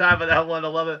 Time of that one,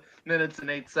 11 minutes and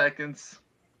 8 seconds.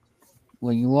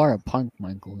 Well, you are a punk,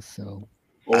 Michael, so.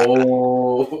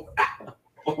 Oh.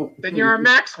 Then you're a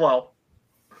Maxwell.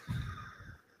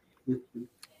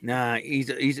 nah,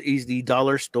 he's the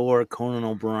dollar store Conan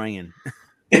O'Brien.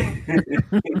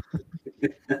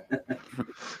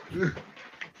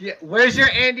 Yeah, where's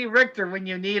your Andy Richter when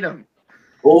you need him?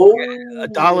 Oh, A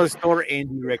dollar store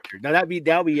Andy Richter. Now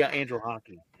that'll be Andrew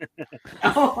Hawking.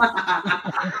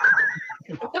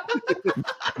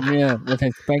 Yeah, with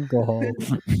a sprinkle hole.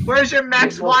 Where's your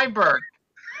Max Weinberg?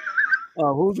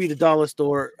 Who would be the dollar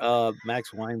store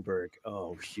Max Weinberg?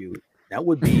 Oh shoot. That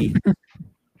would be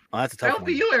that's a tough That would one.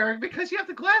 be you, Eric, because you have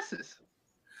the glasses.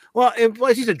 Well, and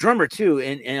plus he's a drummer too,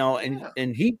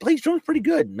 and he plays drums pretty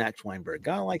good, Max Weinberg.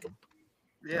 Gotta like him.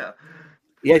 Yeah.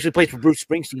 He actually plays for Bruce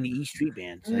Springsteen, the E Street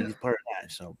Band, so he's part of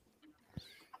that. So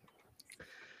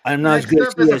I'm not as good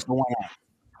as he is the one out.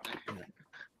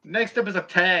 Next up is a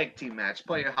tag team match.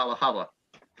 Play a holla holla.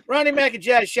 Ronnie Mac and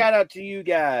Jazz, shout out to you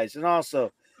guys, and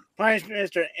also Prime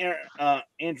Minister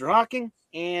Andrew Hawking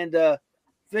and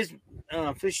fish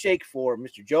shake for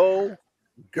Mr. Joe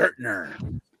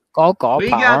Gertner. Go We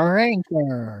Power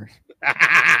Rangers.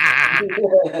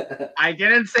 I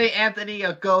didn't say Anthony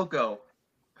Ogogo.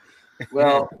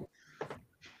 well,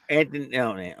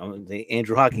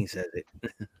 Andrew Hawking says it.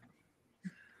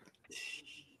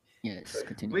 Yes,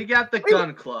 continue. We got the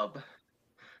Gun Club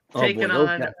taking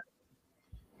boy,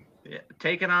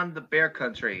 taking on the Bear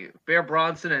Country, Bear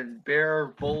Bronson and Bear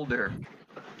Boulder.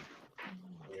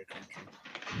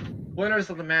 Winners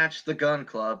of the match, the Gun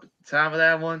Club. Time of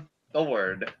that one, the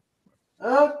word.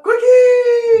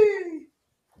 quickie.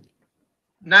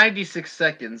 96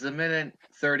 seconds, a minute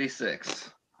 36.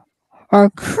 A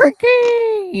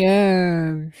cricket.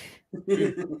 Yes.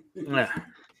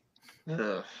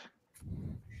 Ugh.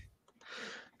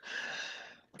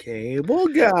 Cable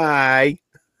guy.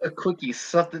 A quickie,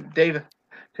 something David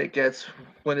gets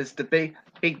when his debate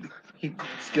he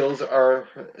skills are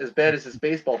as bad as his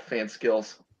baseball fan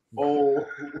skills. Oh,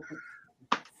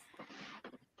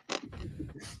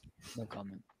 No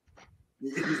comment.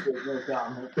 no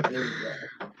comment. There you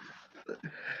go.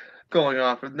 Going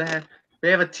on from that,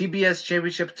 they have a TBS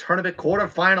Championship Tournament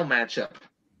quarterfinal matchup.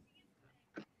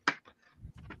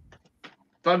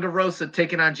 Thunder Rosa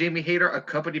taking on Jamie Hayter,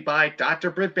 accompanied by Dr.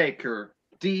 Britt Baker,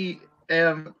 DMD.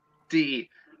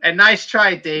 And nice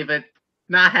try, David.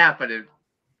 Not happening.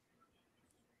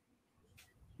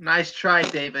 Nice try,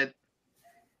 David.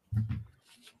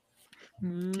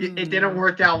 It didn't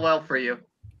work out well for you.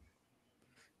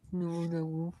 No, that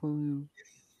won't for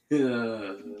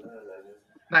you.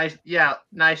 Nice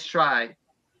try.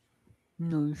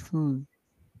 No, it's fine.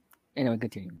 Anyway,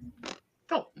 continue.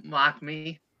 Don't mock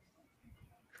me.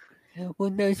 Well,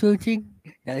 that's what you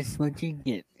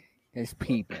get. That's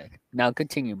payback. Now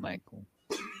continue, Michael.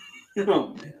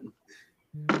 Oh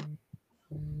man.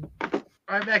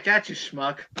 Right back at you,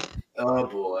 schmuck. Oh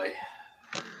boy.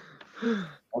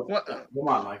 What? Come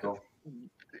on, Michael.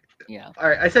 Yeah. All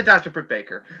right, I said Dr. Britt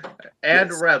Baker and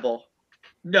Yes. Rebel.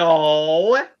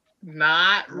 No,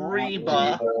 not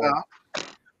Reba.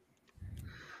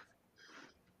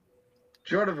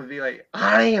 Jordan would be like,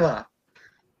 Reba.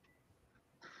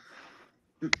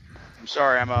 I'm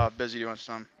sorry, I'm busy doing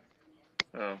some.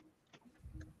 Oh.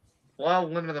 Well,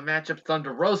 winner of the matchup,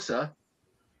 Thunder Rosa.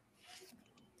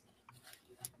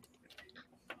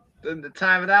 Then the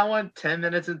time of that one, 10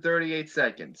 minutes and 38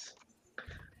 seconds.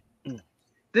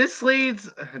 This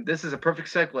is a perfect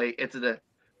segue into the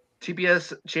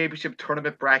TBS Championship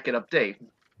Tournament bracket update.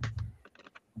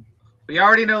 We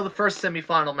already know the first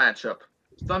semifinal matchup.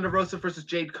 Thunder Rosa versus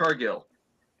Jade Cargill.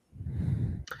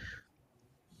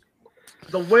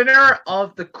 The winner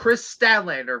of the Chris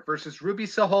Statlander versus Ruby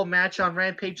Soho match on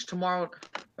Rampage tomorrow,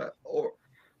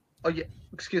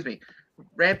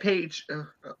 Rampage.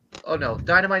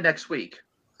 Dynamite next week.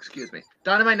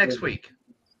 Dynamite next week.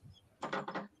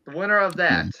 The winner of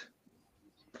that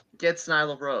gets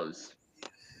Nyla Rose.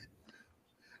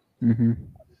 Mm-hmm.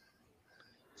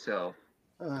 So,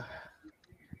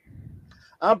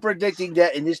 I'm predicting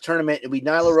that in this tournament, it'll be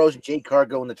Nyla Rose and Jade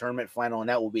Cargill in the tournament final, and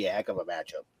that will be a heck of a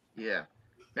matchup. yeah.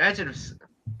 Imagine if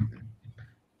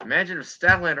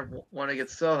Statlander won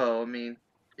against Soho. I mean,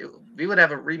 we would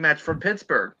have a rematch from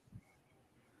Pittsburgh.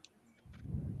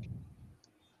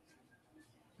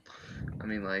 I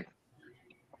mean, like,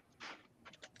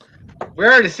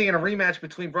 we're already seeing a rematch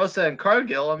between Rosa and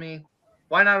Cargill. I mean,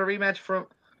 why not a rematch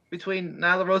between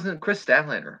Nyla Rose and Chris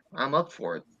Statlander? I'm up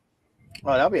for it.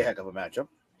 Oh, that'll be a heck of a matchup.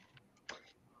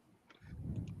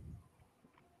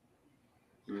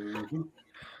 Mm-hmm.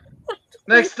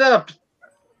 Next up,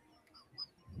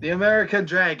 the American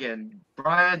Dragon,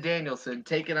 Bryan Danielson,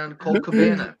 taking on Colt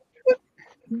Cabana.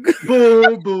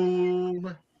 Boom,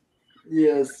 boom.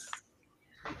 Yes.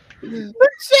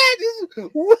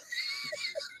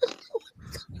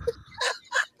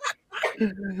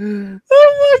 Oh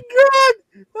my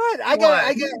God! What? I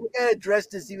gotta address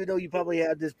this, even though you probably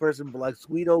have this person blocked.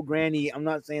 Sweet old granny. I'm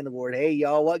not saying the word. Hey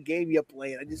y'all, what game you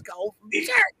playing? I just got home from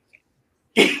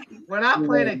church. We're not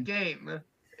playing a game.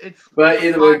 It's But a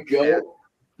either way, podcast. go.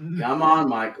 Come on,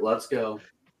 Mike. Let's go.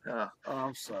 Oh,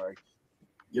 I'm sorry.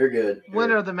 You're good.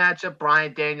 Winner of the matchup,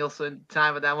 Brian Danielson.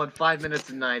 Time of that one, 5 minutes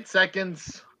and 9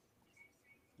 seconds.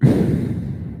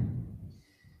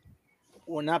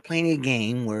 We're not playing a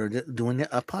game. We're doing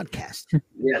a podcast.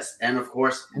 Yes, and of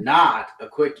course, not a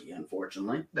quickie,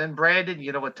 unfortunately. Then Brandon,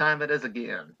 you know what time it is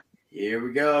again. Here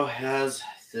we go.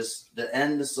 To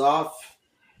end this off,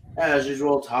 as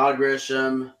usual, Todd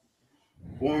Grisham,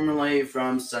 formerly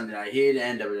from Sunday Night Heat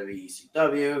and WWE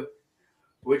ECW,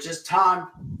 which is time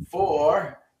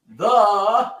for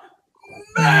the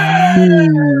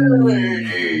main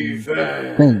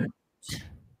event.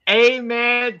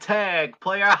 A-man tag.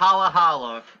 Player holla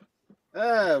holla.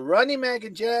 Rodney Mac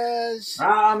and Jazz.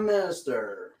 I'm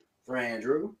Mr.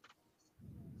 Frandrew.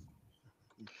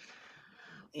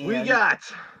 We got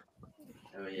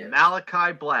Oh, yes.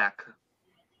 Malachi Black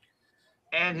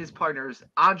and his partners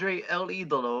Andre El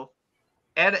Idolo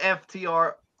and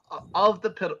FTR of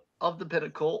the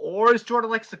Pinnacle, or as Jordan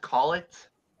likes to call it,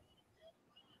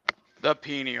 The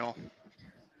Penial.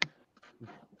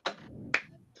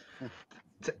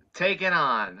 taking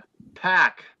on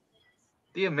Pac,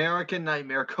 the American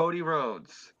Nightmare, Cody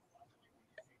Rhodes,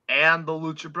 and the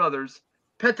Lucha Brothers,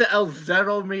 Penta El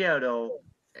Zero Miedo,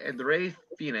 and Rey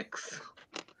Phoenix.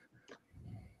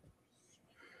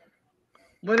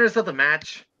 Winners of the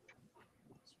match,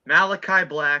 Malachi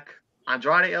Black,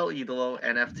 Andrade El Idolo,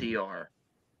 and FTR.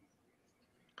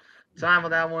 Time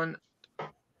on that one,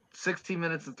 16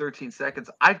 minutes and 13 seconds.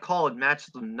 I'd call it match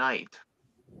of the night.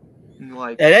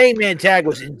 Like, That A-man tag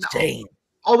was insane.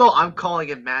 although I'm calling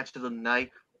it match of the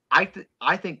night, I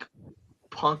think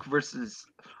Punk versus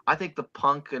the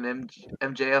Punk and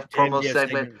MJF promo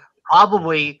segment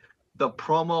probably the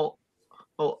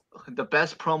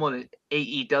best promo in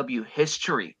AEW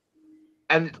history,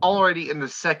 and it's already in the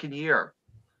second year.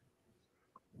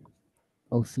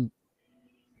 Oh shoot.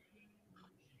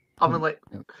 I mean, like,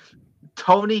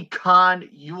 Tony Khan,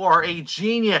 you are a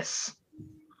genius.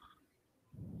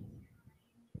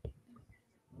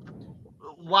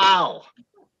 Wow.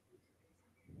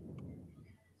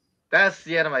 That's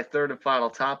the end of my third and final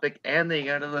topic and the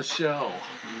end of the show.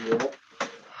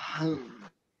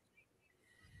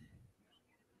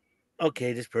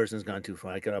 Okay, this person's gone too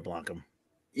far. I gotta block him.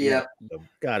 Yeah.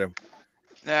 Got him.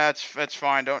 That's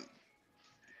fine. Don't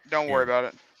worry about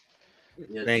it.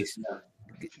 Yes, Thanks. yeah.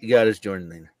 You got us, Jordan.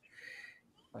 Then.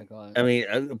 My God. I mean,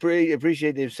 I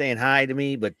appreciate them saying hi to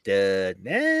me, but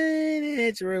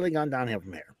it's really gone downhill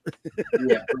from here.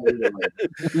 Yeah.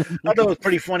 I thought it was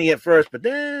pretty funny at first, but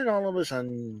then all of a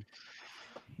sudden,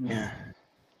 yeah.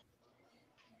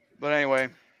 But anyway,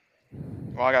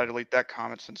 well, I gotta delete that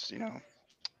comment since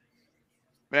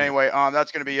But anyway,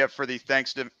 that's gonna be it for the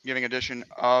Thanksgiving edition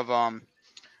of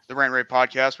the Rant N Rave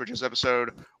Podcast, which is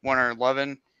episode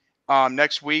 111.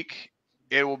 Next week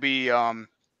it'll be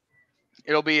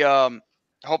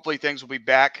hopefully things will be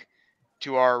back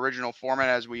to our original format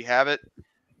as we have it.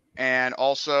 And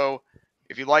also,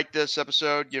 if you like this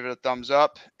episode, give it a thumbs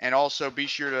up, and also be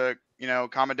sure to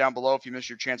comment down below if you missed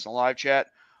your chance in the live chat.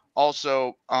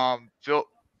 Also,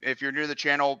 if you're new to the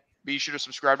channel, be sure to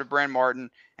subscribe to Brand Martin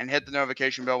and hit the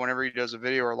notification bell whenever he does a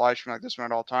video or a live stream like this one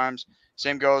at all times.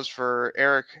 Same goes for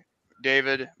Eric,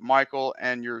 David, Michael,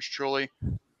 and yours truly.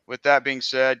 With that being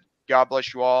said, God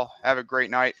bless you all. Have a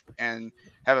great night and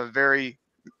have a very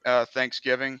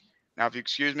Thanksgiving. Now, if you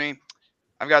excuse me,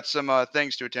 I've got some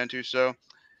things to attend to. So,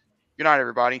 good night,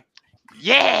 everybody.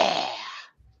 Yeah.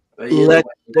 Let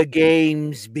the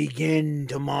games begin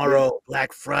tomorrow,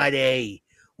 Black Friday.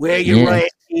 Wear your right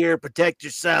ear, protect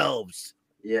yourselves.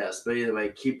 Yes, but either way,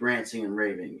 keep ranting and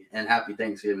raving. And happy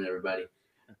Thanksgiving, everybody.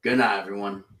 Good night,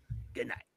 everyone. Good night.